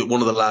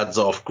one of the lads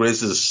off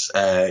Grizz's,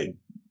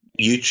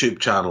 YouTube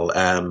channel,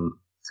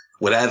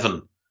 with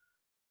Evan.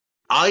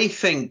 I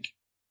think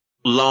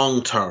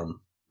long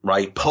term,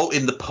 right,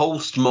 in the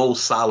post Mo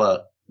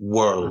Salah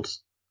world,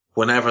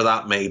 whenever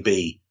that may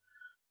be,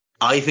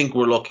 I think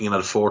we're looking at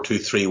a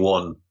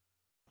 4-2-3-1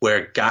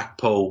 where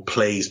Gakpo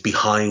plays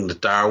behind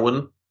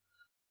Darwin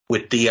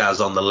with Diaz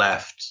on the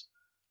left,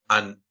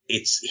 and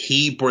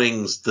he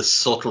brings the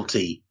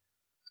subtlety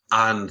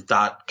and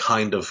that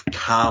kind of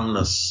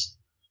calmness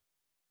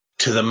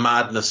to the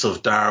madness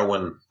of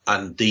Darwin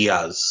and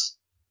Diaz.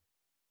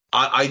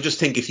 I just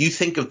think if you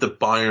think of the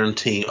Bayern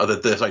team, or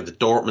the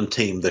Dortmund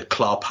team that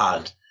Klopp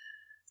had,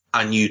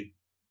 and you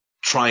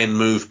try and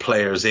move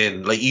players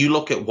in, like you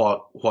look at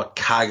what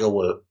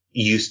Kagawa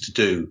used to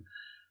do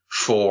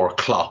for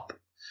Klopp,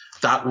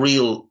 that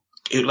real,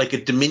 like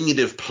a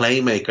diminutive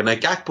playmaker. Now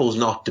Gakpo's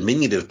not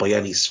diminutive by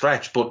any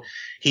stretch, but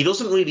he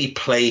doesn't really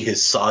play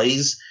his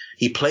size.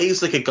 He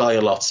plays like a guy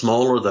a lot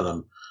smaller than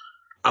him.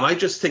 And I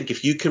just think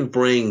if you can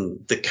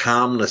bring the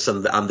calmness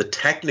and the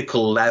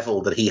technical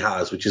level that he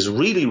has, which is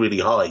really, really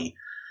high,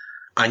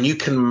 and you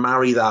can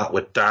marry that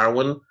with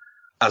Darwin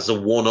as a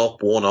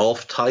one-up,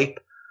 one-off type,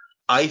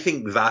 I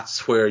think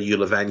that's where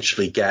you'll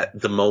eventually get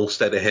the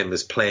most out of him,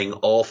 is playing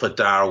off of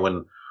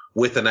Darwin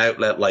with an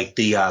outlet like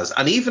Diaz.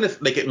 And even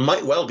if, like, it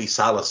might well be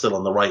Salah still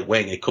on the right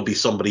wing, it could be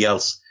somebody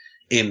else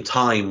in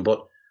time,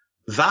 but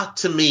that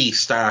to me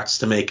starts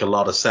to make a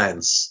lot of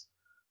sense.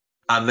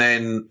 And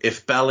then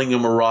if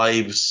Bellingham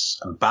arrives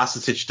and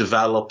Bajcetic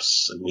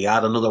develops and we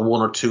add another one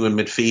or two in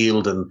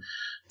midfield and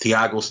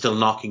Thiago's still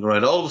knocking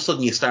around, all of a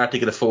sudden you start to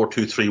get a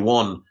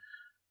 4-2-3-1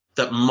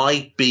 that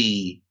might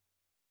be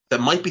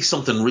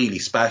something really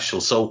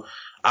special. So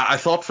I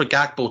thought for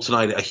Gakpo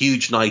tonight, a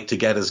huge night to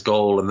get his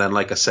goal. And then,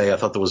 like I say, I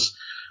thought there was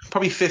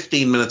probably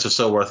 15 minutes or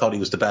so where I thought he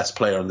was the best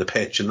player on the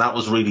pitch. And that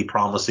was really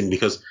promising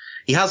because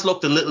he has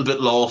looked a little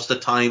bit lost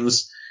at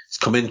times. He's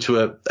come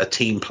into a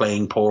team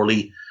playing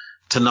poorly.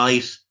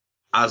 Tonight,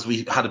 as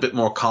we had a bit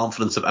more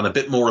confidence and a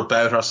bit more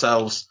about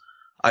ourselves,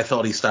 I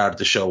thought he started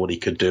to show what he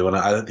could do. And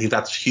I think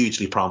that's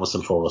hugely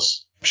promising for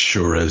us.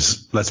 Sure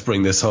is. Let's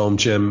bring this home,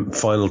 Jim.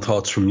 Final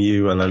thoughts from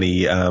you and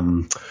any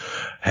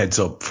heads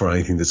up for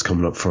anything that's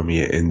coming up from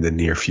you in the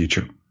near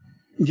future.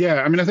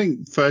 Yeah, I mean, I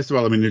think, first of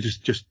all, I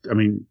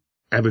mean,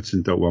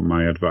 Everton don't want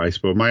my advice,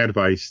 but my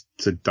advice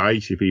to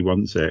Dyche, if he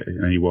wants it,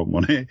 and he won't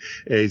want it,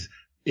 is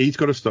he's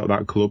got to stop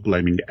that club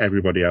blaming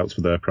everybody else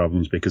for their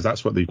problems, because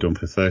that's what they've done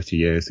for 30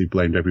 years. They've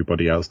blamed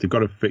everybody else. They've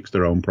got to fix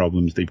their own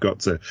problems. They've got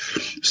to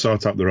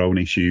sort out their own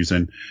issues.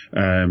 And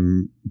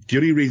the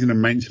only reason I'm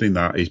mentioning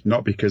that is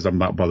not because I'm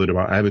that bothered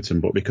about Everton,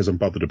 but because I'm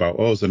bothered about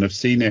us. And I've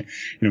seen it,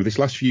 this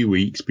last few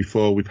weeks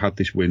before we've had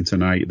this win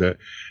tonight, that,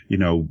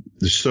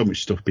 there's so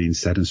much stuff being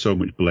said and so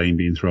much blame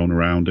being thrown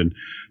around. And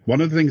one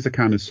of the things I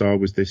kind of saw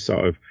was this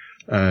sort of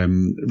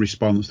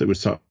response that was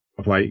sort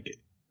of like,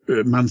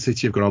 Man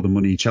City have got all the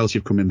money, Chelsea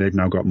have come in, they've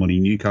now got money,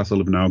 Newcastle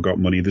have now got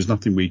money, there's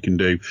nothing we can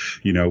do,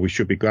 we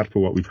should be glad for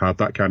what we've had,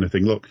 that kind of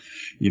thing. Look,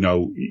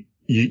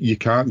 you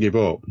can't give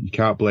up, you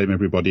can't blame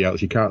everybody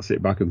else, you can't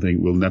sit back and think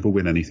we'll never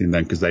win anything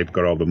then because they've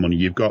got all the money.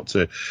 You've got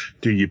to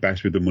do your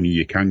best with the money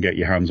you can get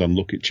your hands on,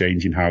 look at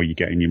changing how you're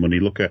getting your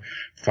money, look at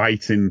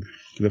fighting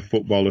the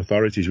football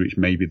authorities, which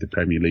maybe the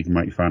Premier League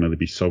might finally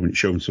be showing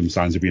some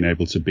signs of being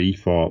able to be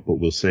for, but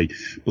we'll see.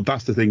 But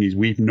that's the thing, is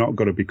we've not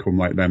got to become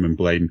like them and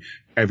blame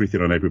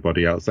everything on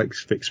everybody else.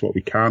 Let's fix what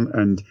we can.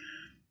 And,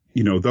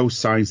 those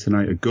signs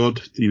tonight are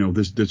good.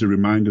 There's a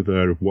reminder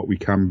there of what we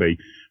can be.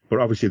 But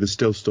obviously there's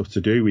still stuff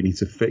to do. We need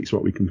to fix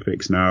what we can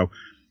fix now.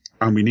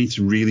 And we need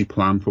to really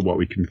plan for what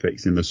we can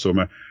fix in the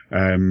summer.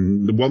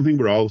 The one thing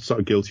we're all sort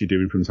of guilty of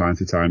doing from time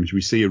to time is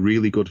we see a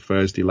really good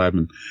first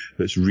 11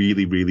 that's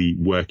really, really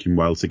working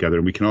well together.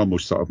 And we can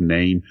almost sort of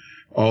name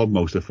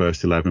almost the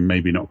first 11,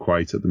 maybe not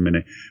quite at the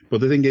minute. But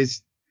the thing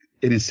is,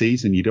 in a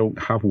season, you don't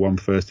have one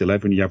first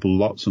 11. You have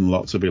lots and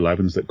lots of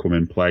 11s that come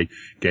and play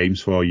games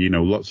for you,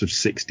 lots of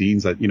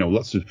 16s,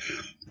 lots of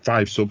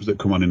 5 subs that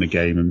come on in a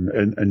game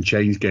and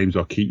change games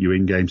or keep you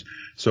in games.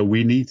 So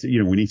we need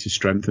to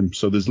strengthen.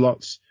 So there's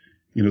lots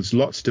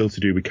still to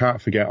do. We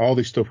can't forget all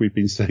this stuff we've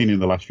been saying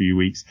in the last few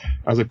weeks.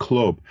 As a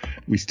club,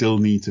 we still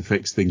need to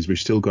fix things. We've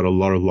still got a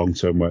lot of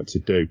long-term work to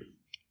do.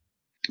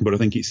 But I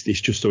think it's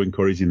just so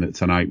encouraging that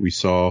tonight we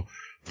saw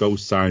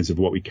those signs of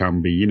what we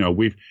can be.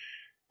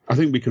 I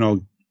think we can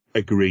all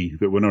agree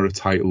that we're not a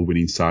title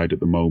winning side at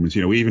the moment.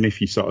 Even if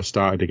you sort of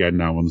started again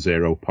now on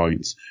 0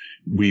 points,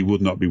 we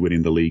would not be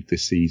winning the league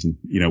this season.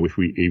 If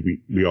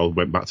we all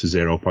went back to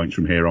 0 points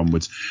from here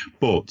onwards.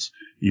 But,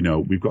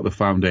 we've got the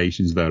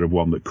foundations there of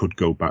one that could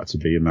go back to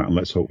being that, and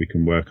let's hope we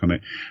can work on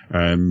it.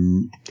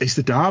 It's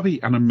the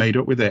derby, and I'm made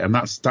up with it. And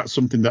that's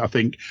something that I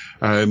think,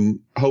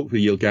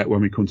 hopefully you'll get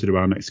when we come to do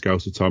our next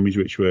Scouts of Tommies,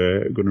 which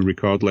we're going to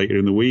record later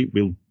in the week.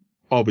 We'll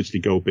obviously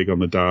go big on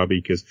the derby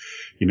because,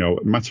 no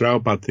matter how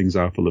bad things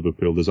are for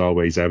Liverpool, there's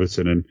always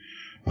Everton. And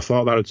I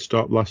thought that had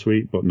stopped last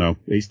week, but no,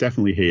 it's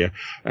definitely here.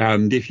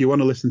 And if you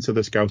want to listen to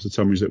the Scouts of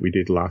Tommies that we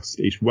did last,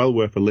 it's well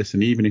worth a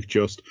listen, even if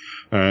just,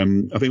 I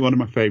think one of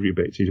my favourite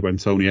bits is when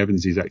Tony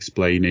Evans is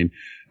explaining,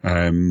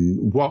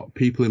 what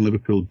people in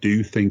Liverpool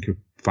do think of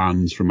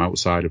fans from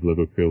outside of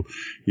Liverpool.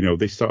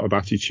 This sort of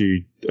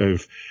attitude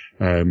of,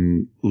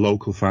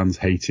 local fans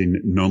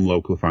hating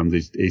non-local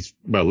fans is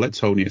well, let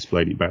Tony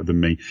explain it better than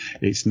me.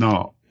 It's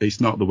not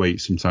the way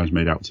it's sometimes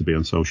made out to be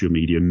on social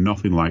media.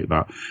 Nothing like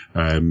that.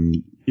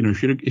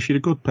 If you're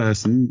a good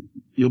person,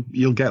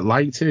 you'll get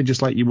liked here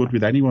just like you would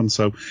with anyone.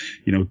 So,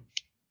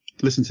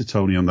 listen to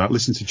Tony on that.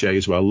 Listen to Jay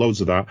as well. Loads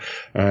of that.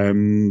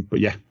 But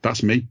yeah,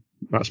 that's me.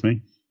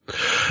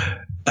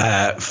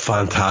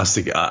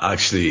 Fantastic. I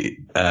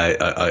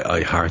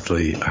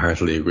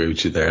heartily agree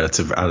with you there. It's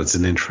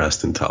an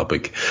interesting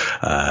topic,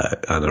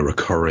 and a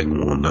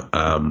recurring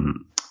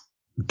one.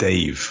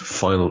 Dave,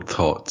 final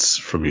thoughts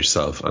from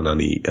yourself and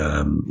any,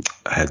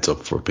 heads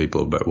up for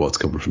people about what's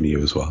coming from you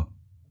as well.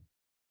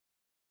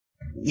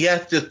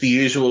 Yeah, just the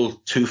usual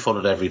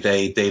 2-footed every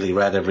day, daily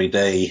read every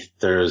day.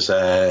 There's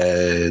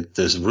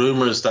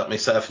rumours that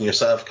myself and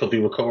yourself could be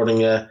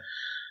recording a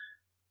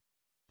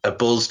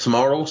buzz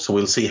tomorrow, so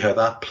we'll see how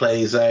that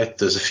plays out.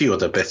 There's a few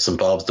other bits and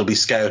bobs. They'll be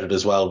scouted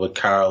as well with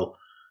Carl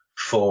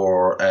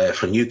for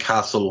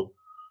Newcastle.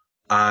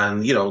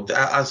 And,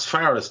 as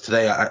far as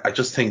today, I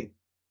just think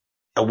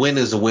a win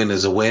is a win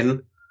is a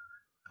win.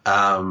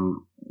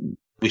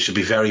 We should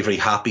be very, very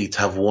happy to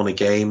have won a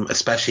game,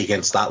 especially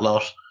against that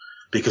lot,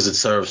 because it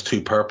serves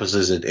 2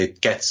 purposes. It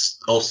gets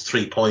us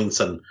 3 points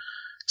and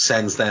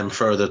sends them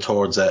further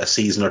towards a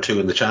season or 2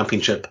 in the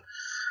Championship.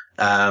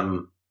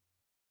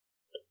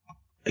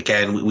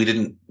 Again,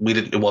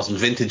 it wasn't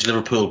vintage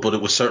Liverpool, but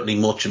it was certainly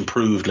much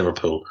improved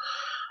Liverpool.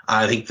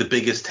 I think the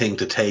biggest thing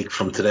to take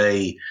from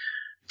today,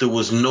 there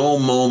was no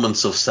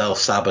moments of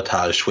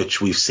self-sabotage,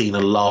 which we've seen a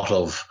lot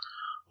of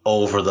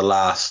over the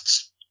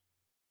last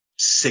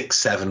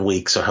 6-7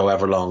 weeks or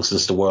however long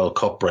since the World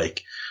Cup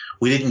break.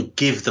 We didn't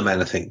give them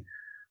anything.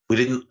 We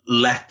didn't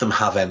let them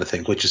have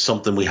anything, which is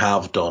something we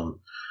have done.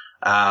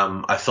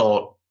 I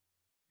thought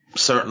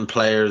certain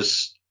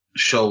players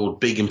showed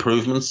big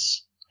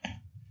improvements.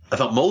 I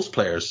thought most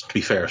players, to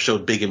be fair,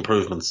 showed big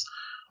improvements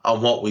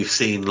on what we've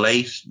seen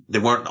late. They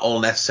weren't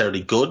all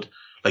necessarily good.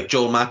 Like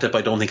Joel Matip,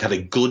 I don't think had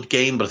a good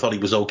game, but I thought he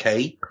was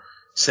okay.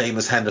 Same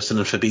as Henderson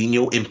and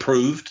Fabinho,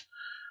 improved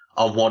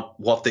on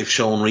what they've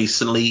shown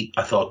recently.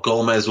 I thought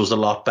Gomez was a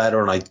lot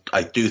better, and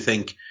I do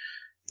think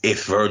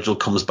if Virgil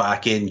comes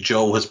back in,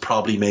 Joe has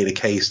probably made a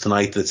case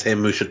tonight that it's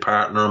him who should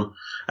partner him,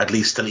 at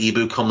least till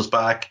Ibu comes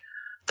back.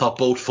 Thought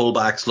both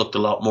fullbacks looked a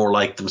lot more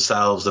like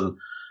themselves, and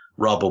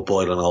Rob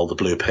O'Boyle and all the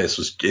blue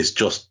piss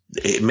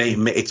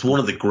it's one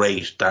of the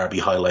great Derby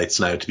highlights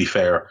now, to be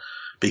fair,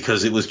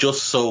 because it was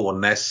just so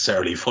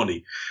unnecessarily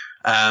funny.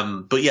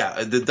 But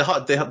yeah,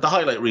 the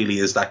highlight really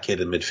is that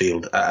kid in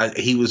midfield.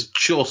 He was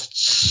just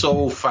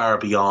so far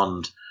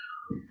beyond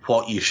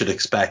what you should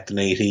expect an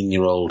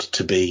 18-year-old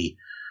to be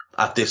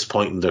at this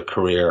point in their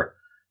career.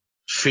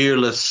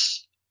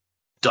 Fearless,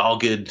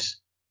 dogged,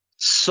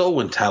 so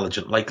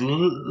intelligent, like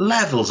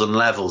levels and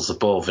levels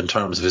above in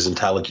terms of his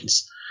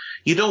intelligence.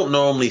 You don't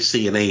normally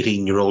see an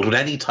 18-year-old with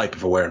any type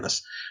of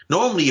awareness.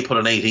 Normally you put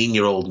an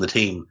 18-year-old in the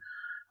team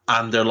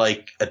and they're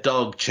like a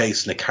dog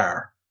chasing a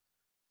car.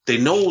 They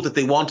know that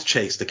they want to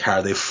chase the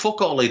car. They've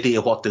fuck all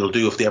idea what they'll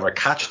do if they ever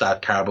catch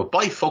that car, but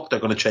by fuck they're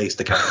going to chase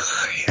the car.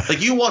 Yeah.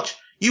 Like you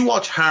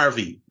watch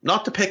Harvey,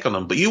 not to pick on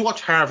him, but you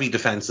watch Harvey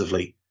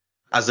defensively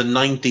as a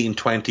 19,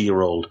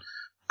 20-year-old,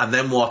 and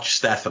then watch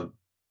Stefan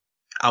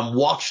and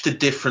watch the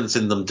difference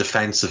in them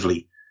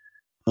defensively.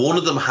 One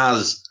of them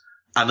has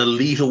an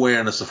elite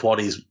awareness of what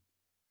he's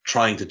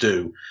trying to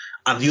do,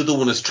 and the other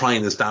one is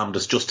trying his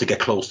damnedest just to get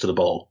close to the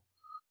ball.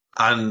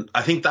 And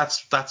I think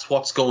that's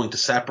what's going to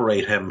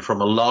separate him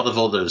from a lot of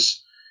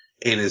others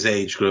in his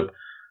age group.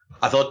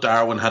 I thought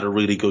Darwin had a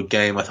really good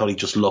game. I thought he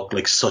just looked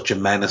like such a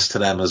menace to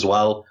them as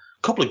well.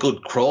 A couple of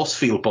good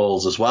cross-field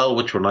balls as well,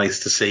 which were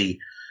nice to see.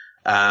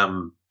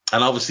 And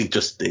obviously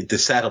just the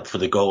setup for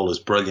the goal is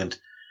brilliant.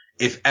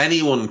 If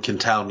anyone can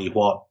tell me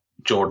what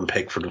Jordan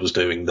Pickford was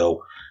doing,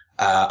 though,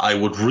 I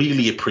would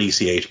really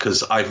appreciate,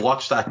 because I've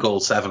watched that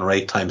goal 7 or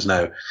 8 times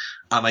now,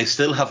 and I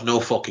still have no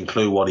fucking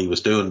clue what he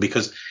was doing,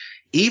 because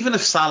even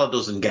if Salah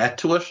doesn't get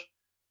to it,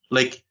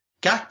 like,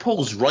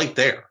 Gakpo's right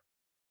there.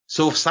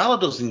 So if Salah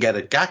doesn't get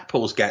it,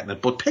 Gakpo's getting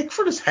it, but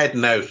Pickford is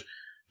heading out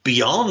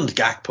beyond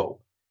Gakpo.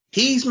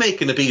 He's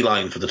making a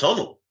beeline for the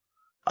tunnel.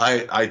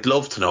 I'd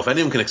love to know if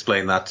anyone can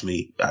explain that to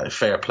me.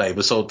 Fair play.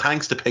 But so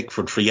thanks to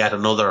Pickford for yet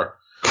another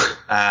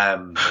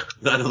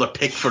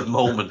Pickford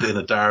moment in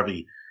a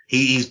derby.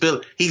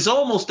 He's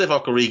almost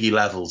Divock Origi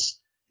levels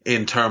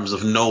in terms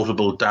of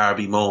notable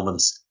derby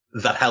moments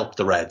that help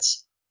the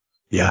Reds.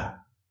 Yeah,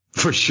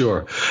 for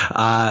sure.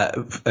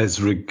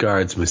 As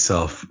regards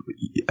myself,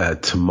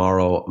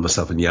 tomorrow,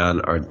 myself and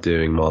Jan are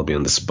doing Malby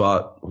on the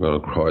Spot. We're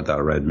going to record that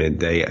around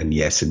midday. And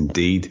yes,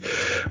 indeed,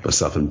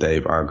 myself and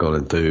Dave are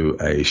going to do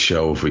a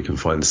show, if we can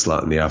find a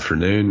slot in the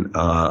afternoon,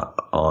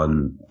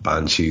 on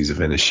Banshees of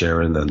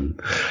Inisherin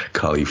and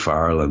Collie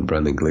Farrell and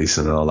Brendan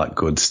Gleeson and all that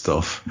good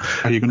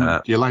stuff. Are you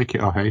gonna, do you like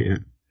it or hate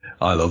it?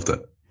 I loved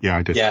it. Yeah,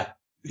 I did.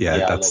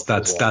 Yeah, that's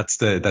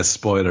the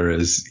spoiler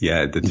is,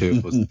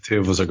 the two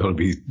of us are going to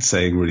be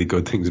saying really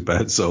good things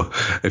about it. So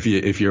if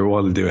you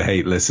want to do a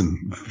hate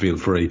listen, feel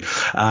free.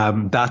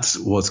 That's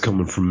what's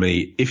coming from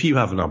me. If you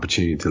have an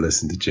opportunity to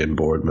listen to Jim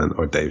Boardman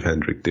or Dave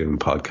Hendrick doing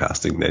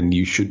podcasting, then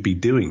you should be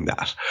doing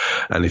that.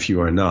 And if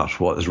you are not,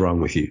 what is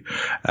wrong with you?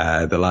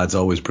 The lads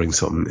always bring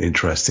something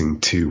interesting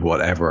to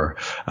whatever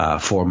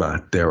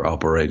format they're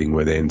operating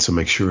within. So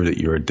make sure that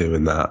you're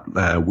doing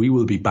that. We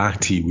will be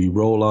back to you. We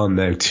roll on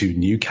now to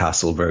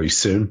Newcastle very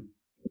soon.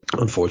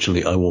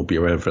 Unfortunately, I won't be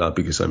around for that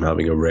because I'm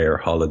having a rare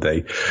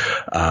holiday.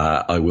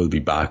 I will be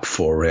back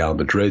for Real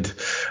Madrid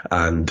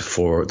and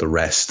for the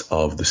rest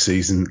of the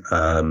season.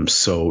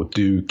 So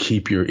do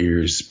keep your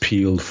ears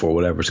peeled for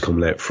whatever's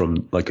coming out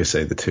from, like I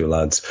say, the two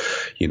lads.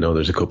 You know,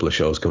 there's a couple of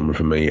shows coming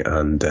from me,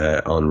 and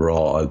on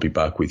Raw, I'll be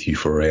back with you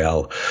for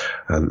Real,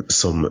 and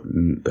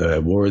some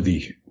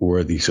worthy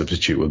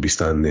substitute will be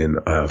standing in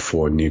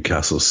for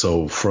Newcastle.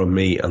 So from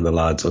me and the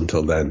lads,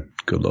 until then,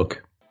 good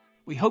luck.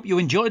 We hope you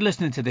enjoyed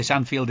listening to this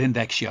Anfield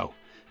Index show.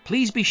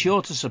 Please be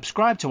sure to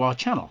subscribe to our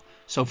channel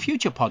so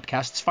future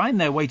podcasts find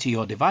their way to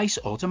your device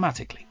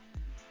automatically.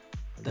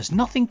 There's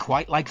nothing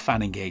quite like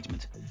fan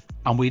engagement,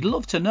 and we'd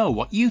love to know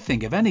what you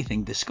think of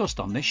anything discussed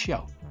on this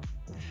show.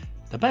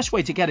 The best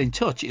way to get in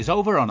touch is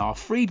over on our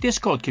free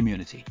Discord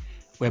community,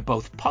 where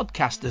both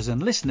podcasters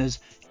and listeners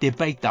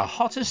debate the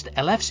hottest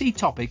LFC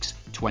topics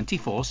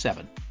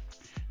 24/7.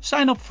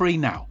 Sign up free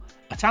now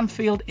at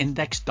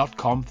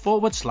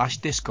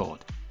anfieldindex.com/Discord.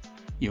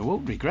 You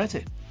won't regret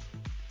it.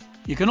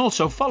 You can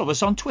also follow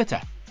us on Twitter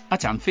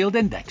at Anfield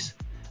Index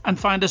and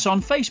find us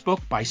on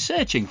Facebook by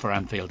searching for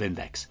Anfield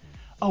Index.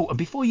 Oh, and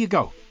before you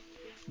go,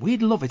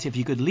 we'd love it if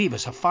you could leave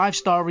us a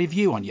 5-star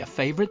review on your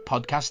favourite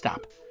podcast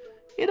app.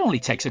 It only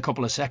takes a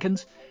couple of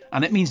seconds,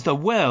 and it means the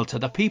world to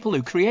the people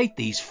who create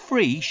these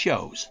free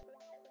shows.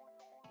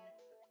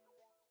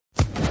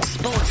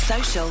 Sports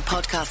Social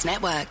Podcast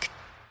Network.